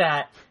undo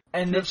that,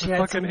 and then That's she a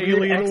had some fucking weird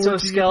alien orgy at the end of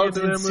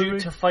exoskeleton that movie. suit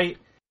to fight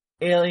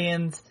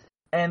aliens,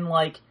 and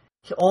like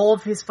all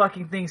of his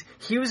fucking things.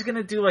 He was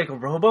gonna do like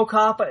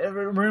RoboCop,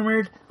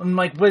 rumored. I'm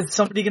like, was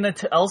somebody gonna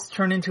else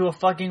turn into a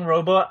fucking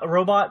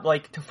robot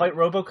like to fight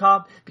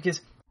RoboCop?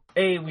 Because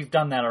A, we've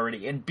done that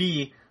already, and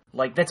B,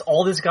 like that's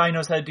all this guy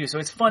knows how to do. So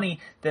it's funny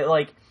that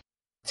like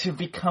to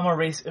become a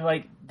race,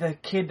 like the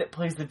kid that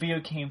plays the video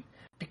game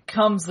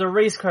becomes the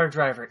race car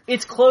driver.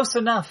 It's close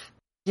enough.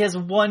 He has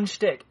one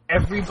shtick.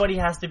 Everybody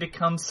has to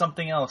become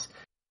something else.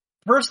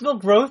 Personal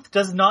growth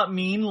does not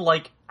mean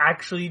like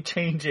actually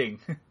changing.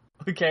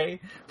 Okay?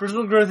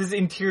 Personal growth is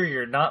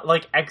interior, not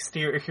like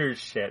exterior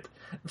shit.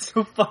 I'm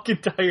so fucking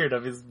tired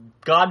of his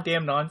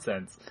goddamn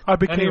nonsense. I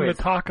became Anyways.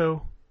 the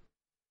taco.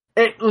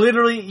 It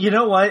literally, you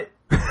know what?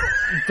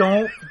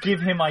 Don't give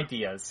him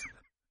ideas.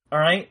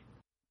 Alright?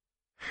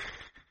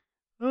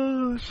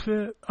 Oh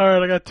shit! All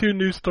right, I got 2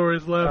 news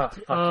stories Oh, left.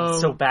 fuck, it's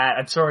so bad.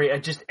 I'm sorry.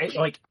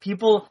 Like,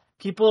 people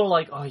are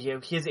like, oh yeah,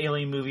 his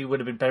Alien movie would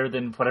have been better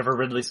than whatever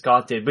Ridley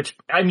Scott did, which,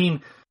 I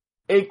mean,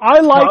 I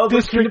like probably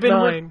District could have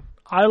been 9.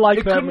 I like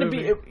It that couldn't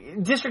movie.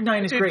 be. District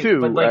 9 is I did great, too,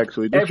 but like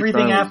actually. District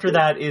everything 9 was after good.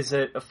 that is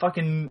a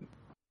fucking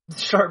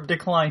sharp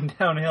decline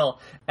downhill.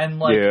 And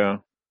like Yeah.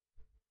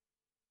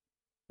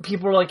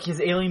 people are like, his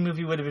Alien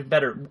movie would have been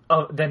better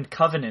than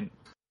Covenant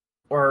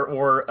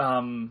or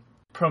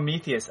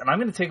Prometheus. And I'm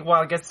going to take a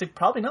wild guess to say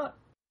probably not.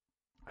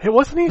 Hey,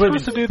 wasn't he But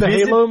supposed to do the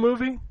is it- Halo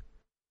movie?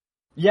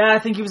 Yeah, I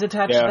think he was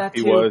attached to Yeah, that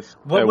he too. was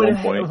What at would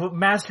one point.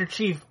 Master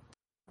Chief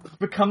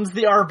becomes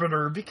the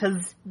Arbiter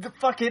because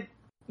fuck it.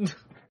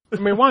 I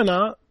mean, why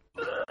not?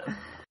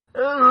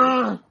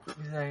 Ugh.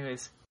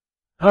 Anyways,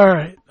 All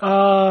right.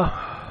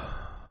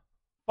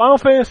 Final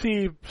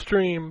Fantasy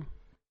stream.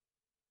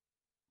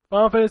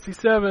 Final Fantasy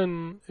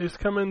VII is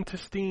coming to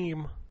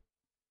Steam.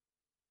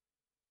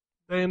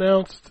 They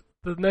announced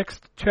the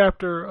next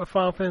chapter of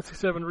Final Fantasy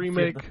VII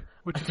Remake,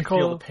 which I is can feel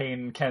the called pain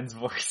in Ken's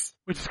voice.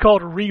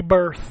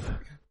 Rebirth.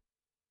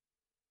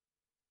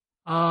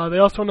 They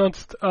also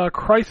announced a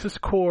Crisis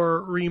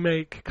Core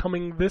remake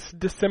coming this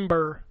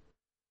December.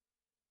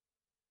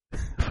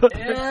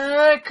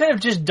 I could have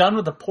just done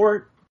with the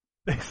port,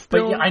 They but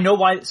still, yeah, I know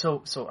why.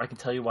 So I can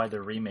tell you why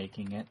they're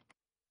remaking it.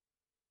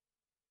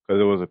 Because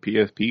it was a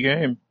PSP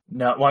game.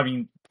 No, well, I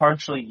mean,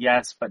 partially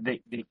yes, but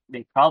they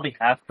probably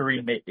have to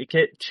remake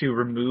it to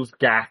remove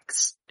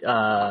Gak's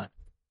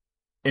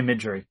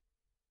imagery.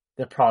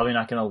 They're probably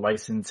not going to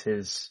license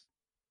his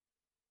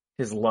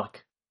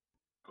look.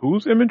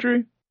 Whose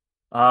imagery?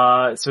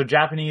 So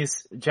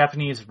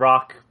Japanese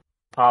rock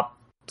pop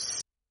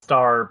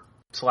star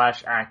 /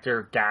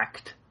 actor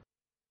Gakt.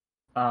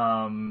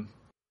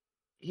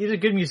 He's a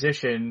good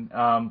musician,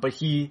 but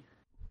he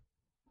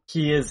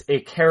is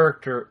a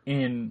character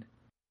in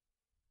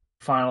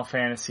Final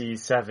Fantasy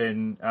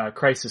VII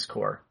Crisis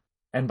Core,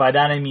 and by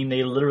that I mean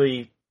they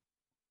literally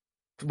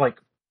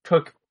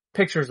took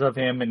pictures of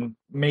him and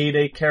made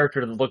a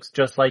character that looks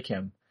just like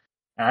him.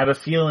 And I have a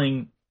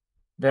feeling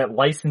that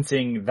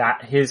licensing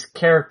his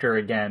character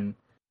again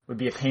would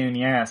be a pain in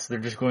the ass. They're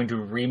just going to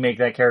remake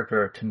that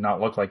character to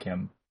not look like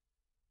him.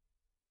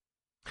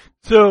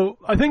 So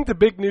I think the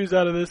big news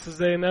out of this is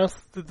they announced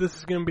that this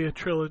is going to be a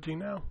trilogy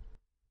now.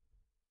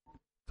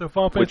 So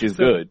Final Which Fantasy is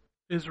VII good.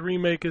 His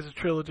remake is a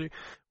trilogy.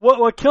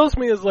 What kills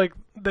me is like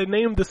they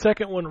named the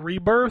second one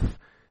Rebirth.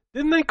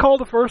 Didn't they call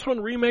the first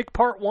one Remake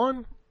Part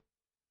 1?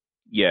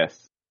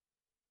 Yes.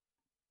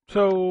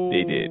 So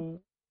They did.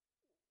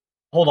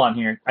 Hold on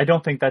here. I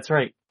don't think that's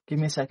right. Give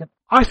me a second.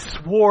 I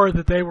swore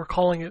that they were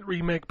calling it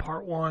Remake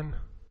Part 1.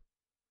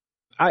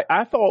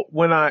 I thought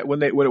when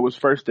it was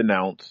first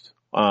announced,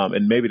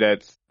 and maybe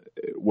that's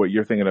what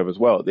you're thinking of as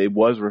well, it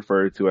was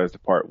referred to as the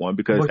Part 1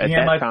 because Looking at at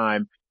that my-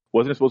 time,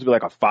 wasn't it supposed to be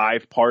like a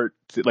 5-part?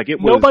 Like it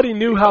was. Nobody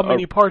knew how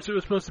many parts it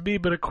was supposed to be,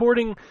 but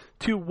according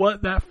to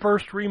what that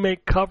first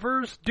remake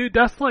covers, dude,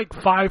 that's like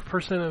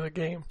 5% of the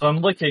game. So I'm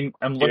looking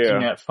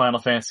Yeah. at Final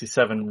Fantasy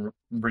VII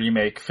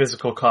Remake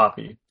physical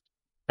copy,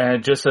 and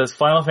it just says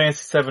Final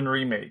Fantasy VII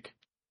Remake.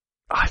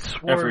 I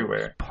swore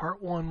Everywhere.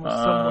 Part 1 was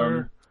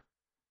somewhere.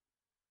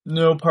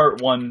 No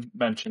Part 1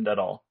 mentioned at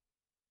all.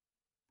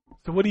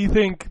 So what do you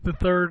think the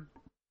third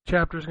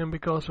chapter is going to be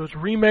called? So it's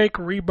Remake,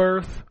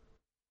 Rebirth.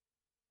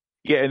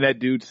 Yeah, and that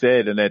dude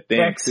said in that thing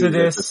too, that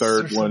the Exodus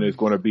third or one is something.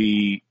 going to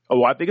be.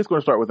 Oh, I think it's going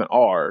to start with an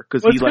R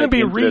because Well, he it's gonna like be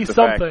hinted at re the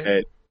fact something.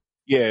 that-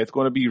 yeah, it's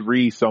going to be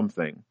re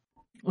something,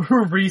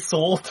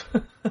 Resold.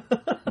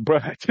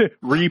 Bruh,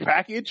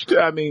 repackaged.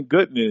 I mean,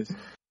 goodness.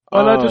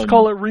 Why not just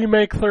call it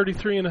Remake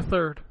 33 and a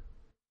third?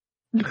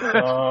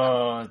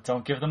 Oh,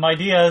 don't give them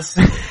ideas.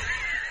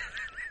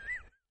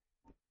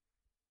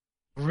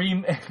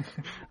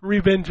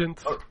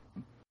 Revengeance.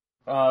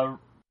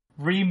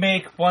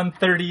 Remake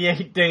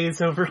 138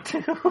 Days Over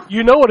 2.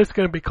 You know what it's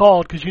going to be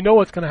called because you know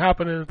what's going to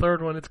happen in the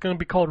third one. It's going to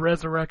be called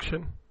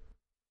Resurrection.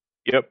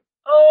 Yep,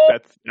 Oh,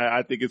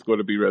 I think it's going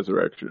to be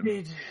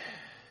Resurrection.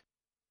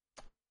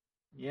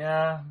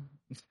 yeah.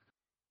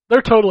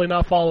 They're totally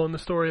not following the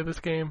story of this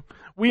game.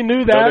 We knew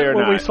No, that they're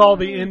when we not. saw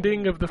the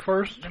ending of the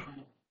first.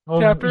 Well,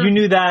 Chapter? You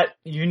knew that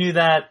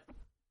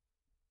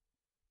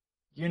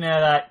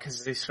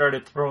because they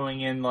started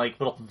throwing in like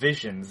little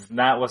visions, and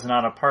that was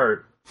not a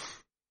part.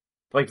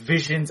 Like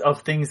visions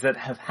of things that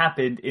have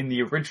happened in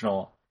the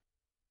original.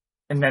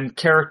 And then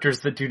characters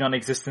that do not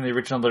exist in the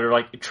original that are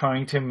like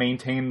trying to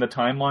maintain the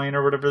timeline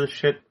or whatever the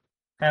shit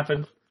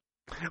happened.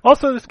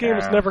 Also, this game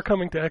is Yeah. never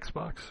coming to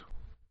Xbox.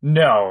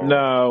 No.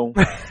 No,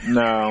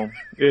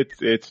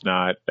 it's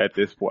not at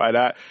this point.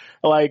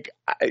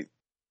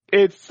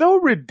 It's so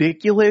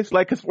ridiculous.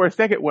 Like, cause for a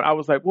second when I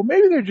was like, well,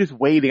 maybe they're just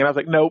waiting. And I was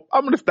like, nope,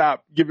 I'm going to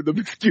stop giving them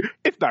excuse.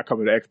 It's not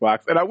coming to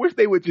Xbox. And I wish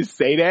they would just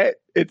say that.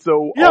 And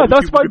so Yeah, all the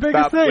that's people my could biggest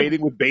stop thing.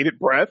 waiting with bated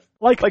breath.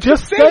 Like Like,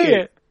 just just say say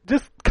it.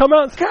 Just come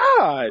out.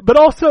 God. But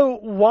also,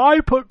 why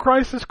put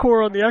Crisis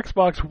Core on the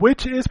Xbox,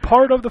 which is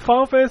part of the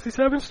Final Fantasy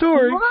VII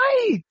story?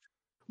 Right.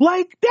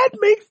 Like, that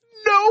makes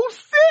no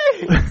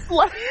sense.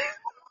 Like,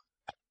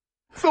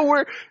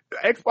 so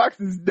Xbox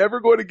is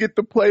never going to get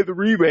to play the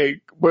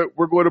remake, but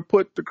we're going to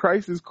put the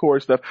Crisis Core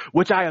stuff,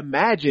 which I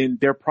imagine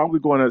they're probably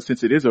going to,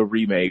 since it is a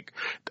remake,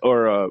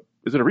 or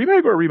is it a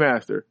remake or a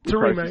remaster? It's a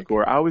Crisis remake.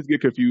 Core. I always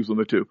get confused on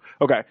the two.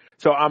 Okay.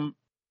 So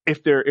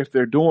if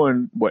they're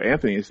doing what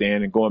Anthony is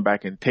saying and going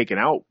back and taking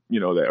out,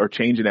 that, or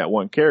changing that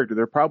one character,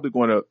 they're probably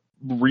going to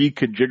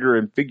reconfigure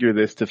and figure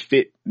this to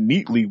fit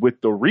neatly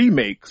with the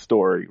remake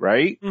story,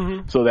 right?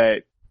 Mm-hmm. So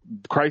that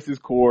Crisis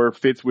Core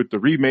fits with the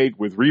remake,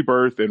 with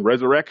Rebirth and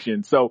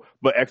Resurrection. So,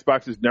 but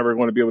Xbox is never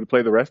going to be able to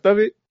play the rest of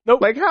it?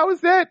 Nope. Like, how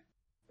is that?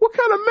 What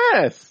kind of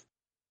mess?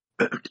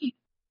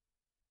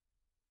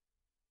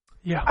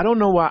 Yeah. I don't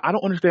know why. I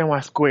don't understand why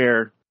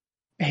Square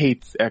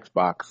hates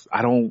Xbox.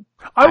 I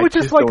would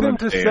just like don't them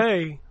understand. to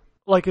say,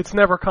 like, it's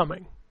never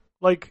coming.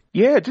 Like,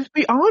 Yeah, just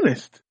be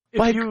honest. if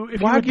Like, you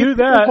why would give do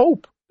people that,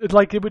 hope?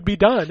 it would be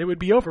done. It would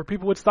be over.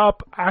 People would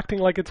stop acting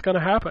like it's going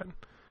to happen.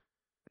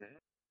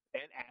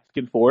 And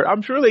asking for it.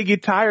 I'm sure they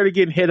get tired of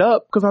getting hit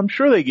up because I'm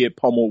sure they get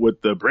pummeled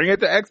with the bring it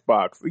to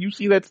Xbox. You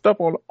see that stuff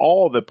on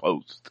all the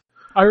posts.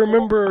 I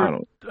remember I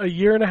don't- a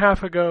year and a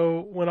half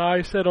ago when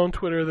I said on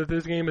Twitter that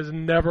this game is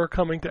never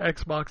coming to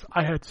Xbox,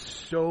 I had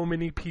so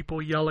many people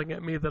yelling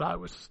at me that I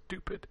was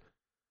stupid.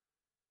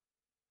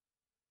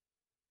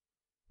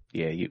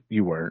 Yeah,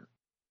 you weren't.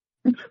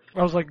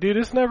 I was like, dude,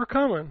 it's never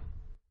coming.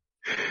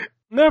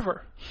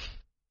 Never.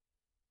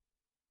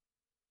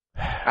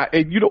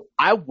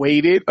 I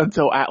waited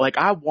until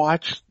I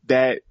watched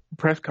that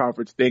press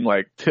conference thing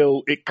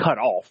till it cut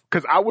off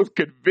because I was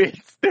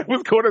convinced there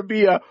was going to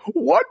be a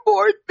one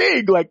more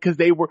thing because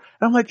they were.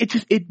 And I'm like,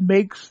 it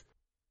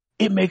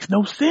makes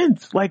no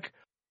sense. Like,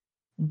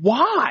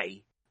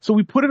 why? So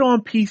we put it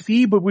on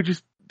PC, but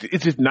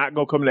it's just not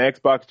going to come to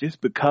Xbox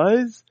just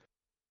because.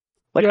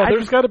 Like, Yeah,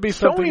 there's got to be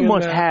something Sony in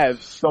must that.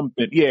 have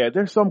something. Yeah,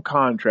 there's some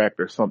contract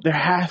or something. There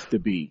has to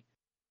be.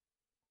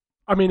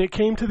 I mean, it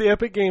came to the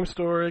Epic Game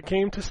Store, it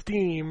came to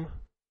Steam,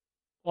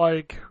 and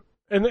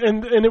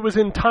it was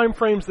in time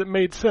frames that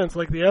made sense.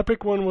 Like, the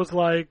Epic one was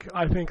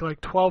I think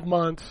 12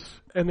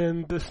 months, and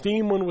then the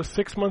Steam one was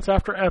 6 months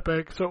after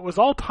Epic, so it was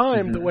all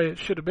timed the way it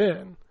should have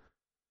been.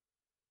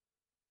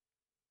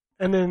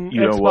 And then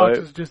You know Xbox what?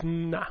 is just,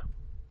 nah.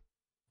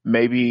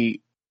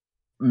 Maybe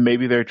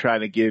they're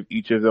trying to give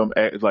each of them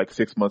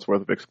 6 months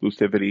worth of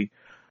exclusivity,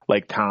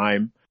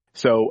 time.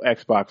 So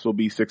Xbox will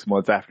be 6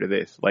 months after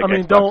this. I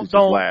mean, Xbox is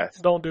just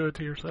last. don't do it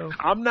to yourself.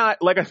 I'm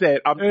not, like I said,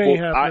 It ain't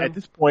happening. at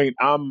this point,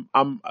 I'm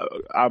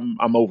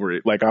over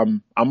it.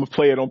 I'm gonna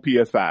play it on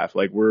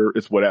PS5.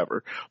 It's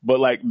whatever.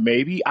 But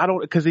maybe I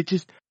don't, cause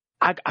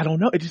I don't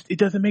know. It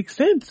doesn't make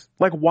sense.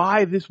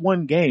 Why this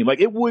one game?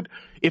 It would,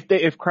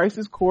 if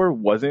Crisis Core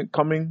wasn't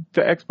coming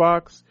to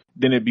Xbox,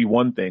 then it'd be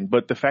one thing.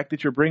 But the fact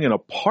that you're bringing a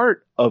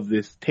part of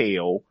this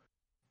tale,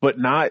 but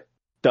not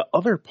the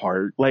other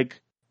part,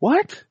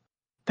 what?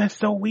 That's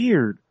so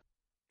weird.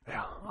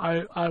 Yeah,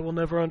 I will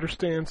never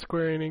understand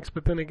Square Enix,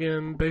 but then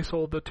again, they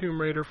sold the Tomb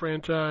Raider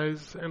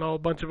franchise and a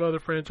bunch of other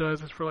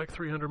franchises for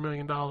 $300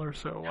 million,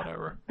 so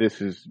whatever.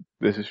 This is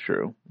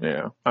true.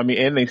 Yeah. I mean,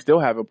 and they still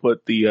haven't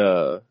put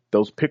the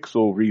those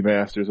pixel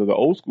remasters of the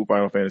old school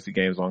Final Fantasy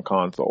games on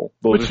console.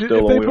 Those Which, are still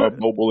if they only put- on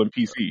mobile and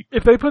PC.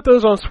 If they put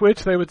those on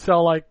Switch, they would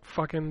sell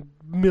fucking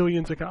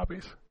millions of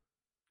copies.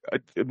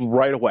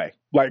 Right away.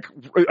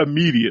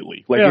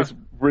 Immediately. Yeah. It's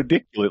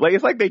ridiculous.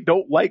 It's like they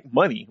don't like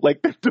money.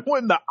 They're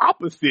doing the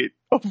opposite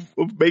of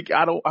making.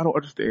 I don't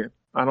understand.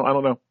 I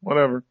don't know.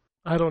 Whatever.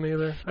 I don't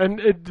either.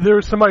 And there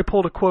was somebody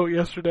pulled a quote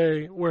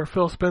yesterday where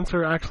Phil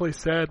Spencer actually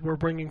said we're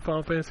bringing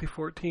Final Fantasy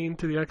 14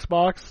 to the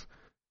Xbox.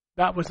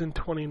 That was in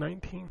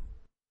 2019.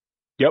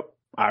 Yep.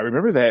 I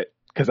remember that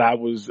because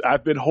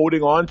I've been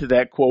holding on to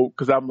that quote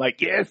because I'm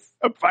like, yes,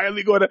 I'm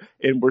finally going to,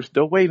 and we're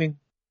still waiting.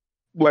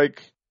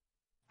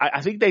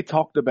 I think they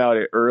talked about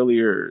it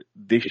earlier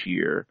this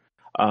year.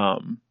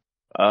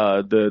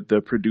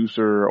 The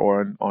producer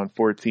on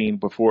 14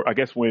 before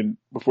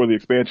the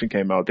expansion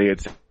came out, they had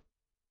said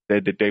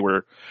that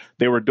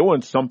they were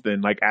doing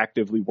something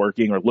actively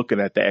working or looking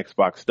at the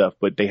Xbox stuff,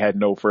 but they had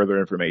no further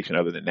information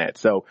other than that.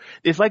 So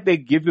it's they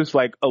give us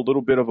a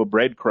little bit of a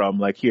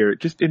breadcrumb, here,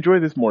 just enjoy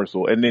this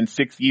morsel. And then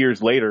 6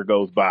 years later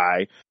goes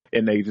by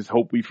and they just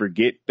hope we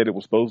forget that it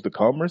was supposed to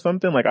come or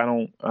something. I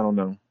don't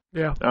know.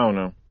 Yeah. I don't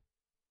know.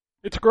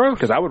 It's gross.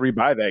 Because I would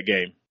rebuy that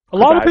game. A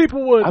lot of I-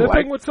 people would. I That like-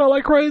 thing would sell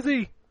like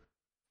crazy.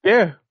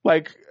 Yeah,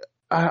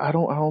 I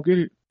don't get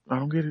it. I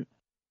don't get it.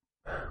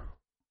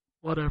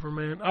 Whatever,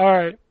 man. All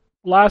right.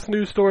 Last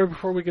news story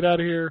before we get out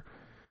of here.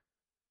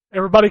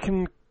 Everybody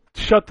can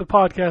shut the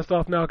podcast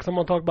off now because I'm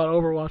going to talk about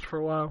Overwatch for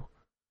a while.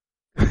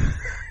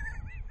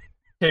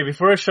 Okay,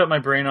 before I shut my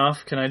brain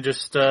off, can I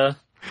just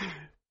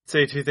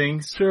say two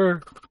things?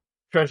 Sure.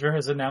 Treasure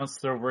has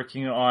announced they're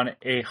working on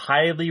a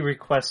highly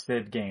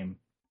requested game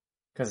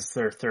because it's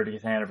their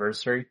 30th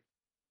anniversary.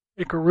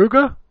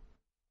 Ikaruga?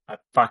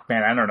 Fuck,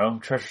 man, I don't know.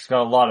 Treasure's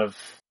got a lot of.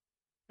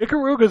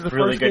 Ikaruga's the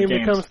Really first good game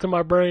games. that comes to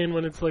my brain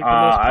when it's the most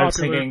popular I was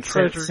thinking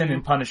treasure Sin game.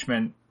 and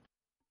Punishment.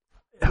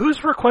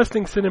 Who's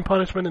requesting Sin and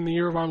Punishment in the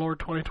year of our Lord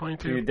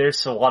 2022? Dude,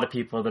 there's a lot of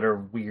people that are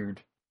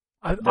weird.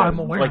 I'm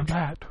aware of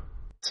that.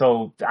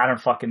 So, I don't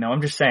fucking know.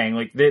 I'm just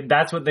saying,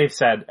 that's what they've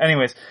said.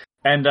 Anyways,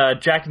 and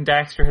Jack and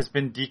Daxter has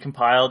been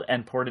decompiled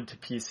and ported to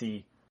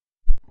PC.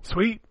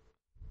 Sweet.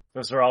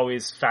 Those are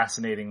always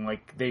fascinating.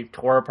 They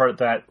tore apart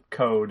that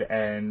code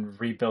and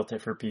rebuilt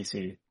it for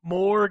PC.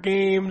 More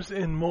games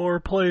in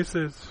more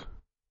places.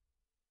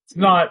 It's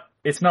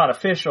not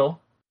official,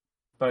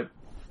 but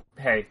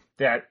hey,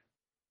 that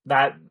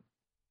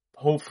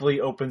hopefully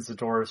opens the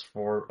doors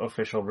for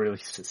official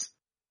releases.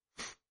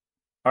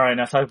 All right,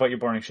 now talk about your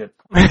boring shit.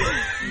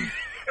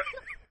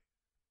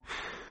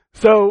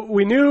 So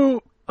we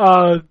knew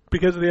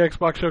because of the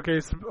Xbox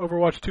Showcase,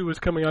 Overwatch 2 was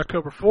coming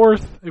October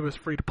 4th. It was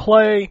free to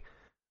play.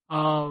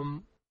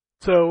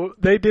 So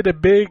they did a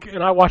big,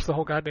 and I watched the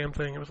whole goddamn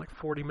thing. It was like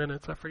 40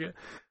 minutes, I forget.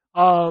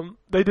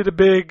 They did a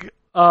big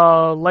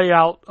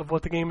layout of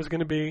what the game is going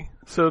to be.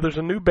 So there's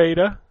a new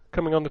beta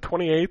coming on the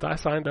 28th. I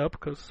signed up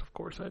because, of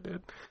course, I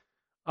did.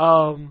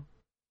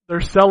 They're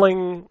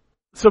selling.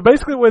 So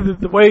basically,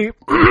 the way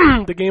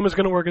the game is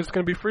going to work is it's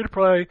going to be free to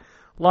play,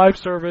 live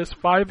service,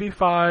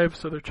 5v5.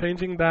 So they're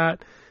changing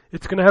that.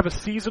 It's going to have a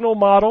seasonal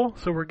model.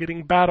 So we're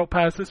getting battle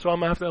passes. So I'm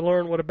going to have to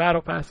learn what a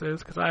battle pass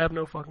is because I have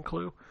no fucking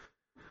clue.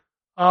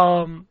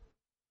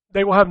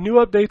 They will have new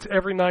updates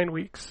every 9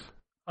 weeks.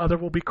 There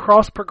will be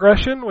cross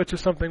progression, which is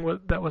something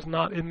that was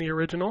not in the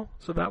original,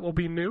 so that will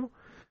be new.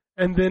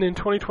 And then in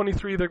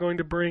 2023, they're going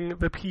to bring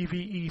the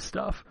PvE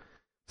stuff.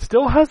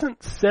 Still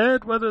hasn't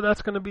said whether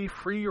that's going to be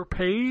free or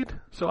paid,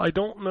 so I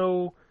don't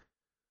know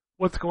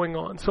what's going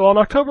on. So on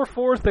October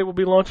 4th, they will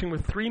be launching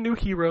with 3 new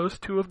heroes.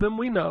 2 of them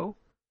we know,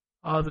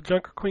 the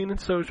Junker Queen and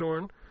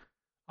Sojourn.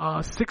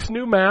 6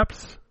 new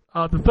maps.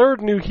 The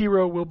third new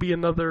hero will be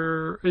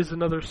another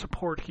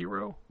support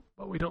hero,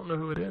 but we don't know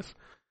who it is.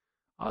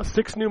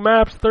 6 new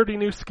maps, 30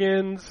 new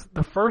skins,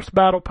 the first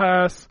battle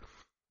pass,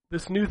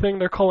 this new thing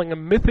they're calling a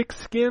mythic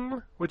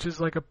skin, which is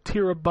like a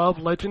tier above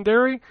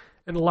legendary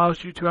and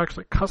allows you to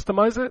actually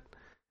customize it,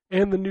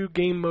 and the new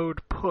game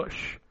mode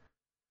push.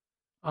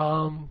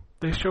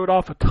 They showed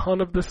off a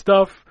ton of the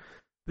stuff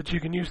that you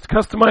can use to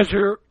customize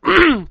your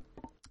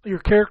your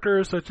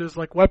characters, such as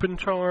like weapon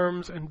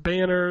charms and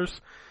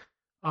banners.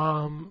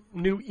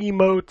 New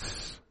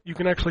emotes. You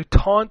can actually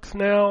taunt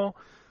now.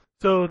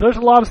 So there's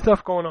a lot of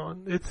stuff going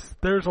on.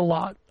 There's a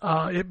lot.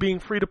 It being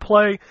free to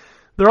play.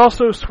 They're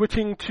also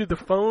switching to the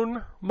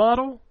phone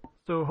model.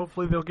 So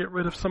hopefully they'll get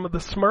rid of some of the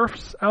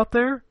Smurfs out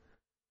there,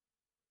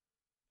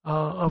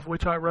 of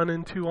which I run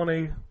into on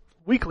a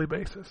weekly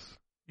basis.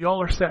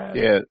 Y'all are sad.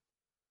 Yeah,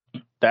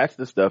 that's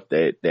the stuff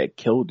that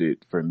killed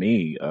it for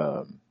me.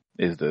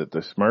 Is the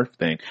Smurf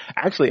thing.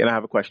 Actually, and I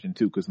have a question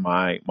too, because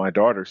my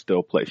daughter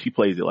still plays. She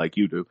plays it like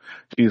you do.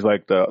 She's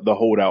like the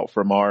holdout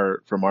from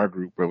our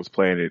group that was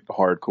playing it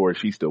hardcore.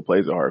 She still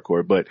plays it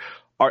hardcore. But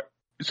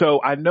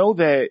so I know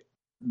that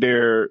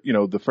they're,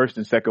 the first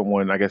and second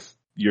one, I guess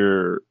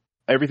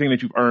everything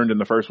that you've earned in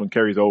the first one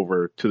carries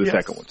over to the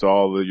second one. So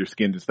all of your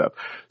skins and stuff.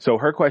 So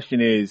her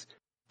question is,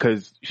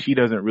 because she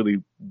doesn't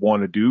really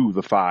want to do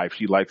the 5,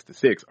 she likes the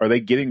 6. Are they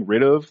getting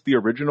rid of the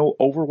original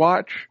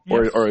Overwatch,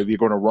 or are they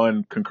going to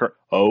run concurrent?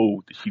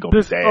 Oh, she going to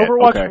be sad.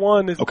 Overwatch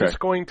 1 is just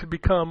going to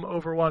become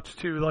Overwatch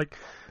 2. Like,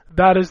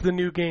 that is the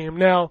new game.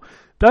 Now,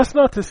 that's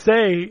not to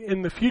say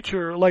in the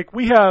future, like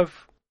we have,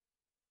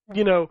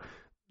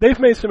 they've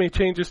made so many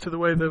changes to the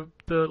way the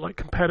like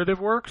competitive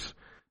works,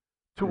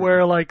 to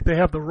where like they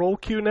have the role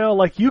queue now.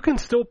 Like you can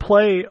still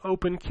play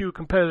open queue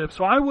competitive.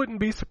 So I wouldn't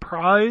be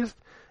surprised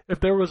if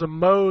there was a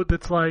mode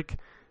that's like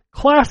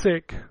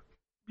classic,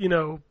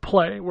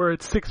 play where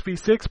it's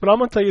 6v6, but I'm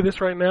going to tell you this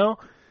right now,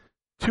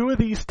 2 of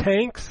these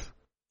tanks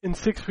in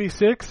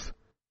 6v6,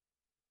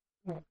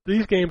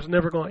 these games are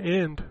never going to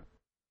end.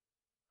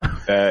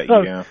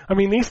 Yeah. I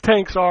mean, these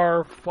tanks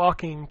are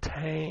fucking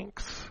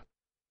tanks.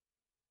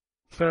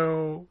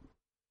 So.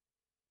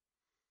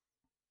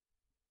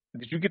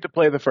 Did you get to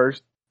play the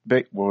first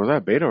beta? Well, was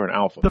that beta or an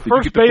alpha? The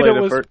first beta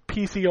was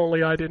PC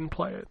only. I didn't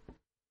play it.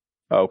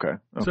 Oh, okay.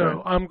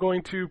 So I'm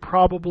going to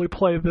probably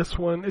play this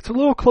one. It's a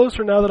little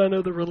closer now that I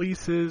know the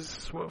release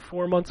is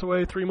 4 months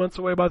away, 3 months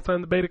away by the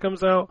time the beta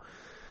comes out.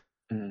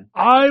 Mm-hmm.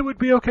 I would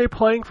be okay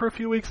playing for a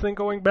few weeks, then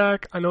going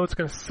back. I know it's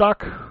going to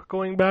suck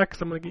going back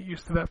because I'm going to get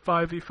used to that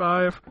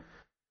 5v5.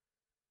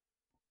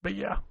 But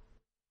yeah.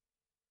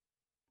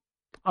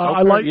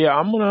 I'm going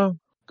to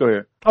go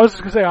ahead. I was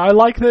just going to say, I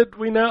like that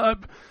we now,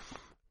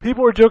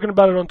 people were joking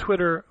about it on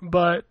Twitter,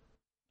 but,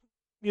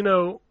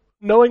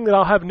 knowing that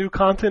I'll have new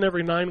content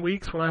every 9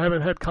 weeks when I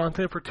haven't had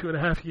content for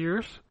 2.5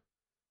 years.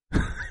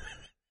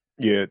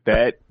 Yeah,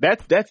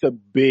 that's a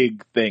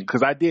big thing,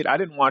 because I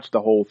didn't watch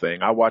the whole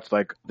thing. I watched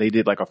they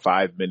did a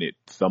 5-minute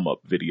sum up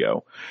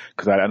video,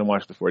 because I didn't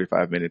watch the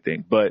 45-minute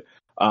thing. But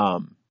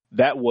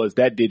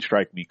that did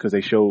strike me, because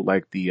they showed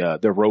the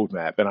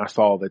roadmap, and I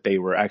saw that they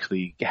were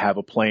actually have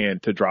a plan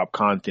to drop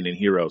content in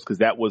Heroes, because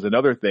that was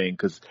another thing,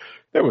 because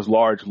there was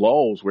large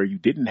lulls where you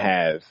didn't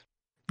have.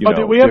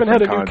 We haven't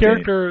had a new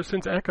character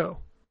since Echo.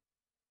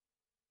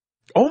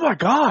 Oh my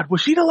God,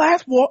 was she the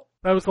last one?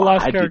 That was the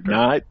last character. I did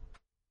not.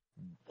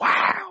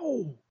 Wow.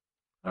 All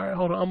right,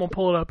 hold on. I'm going to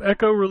pull it up.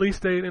 Echo release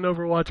date in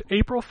Overwatch,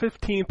 April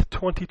 15th,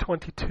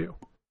 2022.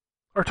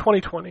 Or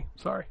 2020,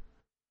 sorry.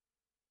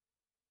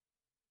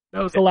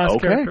 That was the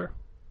last character.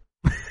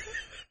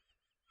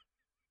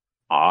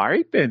 All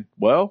right, then.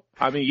 Well,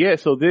 I mean, yeah,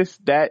 so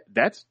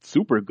that's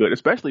super good,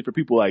 especially for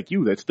people like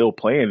you that's still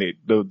playing it,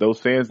 those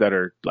fans that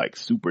are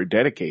super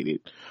dedicated.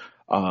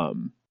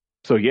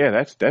 So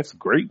yeah, that's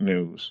great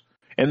news.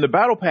 And the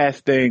Battle Pass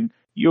thing,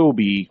 you'll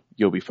be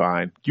you'll be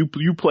fine. You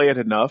play it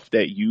enough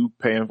that you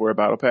paying for a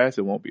battle pass,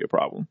 it won't be a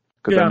problem.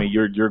 Because Yeah. I mean,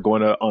 you're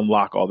going to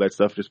unlock all that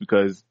stuff just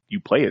because you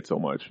play it so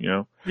much, you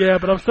know. Yeah,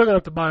 but I'm still gonna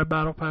have to buy a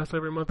battle pass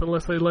every month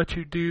unless they let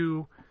you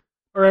do,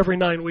 or every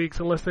 9 weeks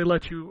unless they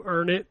let you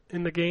earn it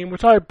in the game,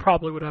 which I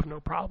probably would have no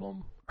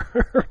problem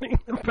earning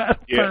a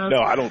battle Yeah, pass. no,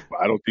 I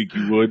don't think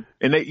you would.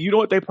 And they, you know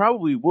what, they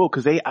probably will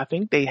because I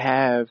think they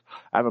have.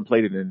 I haven't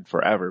played it in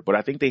forever, but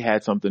I think they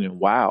had something in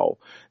WoW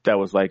that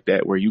was like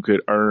that where you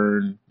could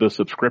earn the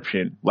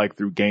subscription like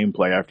through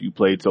gameplay after you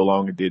played so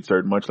long and did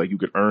certain much. Like you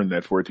could earn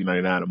that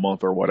 $14.99 a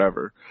month or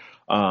whatever.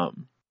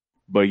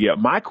 But yeah,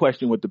 my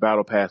question with the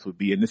battle pass would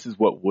be, and this is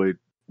what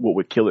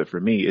would kill it for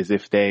me, is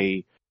if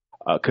they,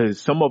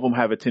 cause some of them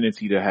have a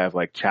tendency to have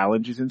like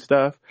challenges and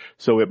stuff.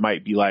 So it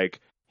might be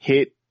like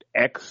hit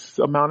X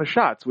amount of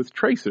shots with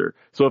Tracer.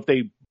 So if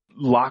they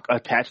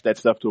attach that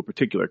stuff to a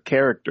particular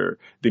character,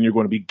 then you're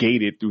going to be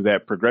gated through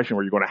that progression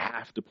where you're going to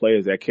have to play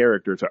as that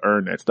character to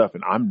earn that stuff.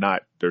 And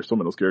there's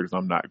some of those characters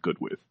I'm not good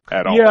with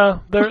at all. Yeah,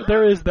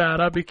 there is that.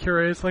 I'd be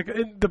curious. Like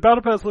the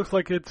battle pass looks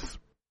like it's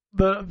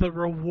the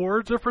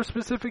rewards are for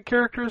specific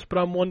characters, but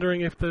I'm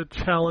wondering if the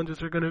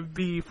challenges are going to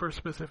be for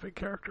specific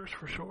characters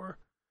for sure.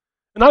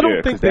 And I don't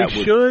Yeah, think 'cause they that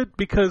would- should,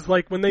 because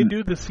like when they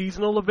do the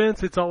seasonal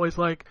events, it's always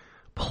like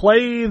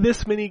play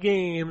this many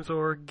games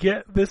or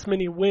get this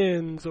many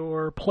wins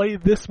or play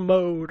this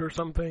mode or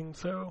something.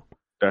 So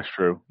That's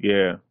true.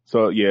 Yeah.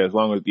 So yeah,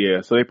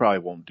 so they probably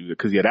won't do it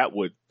because that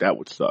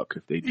would suck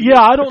if they do.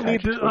 yeah, I don't need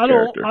attach it to. a I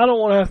character. don't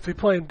want to have to be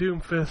playing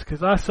Doomfist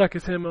because I suck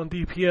as him on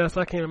DPS.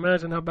 I can't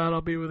imagine how bad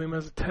I'll be with him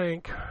as a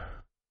tank.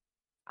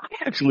 I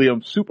actually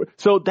am super.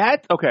 So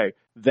that's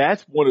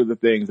one of the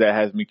things that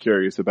has me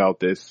curious about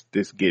this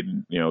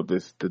getting,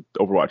 the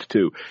Overwatch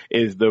 2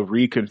 is the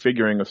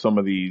reconfiguring of some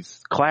of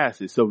these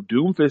classes. So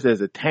Doomfist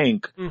as a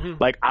tank, Mm-hmm.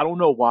 like, I don't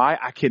know why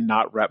I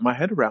cannot wrap my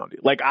head around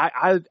it. Like,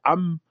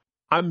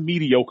 I'm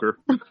mediocre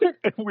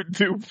with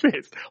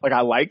Doomfist. Like,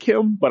 I like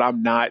him, but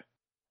I'm not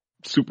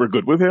super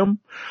good with him.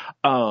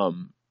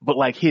 But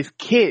like his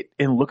kit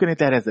and looking at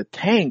that as a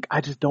tank,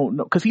 I just don't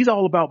know. Cause he's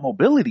all about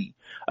mobility.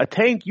 A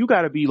tank, you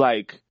gotta be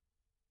like,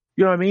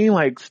 you know what I mean?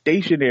 Like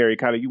stationary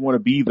kind of, you want to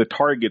be the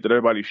target that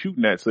everybody's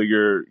shooting at so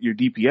your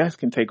DPS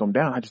can take them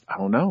down. I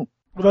don't know.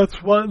 Well,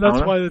 that's why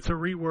Uh-huh. it's a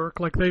rework.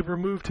 Like they've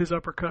removed his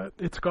uppercut.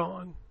 It's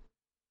gone.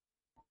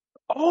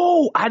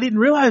 Oh, I didn't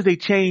realize they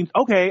changed.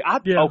 Okay.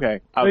 Yeah.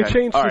 Okay. They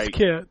changed All his right.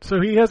 kit, so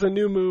he has a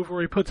new move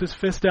where he puts his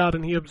fist out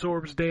and he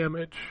absorbs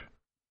damage.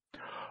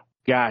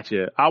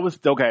 Gotcha. I was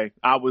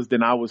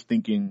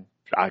thinking,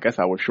 I guess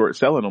I was short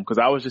selling him because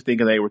I was just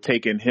thinking they were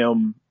taking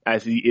him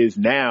as he is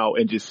now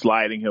and just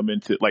sliding him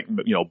into like,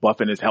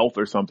 buffing his health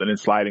or something and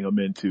sliding him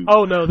into.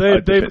 Oh no,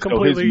 they've defense. So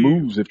completely his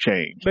moves have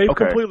changed. they've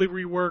Okay. completely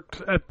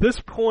reworked. At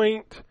this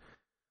point,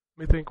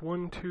 let me think.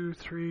 1, 2,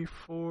 3,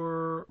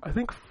 4. I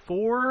think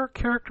 4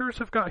 characters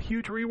have got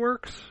huge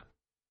reworks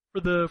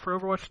for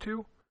Overwatch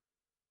 2.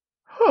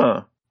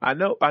 Huh. I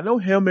know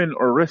him and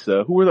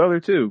Orisa. Who were the other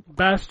two?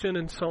 Bastion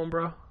and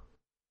Sombra.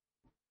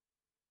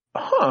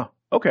 Huh.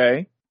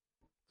 Okay.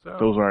 So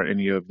Those aren't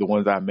any of the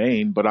ones I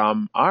main, but all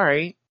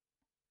right.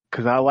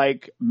 Cause I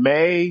like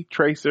May,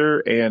 Tracer,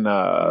 and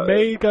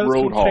May got some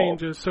Roadhog.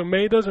 changes. So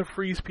May doesn't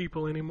freeze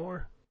people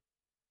anymore.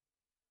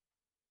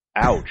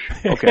 Ouch.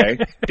 Okay.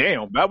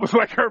 Damn. That was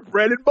like her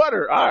bread and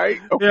butter. All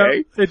right. Okay.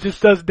 Yeah, it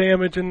just does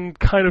damage and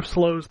kind of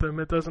slows them.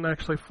 It doesn't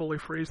actually fully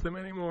freeze them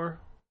anymore.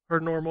 Or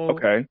normal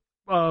Okay.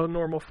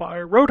 normal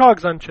fire.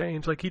 Roadhog's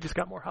unchanged. Like he just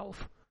got more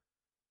health.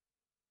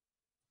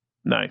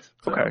 Nice.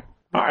 So, Okay.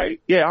 All right.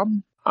 Yeah.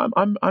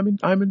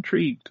 I'm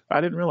intrigued.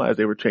 I didn't realize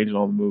they were changing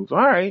all the moves. All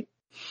right.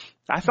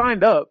 I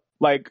signed up.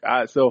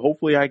 So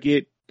hopefully I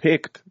get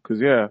picked. Cause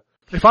yeah.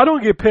 If I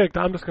don't get picked,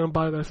 I'm just gonna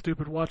buy that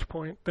stupid watch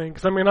point thing.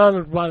 Cause I mean, I'm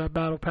gonna buy that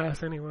battle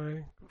pass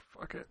anyway.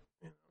 Fuck it.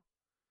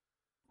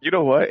 You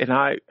know what? And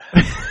I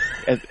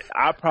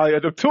probably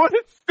end up doing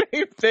the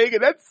same thing,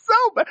 and that's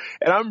so bad.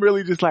 And I'm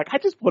really just like, I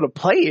just want to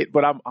play it,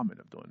 but I'm end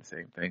up doing the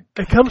same thing.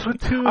 It comes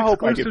with 2 I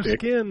hope I get exclusive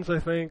picked. skins, I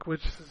think,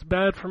 which is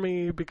bad for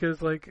me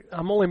because like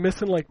I'm only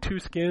missing like 2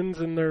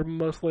 skins, and they're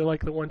mostly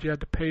like the ones you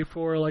had to pay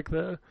for, like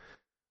the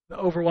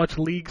Overwatch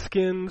League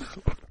skins.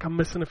 Like, I'm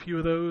missing a few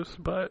of those,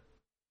 but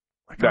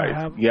like I Nice.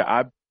 have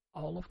Yeah,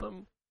 all of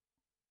them.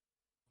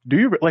 do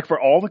you like for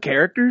all the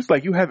characters?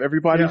 Like you have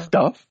everybody's Yeah.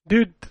 stuff?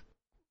 Dude,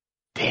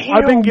 Damn,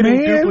 I've been getting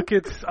man.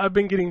 duplicates. I've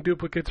been getting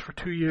duplicates for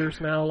 2 years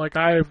now. Like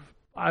I've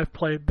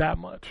played that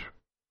much.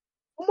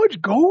 How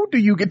much gold do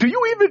you get? Do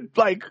you even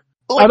like?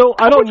 I don't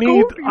how much need.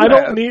 gold do you I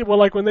don't have? need. Well,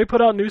 like when they put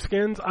out new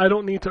skins, I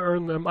don't need to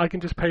earn them. I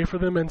can just pay for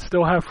them and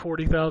still have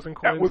 40,000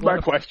 coins. That was my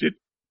left. question.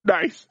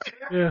 Nice.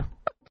 Yeah,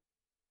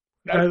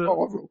 That's I-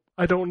 awesome.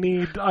 I don't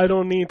need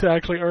to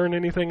actually earn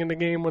anything in the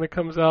game when it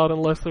comes out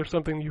unless there's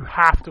something you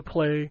have to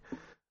play,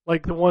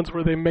 like the ones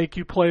where they make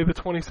you play the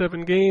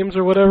 27 games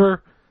or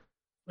whatever.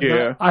 Like,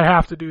 Yeah. I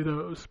have to do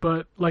those.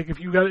 But like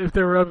if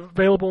they're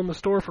available in the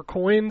store for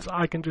coins,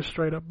 I can just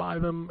straight up buy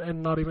them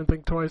and not even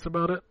think twice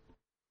about it.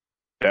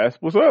 That's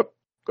what's up.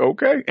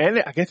 Okay,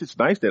 and I guess it's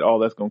nice that all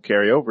that's going to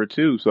carry over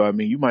too. So I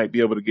mean, you might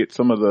be able to get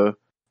some of the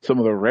some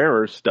of the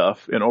rarer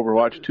stuff in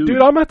Overwatch 2.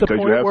 Dude, I'm at the because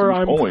you point have where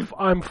some coin.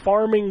 I'm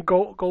farming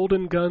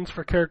golden guns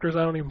for characters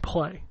I don't even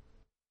play.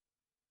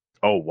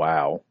 Oh,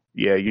 wow.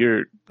 Yeah,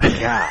 you're...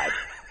 God.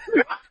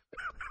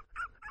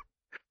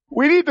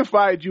 We need to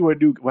find you a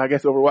new... Well, I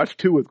guess Overwatch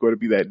 2 is going to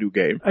be that new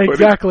game.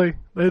 Exactly.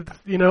 It's,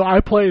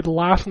 I played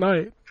last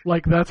night.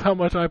 Like, that's how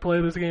much I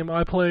play this game.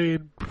 I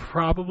played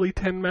probably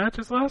 10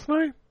 matches last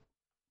night.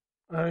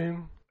 I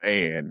mean...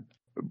 And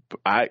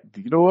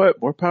you know what?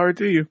 More power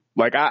to you.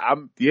 Like,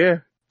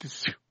 yeah.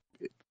 It's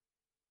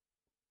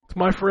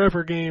my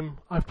forever game.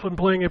 I've been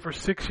playing it for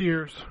 6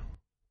 years.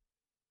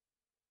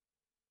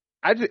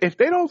 If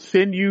they don't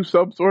send you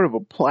some sort of a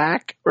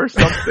plaque or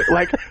something,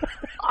 like,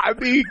 I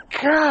mean,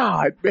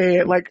 God,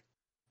 man, like,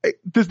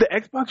 does the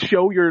Xbox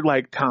show your,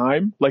 like,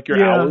 time, like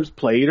your hours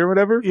played or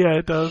whatever? Yeah,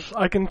 it does.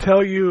 I can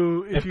tell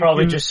you if It you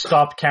probably can... just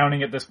stopped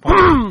counting at this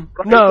point.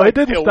 No, Like,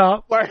 it didn't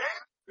stop. Like,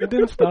 It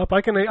didn't stop.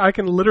 I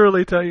can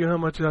literally tell you how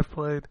much I've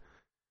played.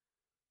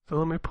 So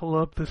let me pull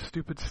up this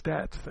stupid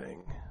stats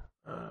thing.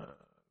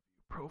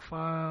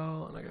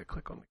 Profile, and I gotta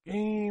click on the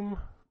game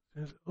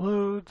as it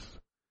loads.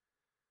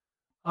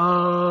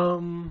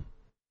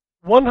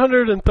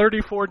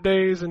 134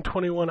 days and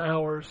 21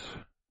 hours.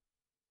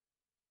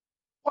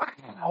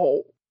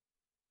 wow.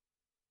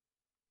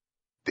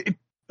 Dude.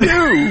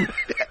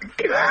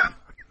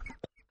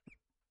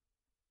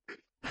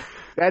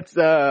 That's,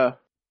 yeah,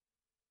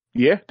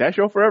 that's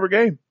your forever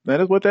game.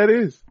 That is what that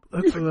is.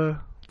 That's a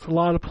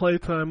lot of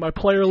playtime. My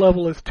player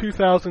level is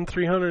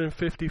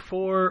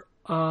 2,354.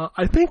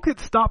 I think it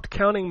stopped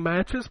counting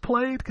matches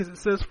played because it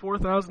says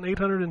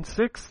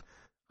 4,806.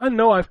 I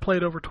know I've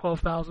played over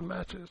 12,000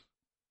 matches.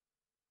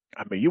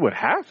 I mean, you would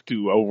have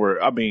to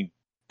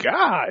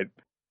God.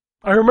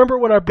 I remember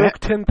when I broke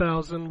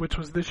 10,000, which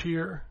was this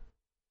year.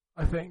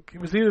 I think.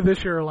 It was either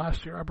this year or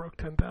last year I broke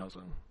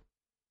 10,000.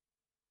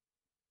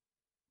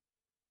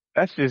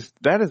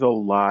 That is a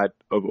lot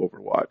of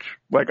Overwatch.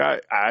 Like,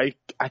 I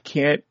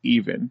can't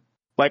even.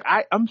 Like,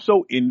 I'm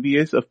so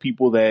envious of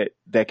people that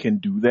can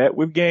do that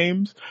with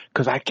games,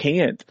 cause I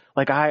can't.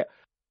 Like, I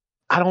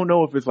don't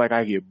know if it's like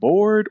I get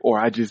bored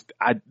or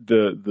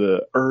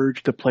the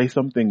urge to play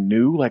something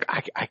new. Like,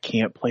 I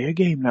can't play a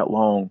game that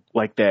long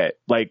like that.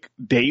 Like,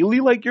 daily,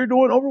 like you're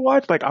doing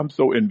Overwatch. Like, I'm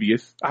so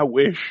envious. I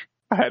wish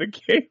I had a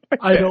game like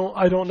that.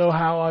 I don't know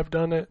how I've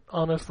done it,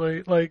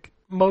 honestly. Like,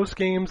 most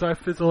games I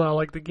fizzle out.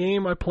 Like, the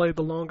game I played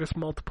the longest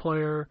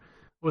multiplayer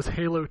was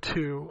Halo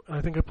 2, and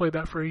I think I played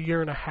that for a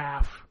year and a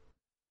half.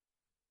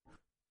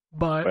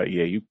 But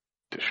yeah, you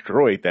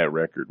destroyed that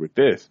record with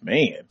this,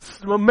 man.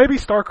 well, maybe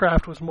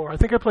StarCraft was more. I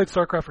think I played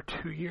StarCraft for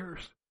 2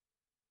 years.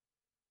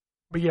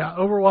 But yeah,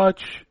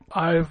 Overwatch,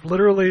 I've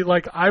literally,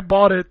 like, I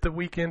bought it the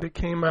weekend it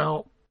came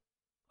out,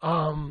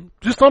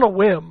 just on a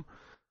whim.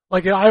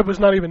 Like, I was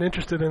not even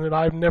interested in it.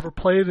 I've never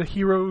played a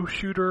hero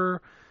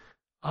shooter.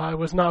 I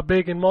was not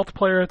big in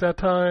multiplayer at that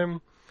time.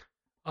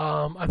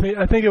 I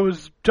think it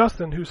was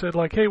Justin who said,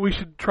 like, hey, we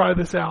should try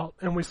this out.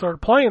 And we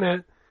started playing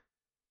it,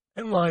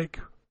 and,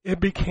 like, it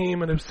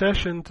became an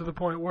obsession to the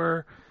point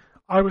where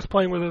I was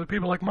playing with other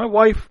people. Like, my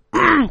wife,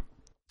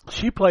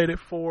 she played it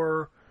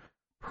for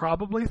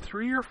probably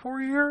 3 or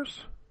 4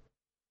 years.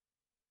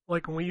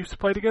 Like, when we used to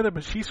play together,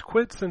 but she's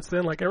quit since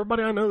then. Like,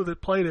 everybody I know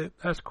that played it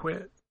has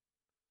quit.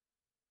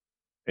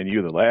 And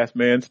you're the last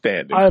man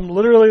standing. I'm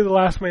literally the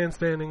last man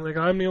standing. Like,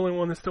 I'm the only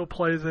one that still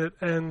plays it.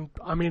 And,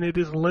 I mean, it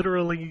is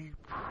literally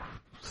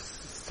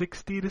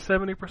 60 to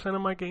 70%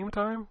 of my game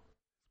time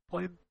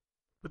played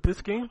with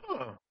this game.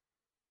 Huh.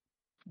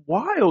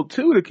 Wild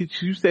too,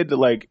 because you said that,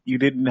 like, you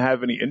didn't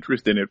have any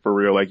interest in it for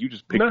real. Like, you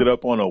just picked it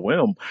up on a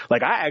whim.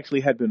 Like, I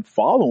actually had been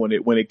following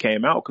it when it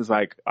came out because,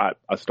 like, I'm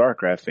a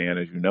StarCraft fan,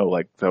 as you know.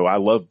 Like, so I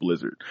love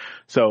Blizzard.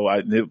 So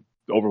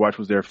Overwatch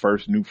was their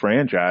first new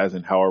franchise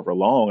in however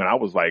long, and I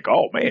was like,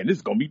 oh man, this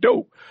is gonna be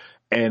dope.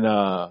 And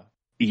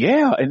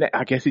yeah, and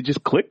I guess it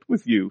just clicked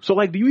with you. So,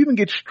 like, do you even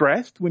get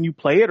stressed when you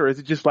play it, or is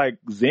it just like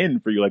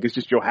zen for you? Like, it's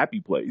just your happy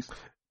place?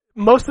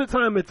 Most of the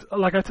time, it's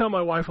like I tell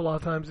my wife a lot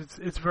of times,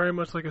 it's very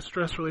much like a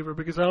stress reliever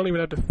because I don't even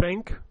have to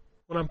think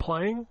when I'm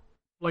playing.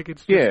 Like,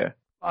 it's just,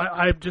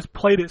 I've just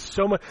played it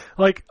so much.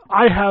 Like,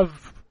 I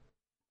have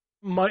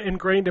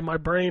ingrained in my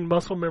brain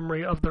muscle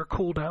memory of their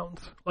cooldowns.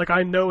 Like,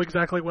 I know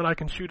exactly when I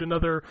can shoot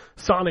another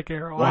sonic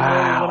arrow. Wow. I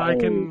know when I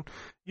can,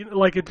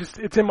 like,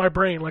 it's in my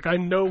brain. Like, I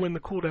know when the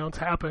cooldowns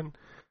happen.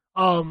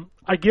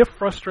 I get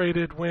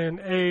frustrated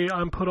when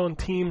I'm put on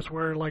teams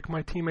where, like,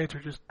 my teammates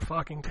are just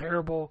fucking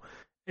terrible.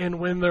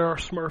 And when there are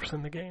Smurfs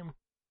in the game.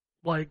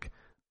 Like,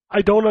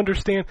 I don't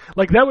understand.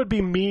 Like, that would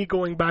be me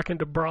going back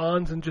into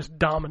bronze and just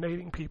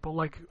dominating people.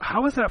 Like,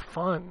 how is that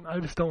fun? I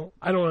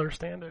don't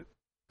understand it.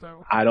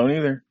 So I don't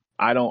either.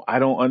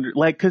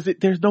 Cause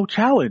there's no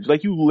challenge.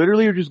 Like, you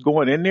literally are just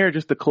going in there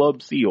just to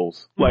club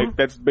seals. Like,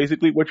 that's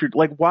basically what you're,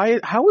 like,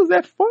 how is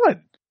that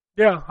fun?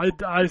 Yeah,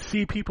 I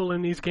see people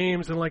in these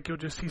games and, like, you'll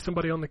just see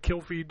somebody on the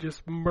kill feed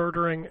just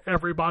murdering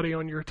everybody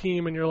on your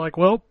team and you're like,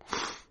 well,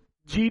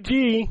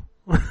 GG.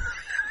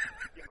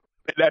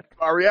 That's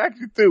my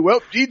reaction too.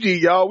 Well,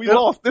 GG, y'all. We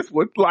lost this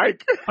one.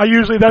 Like,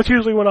 That's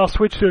usually when I'll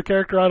switch to a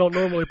character I don't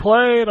normally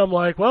play, and I'm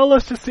like, well,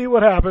 let's just see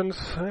what happens.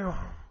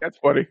 that's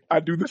funny. I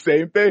do the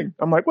same thing.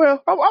 I'm like,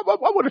 well, I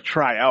want to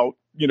try out,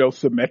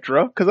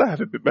 Symmetra, because I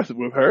haven't been messing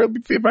with her. Let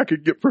me see if I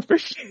can get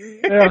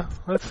proficient. Yeah,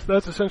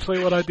 that's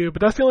essentially what I do.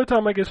 But that's the only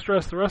time I get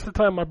stressed. The rest of the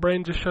time, my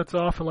brain just shuts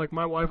off, and like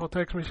my wife will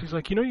text me. She's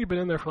like, you've been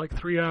in there for like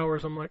 3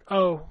 hours. I'm like,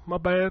 oh, my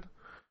bad.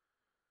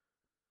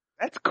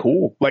 That's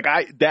cool. Like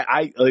I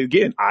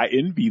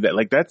envy that.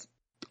 Like that's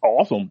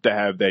awesome to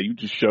have that. You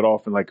just shut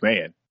off and like,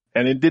 man.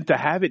 And then to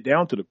have it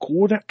down to the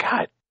cooldown.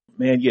 God,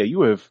 man, yeah,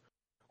 you have.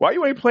 Why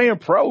you ain't playing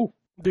pro?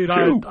 Dude,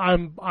 Shoot.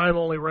 I'm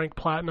only ranked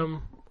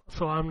platinum,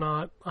 so I'm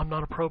not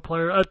a pro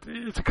player.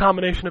 It's a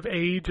combination of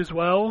age as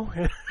well.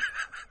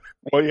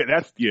 Well,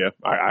 yeah,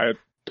 I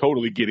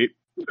totally get it.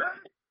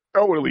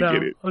 Totally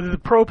get it. The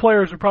pro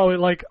players are probably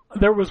like,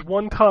 there was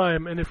one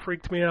time, and it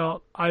freaked me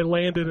out, I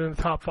landed in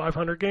the top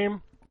 500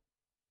 game.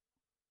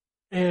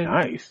 And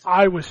Nice.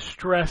 I was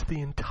stressed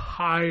the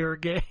entire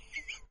game.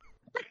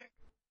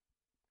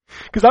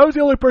 Because I was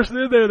the only person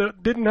in there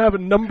that didn't have a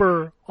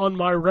number on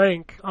my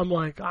rank. I'm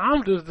like,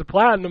 I'm just a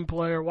platinum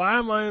player. Why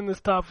am I in this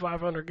top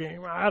 500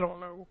 game? I don't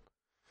know.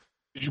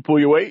 Did you pull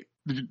your weight?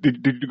 Did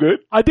you do good?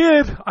 I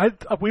did.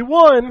 We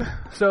won,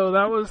 so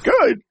that was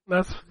Good.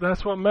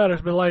 That's what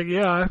matters. But like,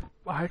 yeah,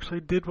 I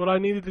actually did what I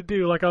needed to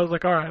do. Like I was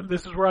like, all right,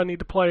 this is where I need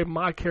to play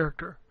my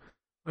character.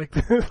 Like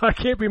I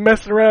can't be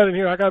messing around in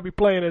here. I gotta be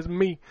playing as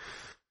me.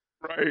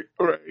 Right.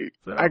 So,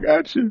 I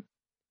got you.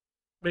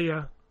 But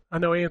yeah, I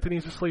know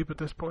Anthony's asleep at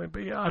this point.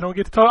 But yeah, I don't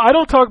get to talk. I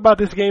don't talk about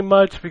this game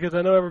much because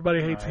I know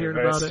everybody hates hearing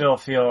But about I still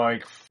feel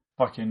like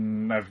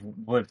fucking I've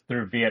lived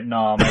through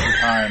Vietnam every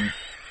time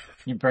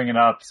you bring it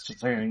up. It's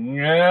just like,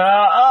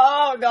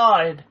 oh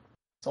god,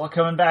 it's all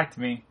coming back to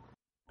me.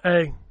 it.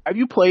 Hey, Have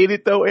you played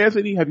it though,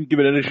 Anthony? Have you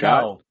given it a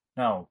shot?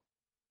 No.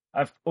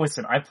 I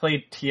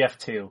played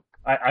TF2.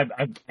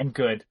 I'm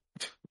good.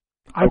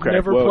 I've Okay,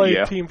 never well, played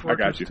yeah, Team I got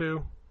Fortress you.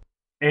 2.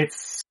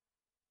 It's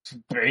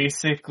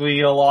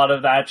basically a lot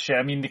of that shit.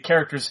 I mean, the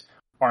characters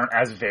aren't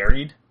as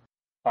varied,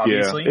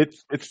 obviously. Yeah,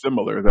 it's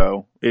similar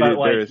though. But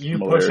like, you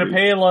push a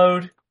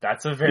payload,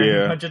 that's a very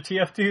Yeah. much a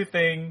TF2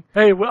 thing.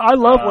 Hey, well, I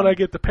love when Um, I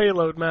get the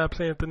payload maps,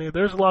 Anthony.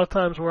 There's a lot of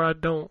times where I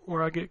don't,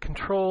 where I get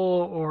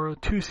control or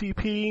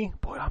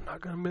 2CP. Boy, I'm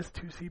not gonna miss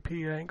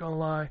 2CP. I ain't gonna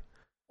lie.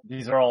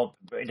 These are all,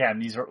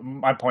 again,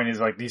 my point is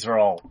like, these are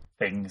all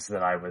things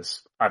that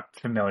I'm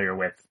familiar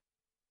with.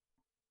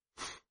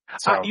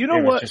 So You know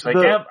it was what? just like,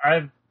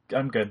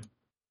 I'm good.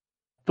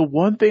 The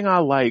one thing I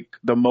like,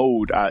 the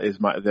mode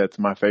that's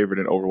my favorite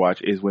in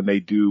Overwatch is when they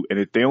do,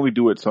 and they only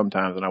do it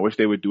sometimes, and I wish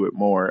they would do it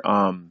more.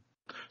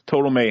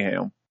 Total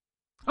Mayhem.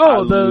 Oh,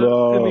 I in the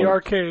love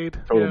arcade.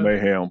 Total Yeah.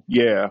 Mayhem.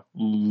 Yeah.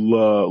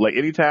 Love. Like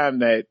anytime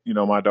that,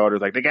 my daughter's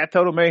like, they got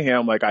Total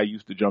Mayhem, like I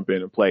used to jump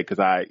in and play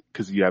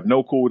cause you have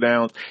no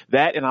cooldowns.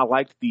 That, and I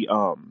liked the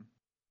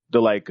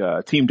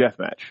team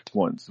deathmatch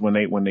ones when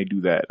they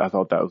do that. I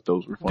thought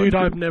those were fun. Dude, too.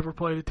 I've never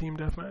played a team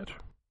deathmatch.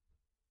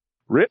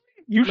 Really?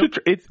 You should.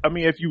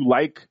 If you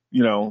like, I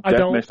don't.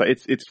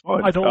 deathmatch, it's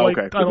fun. I don't Oh, like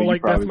okay. I don't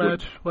like probably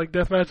deathmatch. Like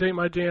deathmatch ain't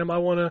my jam.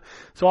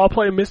 So I'll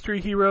play Mystery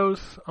Heroes.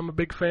 I'm a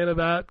big fan of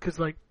that because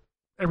like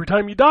every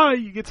time you die,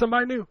 you get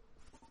somebody new.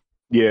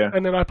 Yeah.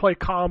 And then I play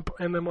comp,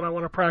 and then when I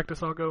want to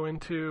practice, I'll go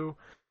into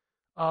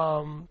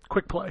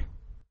quick play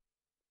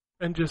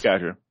and just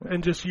Gotcha.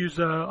 use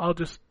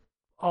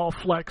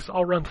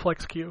I'll run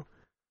flex queue,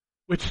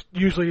 which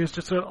usually is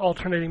just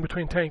alternating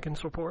between tank and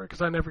support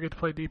because I never get to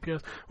play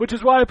DPS, which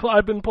is why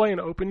I've been playing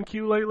open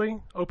queue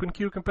lately, open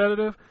queue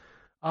competitive,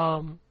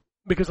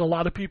 because a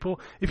lot of people,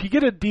 if you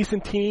get a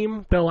decent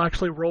team, they'll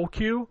actually roll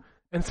queue,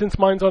 and since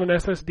mine's on an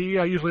SSD,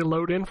 I usually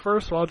load in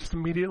first, so I'll just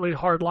immediately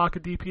hard lock a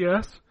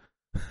DPS.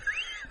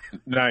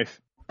 Nice.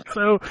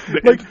 So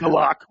It's the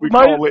lock. We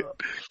call it.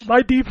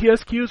 my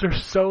DPS queues are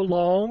so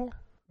long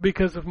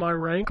because of my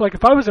rank. Like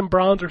if I was in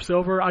bronze or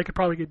silver, I could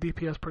probably get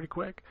DPS pretty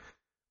quick.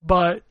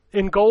 But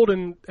in gold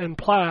and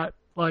plat,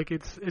 like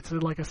it's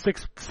like a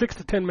 6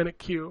 to 10 minute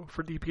queue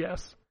for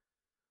DPS.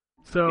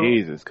 So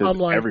Jesus, because I'm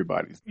like,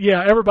 everybody's.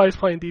 yeah, everybody's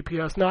playing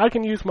DPS. Now I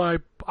can use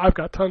I've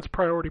got tons of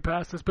priority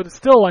passes, but it's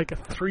still like a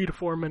 3 to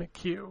 4 minute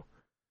queue.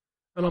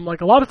 And I'm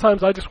like, a lot of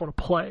times I just want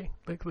to play.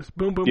 Like this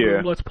boom, boom, Yeah.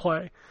 boom, let's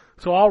play.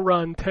 So I'll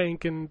run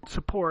tank and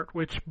support,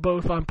 which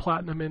both I'm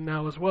platinum in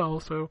now as well.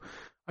 So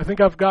I think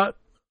I've got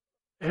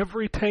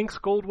every tank's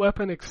gold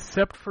weapon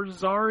except for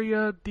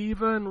Zarya,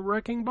 Diva, and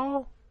Wrecking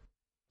Ball.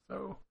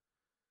 So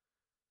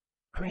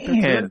I think that's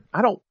it. Man,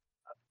 I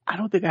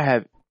don't think I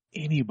have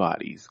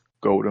anybody's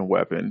golden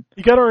weapon.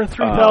 You got to earn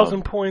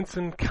 3,000 points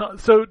in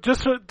so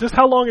just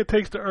how long it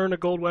takes to earn a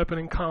gold weapon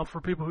in comp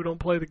for people who don't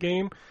play the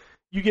game.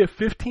 You get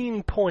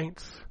 15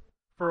 points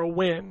for a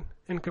win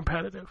in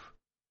competitive.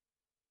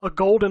 A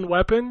golden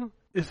weapon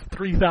is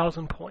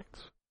 3,000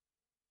 points.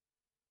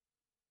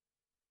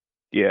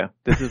 Yeah,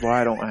 this is why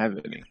I don't have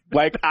any.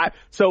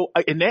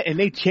 And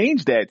they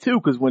changed that too,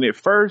 because when it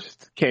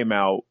first came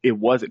out, it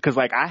wasn't, because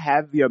like I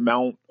have the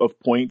amount of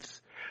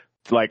points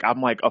like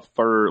I'm like a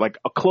third, like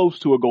a close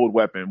to a gold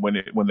weapon when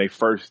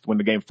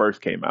the game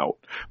first came out.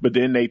 But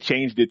then they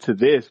changed it to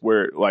this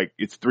where like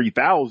it's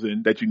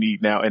 3,000 that you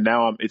need now, and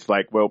now it's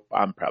like, well,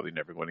 I'm probably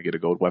never going to get a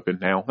gold weapon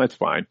now. That's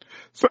fine.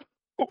 So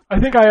I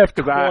think I have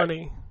 'Cause I-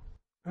 20.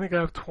 I think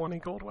I have 20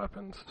 gold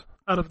weapons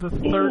out of the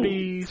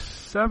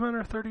 37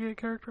 or 38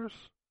 characters.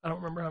 I don't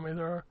remember how many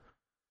there are.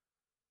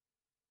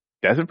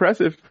 that's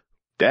impressive.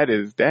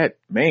 That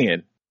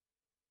man.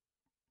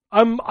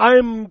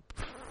 I'm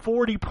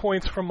 40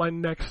 points from my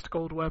next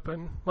gold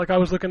weapon. Like I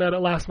was looking at it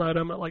last night,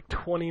 I'm at like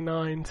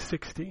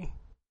 2960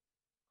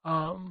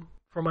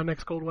 for my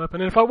next gold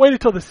weapon. And if I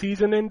waited till the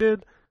season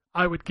ended,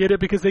 I would get it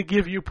because they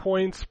give you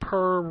points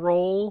per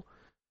roll,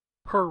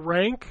 per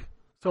rank.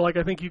 So like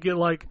I think you get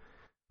like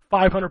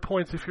 500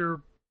 points if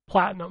you're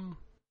platinum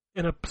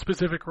in a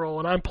specific role,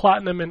 and I'm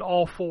platinum in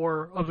all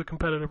 4 of the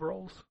competitive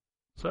roles.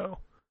 So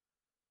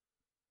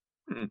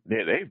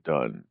Yeah, they've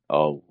done a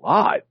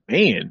lot,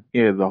 man.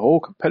 Yeah, the whole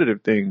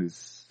competitive thing is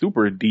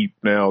super deep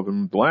now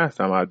than the last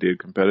time I did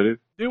competitive.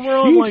 dude, we're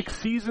on Sheesh. like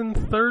season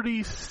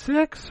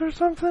 36 or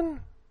something.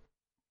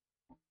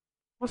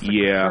 What's the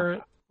Yeah.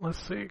 current? Let's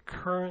see,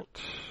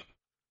 current.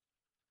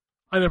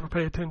 I never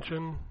pay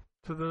attention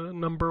to the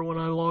number when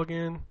I log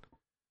in.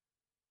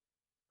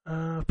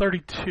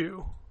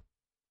 32.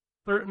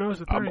 No,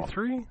 is it I'm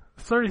 33?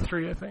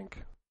 33, I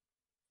think.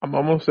 I'm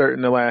almost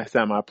certain the last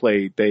time I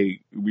played,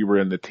 we were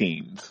in the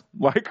teens.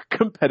 Like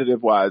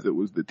competitive wise, it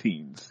was the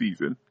teens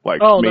season.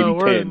 Like Oh, maybe no,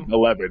 we're 10,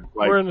 11.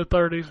 Like, We're in the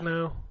 30s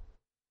now.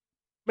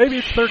 Maybe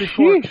it's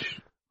 34.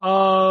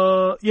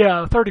 sheesh.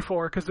 Yeah,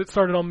 34, because it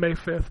started on May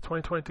 5th,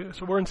 2022.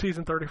 So we're in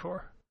season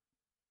 34.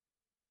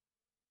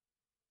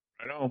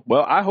 I know.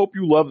 Well, I hope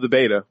you love the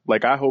beta.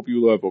 Like, I hope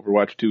you love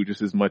Overwatch 2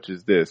 just as much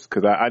as this.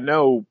 Because I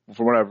know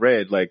from what I've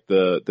read, like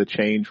the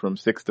change from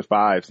 6 to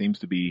 5 seems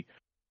to be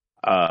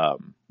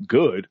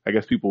good. I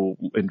guess people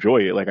enjoy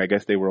it. Like, I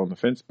guess they were on the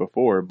fence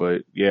before,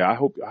 but yeah, I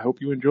hope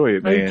you enjoy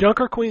it, man. Hey,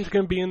 Junker Queen's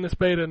going to be in this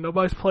beta.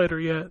 Nobody's played her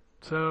yet,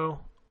 so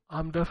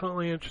I'm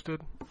definitely interested.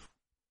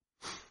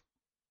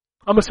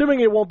 I'm assuming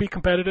it won't be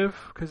competitive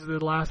because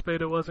the last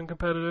beta wasn't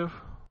competitive.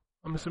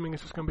 I'm assuming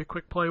it's just going to be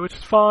quick play, which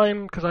is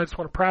fine because I just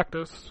want to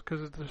practice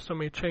because there's so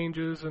many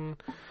changes and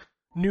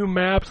new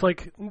maps.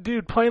 Like,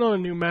 dude, playing on a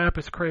new map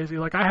is crazy.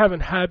 Like, I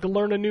haven't had to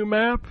learn a new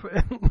map.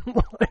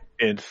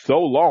 In so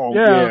long.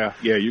 Yeah.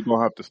 Yeah, you're going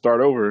to have to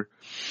start over.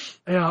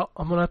 Yeah,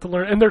 I'm going to have to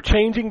learn. And they're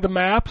changing the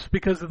maps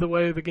because of the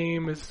way the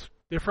game is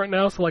different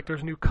now. So, like,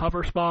 there's new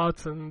cover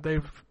spots and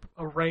they've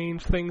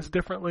arranged things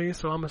differently.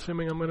 So I'm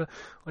assuming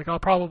I'll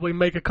probably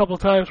make a couple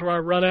times where I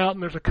run out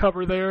and there's a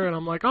cover there and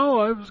I'm like, oh,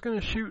 I was going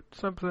to shoot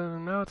something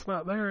and now it's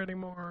not there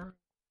anymore.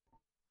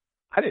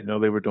 I didn't know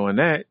they were doing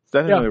that. I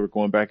didn't Yeah. know they were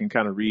going back and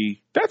kind of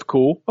That's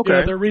cool. Okay.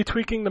 Yeah, they're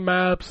retweaking the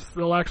maps.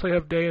 They'll actually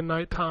have day and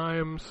night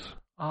times.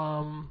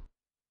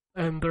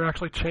 And they're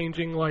actually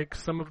changing like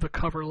some of the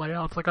cover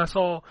layouts. Like I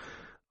saw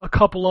a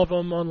couple of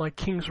them on like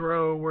Kings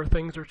Row where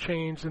things are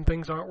changed and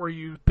things aren't where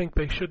you think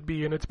they should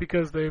be, and it's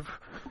because they've,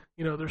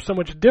 there's so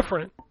much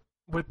different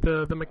with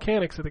the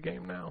mechanics of the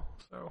game now.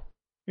 So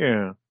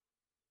Yeah.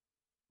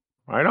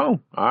 Right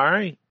on. All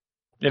right.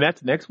 And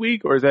that's next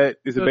week, or is the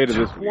beta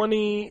this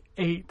week?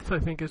 28th, I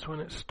think, is when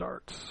it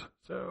starts.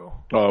 So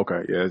Oh,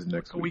 okay. Yeah, it's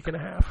next a week. week and a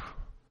half.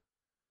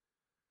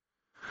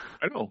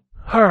 I know.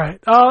 All right.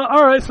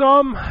 So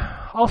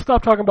I'll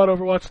stop talking about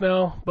Overwatch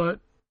now, but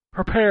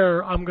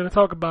prepare. I'm going to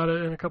talk about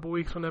it in a couple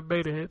weeks when that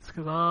beta hits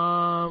because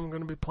I'm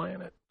going to be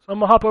playing it. So I'm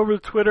going to hop over to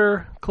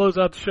Twitter, close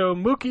out the show.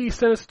 Mookie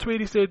sent us a tweet.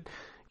 He said,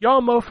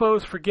 y'all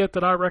mofos forget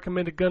that I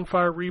recommended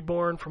Gunfire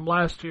Reborn from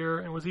last year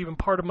and was even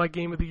part of my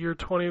Game of the Year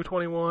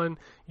 2021.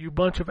 You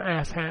bunch of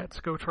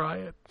asshats. Go try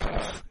it.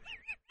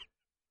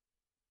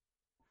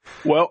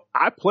 Well,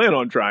 I plan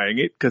on trying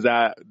it because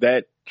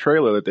that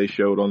trailer that they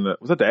showed on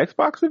was that the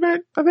Xbox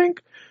event? I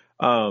think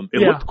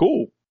it Yeah. looked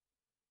cool.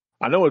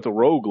 I know it's a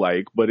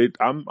roguelike, but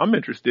I'm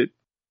interested.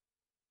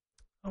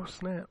 Oh,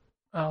 snap.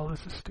 Oh,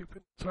 this is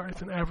stupid. Sorry,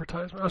 it's an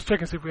advertisement. I was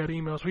checking to see if we had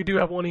emails. We do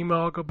have one email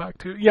I'll go back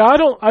to. Yeah,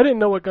 I didn't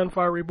know what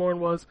Gunfire Reborn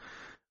was,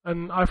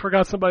 and I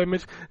forgot somebody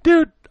mentioned.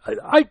 Dude,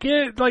 I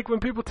get, like, when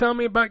people tell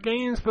me about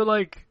games, but,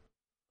 like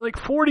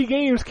 40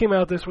 games came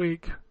out this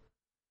week.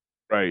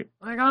 Right.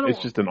 Like, I don't...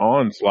 It's just an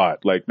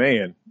onslaught. Like,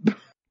 man.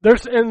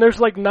 There's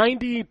like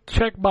 90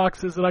 check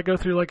boxes that I go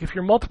through. Like, if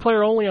you're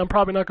multiplayer only, I'm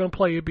probably not going to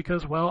play you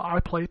because, well, I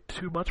play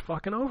too much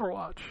fucking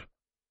Overwatch.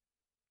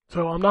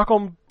 So I'm not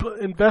going to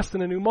invest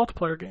in a new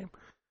multiplayer game.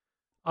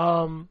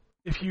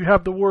 If you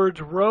have the words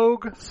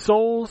Rogue,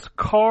 Souls,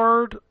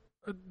 Card,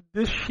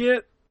 this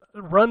shit,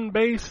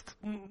 run-based,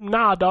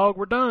 nah, dog,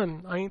 we're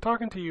done. I ain't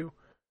talking to you.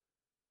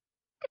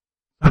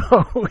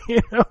 Oh,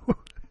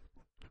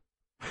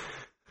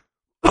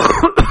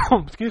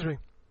 Excuse me.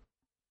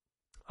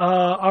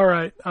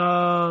 Alright.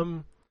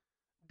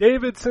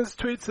 David since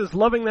tweet says,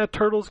 loving that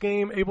Turtles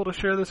game, able to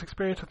share this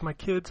experience with my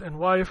kids and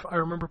wife. I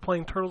remember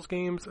playing Turtles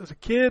games as a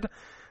kid.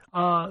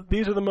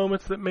 These are the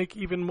moments that make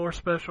even more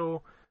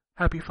special.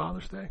 Happy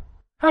Father's Day.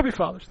 Happy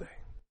Father's Day.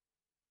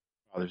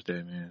 Father's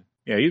Day, man.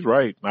 Yeah, he's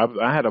right.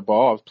 I had a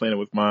ball. I was playing it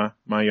with my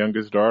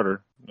youngest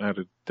daughter. I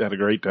had a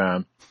great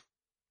time.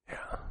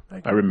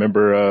 Yeah. I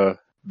remember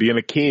being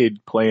a kid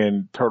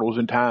playing Turtles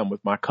in Time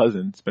with my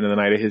cousin, spending the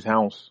night at his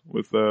house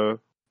with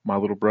my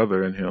little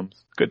brother and him.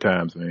 Good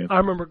times, man. I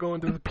remember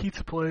going to the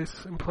pizza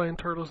place and playing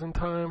Turtles in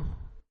Time.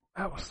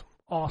 That was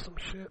awesome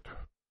shit.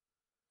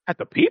 At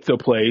the pizza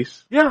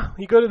place? Yeah,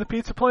 you go to the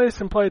pizza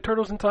place and play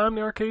Turtles in Time,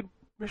 the arcade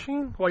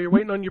machine, while you're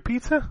waiting on your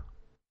pizza.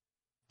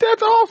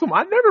 That's awesome.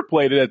 I never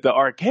played it at the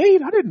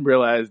arcade. I didn't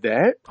realize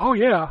that. Oh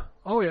yeah.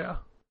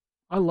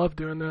 I love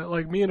doing that.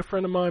 Like me and a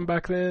friend of mine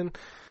back then,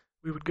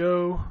 we would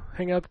go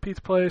hang out at the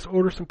pizza place,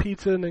 order some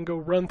pizza, and then go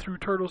run through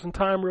Turtles in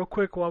Time real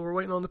quick while we're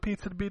waiting on the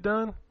pizza to be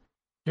done.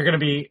 You're gonna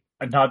be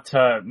not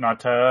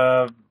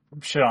to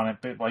shit on it,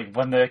 but like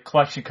when the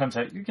collection comes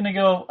out, you're gonna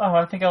go, oh,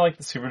 I think I like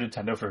the Super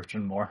Nintendo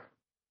version more.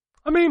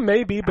 I mean,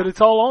 maybe, but it's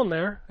all on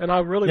there, and I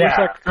really wish Yeah,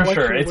 that for collection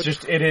sure. It's would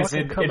just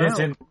fucking come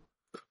out.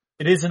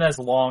 it isn't as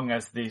long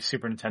as the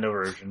Super Nintendo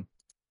version.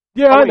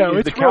 Yeah, Oh, I wait, know.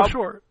 is It's the real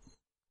short.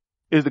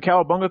 Is the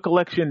Cowabunga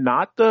collection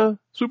not the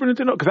Super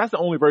Nintendo? Because that's the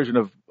only version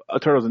of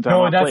Turtles in Time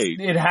No, I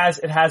played. it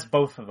has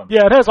both of them.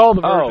 Yeah, it has all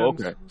the Oh,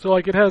 versions. okay. So,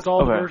 like, it has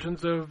all the Okay.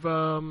 versions of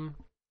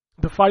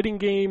the fighting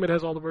game. It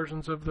has all the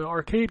versions of the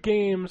arcade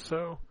games.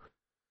 So,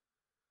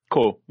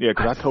 Cool. Yeah,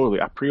 because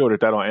I pre-ordered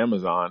that on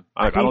Amazon.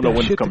 I need don't know that when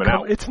it's shit to coming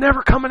come- out. It's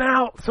never coming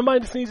out.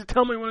 Somebody just needs to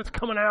tell me when it's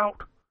coming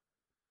out.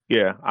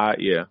 Yeah,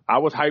 I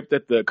was hyped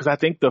at because I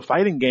think the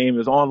fighting game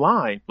is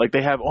online. Like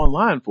they have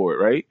online for it,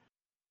 right?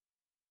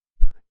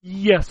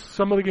 Yes,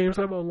 some of the games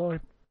have online.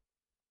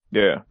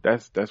 Yeah,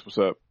 that's what's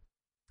up.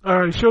 All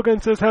right,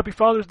 Shogun says, Happy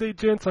Father's Day,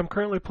 gents. I'm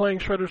currently playing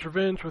Shredder's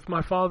Revenge with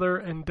my father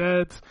and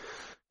dad's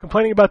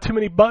complaining about too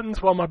many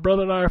buttons while my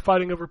brother and I are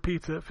fighting over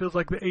pizza. It feels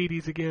like the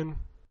 80s again.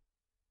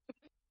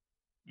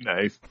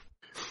 Nice.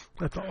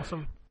 That's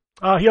awesome.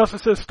 He also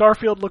says,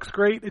 Starfield looks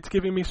great. It's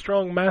giving me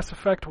strong Mass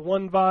Effect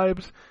 1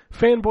 vibes.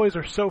 Fanboys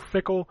are so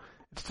fickle.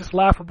 It's just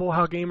laughable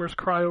how gamers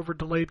cry over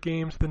delayed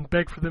games, then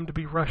beg for them to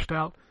be rushed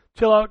out.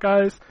 Chill out,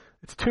 guys.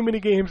 It's too many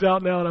games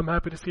out now, and I'm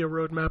happy to see a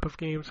roadmap of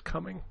games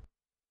coming.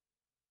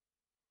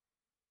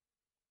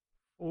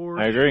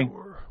 I agree.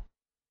 Sure.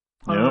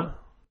 Yep.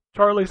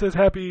 Charlie says,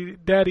 Happy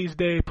Daddy's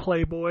Day,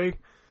 Playboy.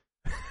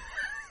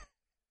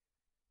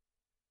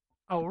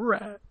 All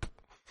right.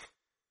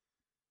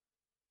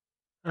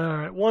 All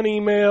right. One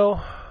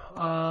email.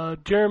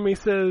 Jeremy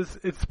says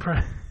it's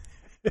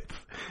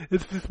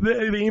just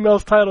the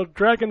email's titled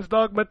Dragon's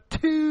Dogma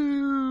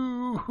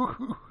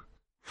 2.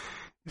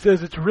 He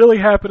says it's really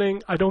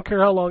happening. I don't care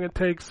how long it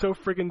takes. So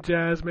friggin'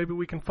 jazz. Maybe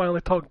we can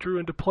finally talk Drew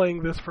into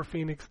playing this for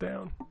Phoenix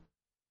Down.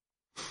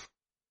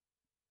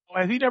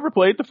 Has he never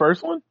played the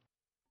first one?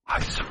 I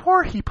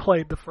swore he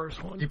played the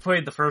first one. You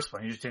played the first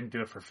one. You just didn't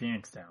do it for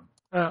Phoenix Down.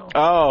 Oh.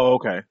 Oh,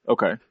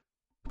 okay.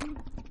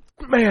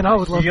 Man, I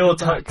would love to You'll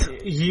go back.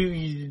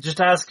 you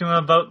just ask him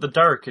about the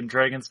Dark in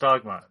Dragon's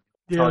Dogma.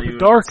 Yeah, Tell the you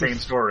Dark same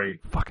is story.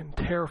 fucking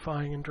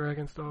terrifying in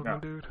Dragon's Dogma, No.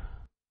 dude.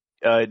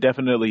 It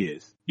definitely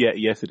is. Yeah,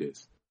 yes, it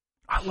is.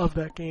 I love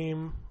that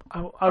game.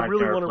 I I've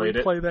really never want to played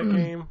it. replay that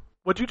game.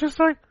 What'd you just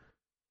say?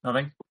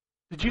 Nothing.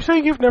 Did you say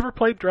you've never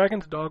played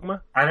Dragon's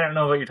Dogma? I don't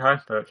know what you're talking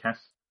about, Ken.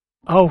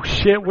 Oh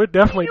shit, we're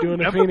definitely You've doing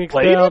a never Phoenix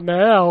played Down it?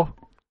 now.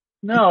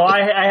 No,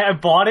 I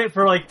bought it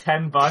for like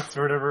 $10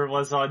 or whatever it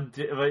was on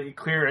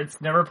clearance.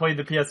 Never played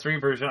the PS3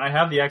 version. I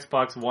have the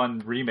Xbox One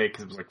remake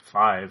because it was like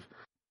 $5.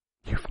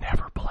 You've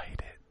never played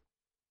it.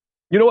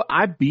 You know what?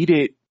 I beat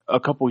it a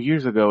couple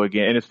years ago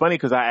again, and it's funny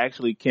because I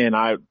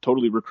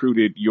totally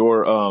recruited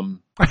your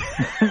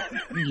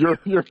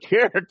your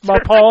character. My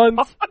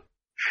pawns.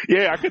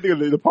 Yeah, I could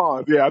think of the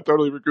pawns. Yeah, I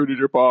totally recruited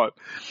your pawn.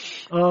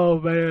 Oh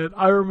man,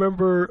 I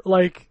remember,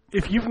 like,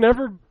 if you've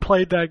never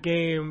played that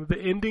game, the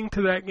ending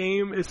to that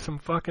game is some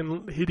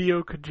fucking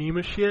Hideo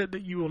Kojima shit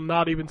that you will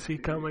not even see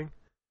coming.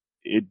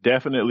 It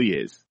definitely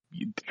is.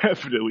 It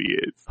definitely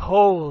is.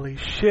 Holy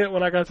shit,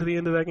 when I got to the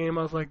end of that game,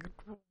 I was like,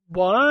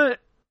 what?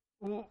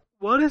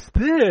 What is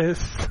this?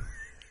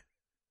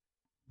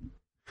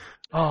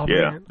 Oh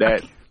Yeah, man,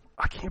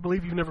 I can't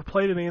believe you've never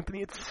played it,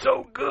 Anthony. It's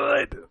so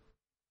good.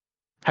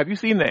 Have you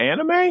seen the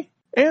anime,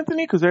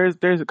 Anthony? Because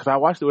because I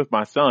watched it with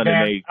my son,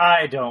 Man,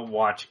 I don't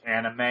watch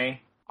anime.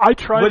 I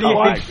tried What to do you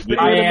watch think the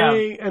I anime,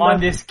 am and on I-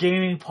 this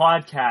gaming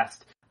podcast?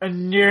 A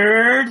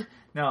nerd?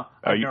 No,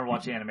 I've you- never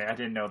watched anime. I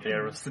didn't know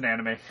there was an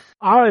anime.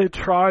 I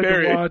tried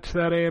There to it- watch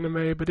that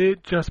anime, but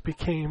it just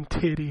became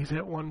titties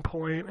at one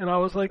point, and I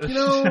was like, you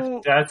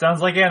know, That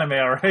sounds like anime,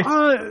 alright?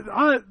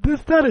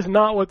 that is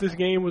not what this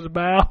game was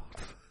about.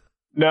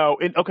 No,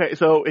 okay,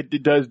 so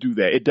it does do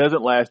that. It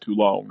doesn't last too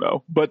long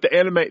though. But the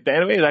anime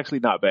is actually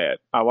not bad.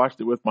 I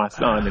watched it with my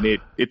son, and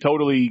it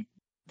totally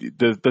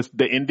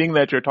the ending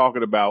that you're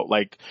talking about.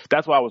 Like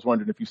that's why I was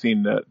wondering if you've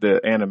seen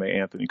the anime,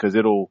 Anthony, because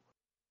it'll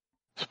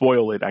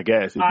spoil it, I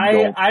guess. If you I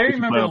don't, if you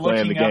remember plan on playing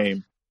the looking up.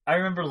 game. I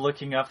remember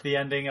looking up the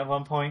ending at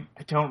one point.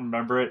 I don't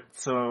remember it,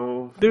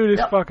 so Dude,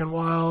 it's Yep. fucking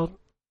wild.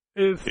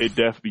 It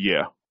definitely,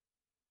 yeah,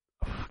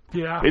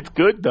 Yeah. it's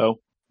good though.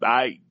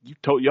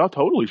 Y'all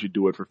totally should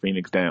do it for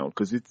Phoenix Down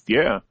because it's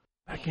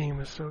That game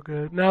is so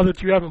good. Now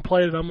that you haven't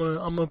played it, I'm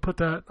gonna put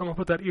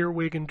that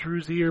earwig in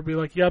Drew's ear. Be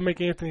like, yeah, make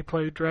Anthony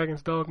play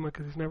Dragon's Dogma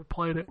because he's never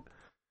played it.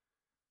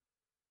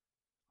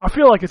 I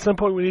feel like at some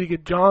point we need to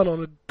get John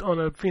on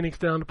a Phoenix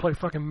Down to play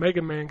fucking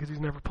Mega Man because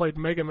he's never played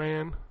Mega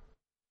Man.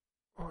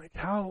 Like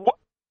how? What?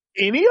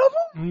 Any of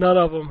them? None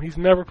of them. He's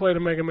never played a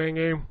Mega Man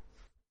game.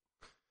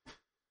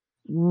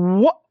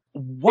 What?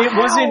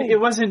 Wow. It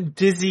wasn't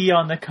Dizzy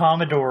on the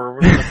Commodore or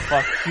whatever the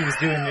fuck he was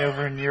doing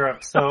over in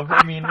Europe. So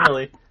I mean,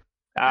 really.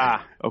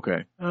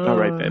 Okay. All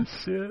right then.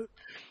 Shit.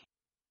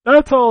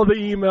 That's all the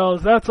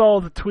emails, that's all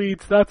the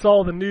tweets, that's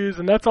all the news,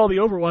 and that's all the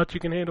Overwatch you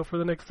can handle for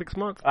the next 6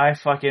 months. I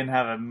fucking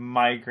have a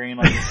migraine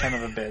like a son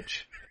of a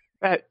bitch.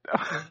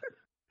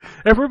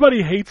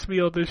 Everybody hates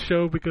me on this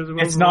show because of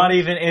It's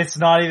Overwatch.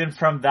 not even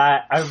from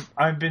that.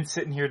 I've been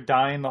sitting here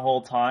dying the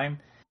whole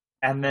time,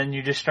 and then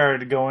you just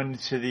started going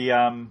to the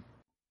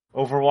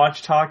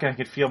Overwatch talk, and I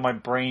could feel my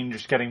brain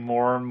just getting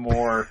more and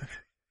more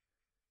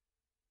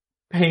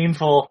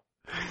painful.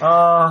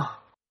 I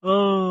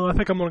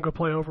think I'm gonna go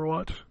play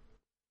Overwatch.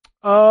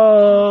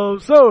 So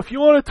if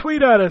you want to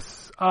tweet at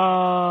us,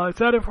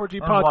 it's at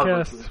N4G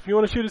Podcast. If you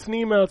want to shoot us an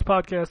email, it's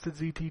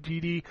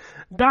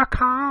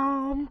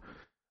podcast@ztgd.com.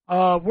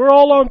 We're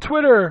all on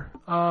Twitter.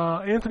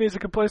 Anthony's a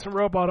complacent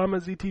robot. I'm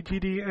at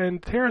ZTGD,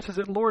 and Terrence is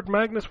at Lord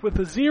Magnus with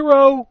a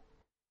 0.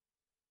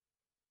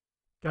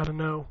 Gotta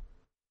know.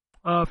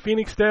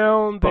 Phoenix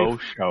Down.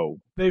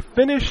 They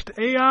finished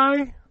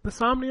AI, the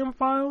Somnium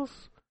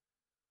Files.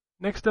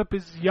 Next up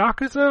is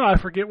Yakuza. I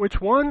forget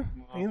which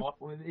one.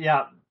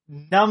 Yeah.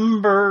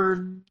 Number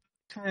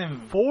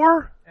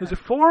 4? Is it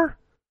 4?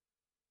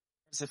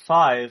 Is it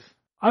 5?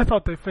 I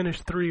thought they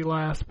finished 3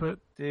 last, but...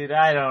 Dude,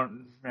 I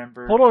don't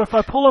remember. Hold on, if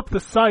I pull up the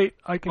site,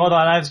 I can... Hold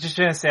on, I was just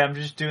gonna say, I'm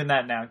just doing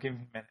that now. Give me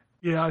a minute.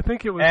 Yeah, I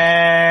think it was...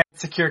 And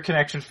secure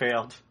connection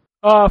failed.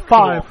 5.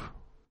 Cool.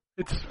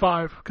 It's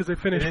 5, because they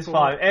finished 4. It is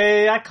 5.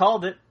 Hey, I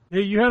called it.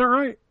 Yeah, you had it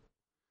right.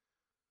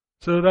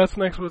 So that's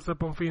next what's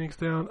up on Phoenix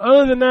Down.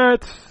 Other than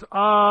that,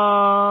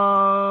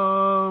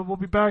 we'll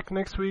be back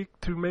next week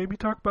to maybe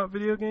talk about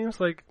video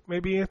games. Like,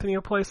 maybe Anthony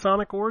will play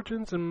Sonic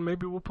Origins, and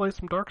maybe we'll play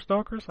some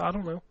Darkstalkers. I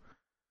don't know.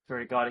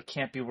 Sorry, God, it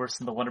can't be worse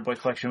than the Wonder Boy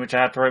Collection, which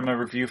I have to write my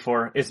review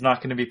for. It's not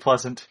going to be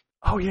pleasant.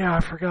 Oh, yeah,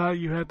 I forgot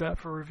you had that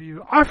for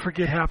review. I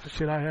forget half the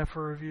shit I have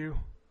for review.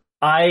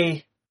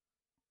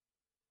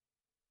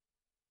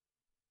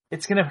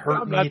 It's going to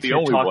hurt me not the to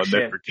only talk one shit.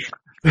 that forgets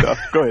stuff.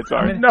 Go ahead,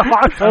 sorry. No,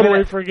 I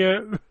totally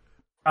forget.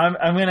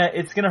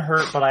 It's gonna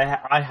hurt, but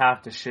I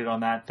have to shit on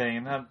that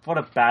thing. What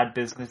a bad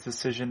business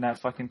decision that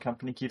fucking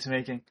company keeps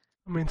making.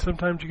 I mean,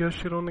 sometimes you gotta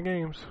shit on the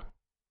games.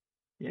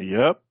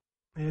 Yep.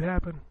 It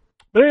happened.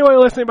 But anyway,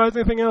 unless anybody has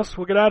anything else,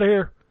 we'll get out of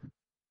here.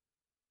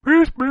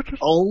 Peace, bitches.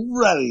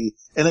 Alrighty.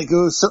 And it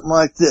goes something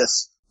like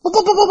this.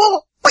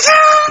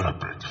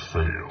 Epic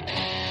fail.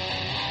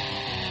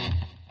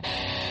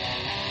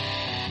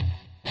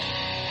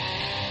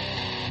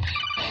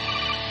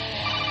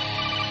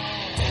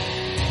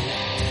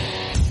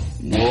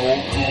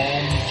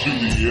 Welcome to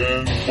the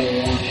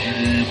N4G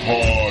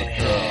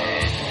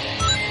Podcast.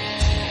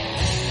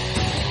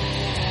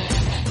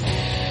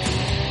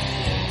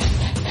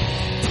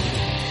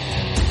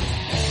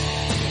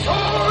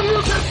 Oh, you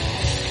can...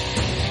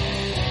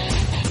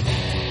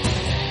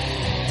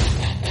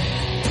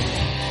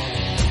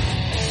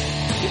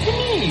 It's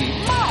me,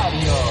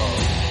 Mario.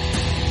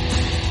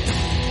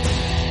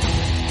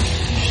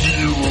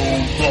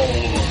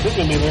 $0. This is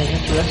going to be a very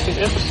interesting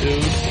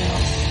episode.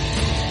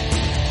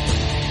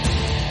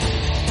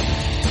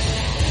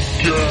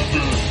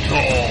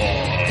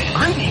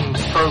 Greetings,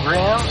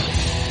 programs.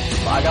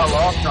 I got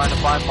lost trying to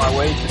find my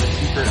way to the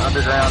secret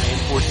underground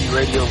N4G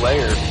radio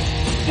lair.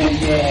 The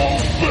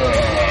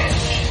Wombat.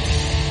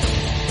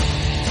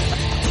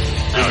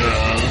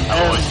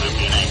 I always been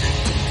being angry.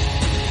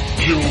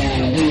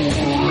 Killer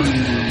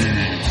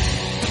Wolverine.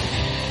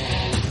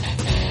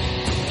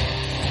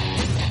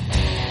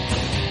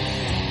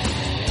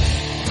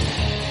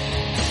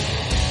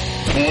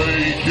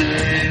 Play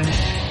games,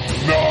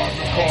 not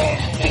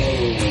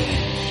consoles.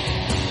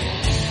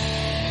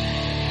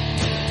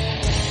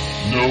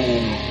 No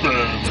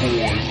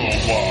fanboys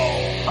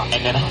allowed.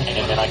 And then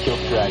I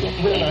killed the dragon.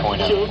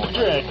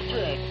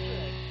 8.0.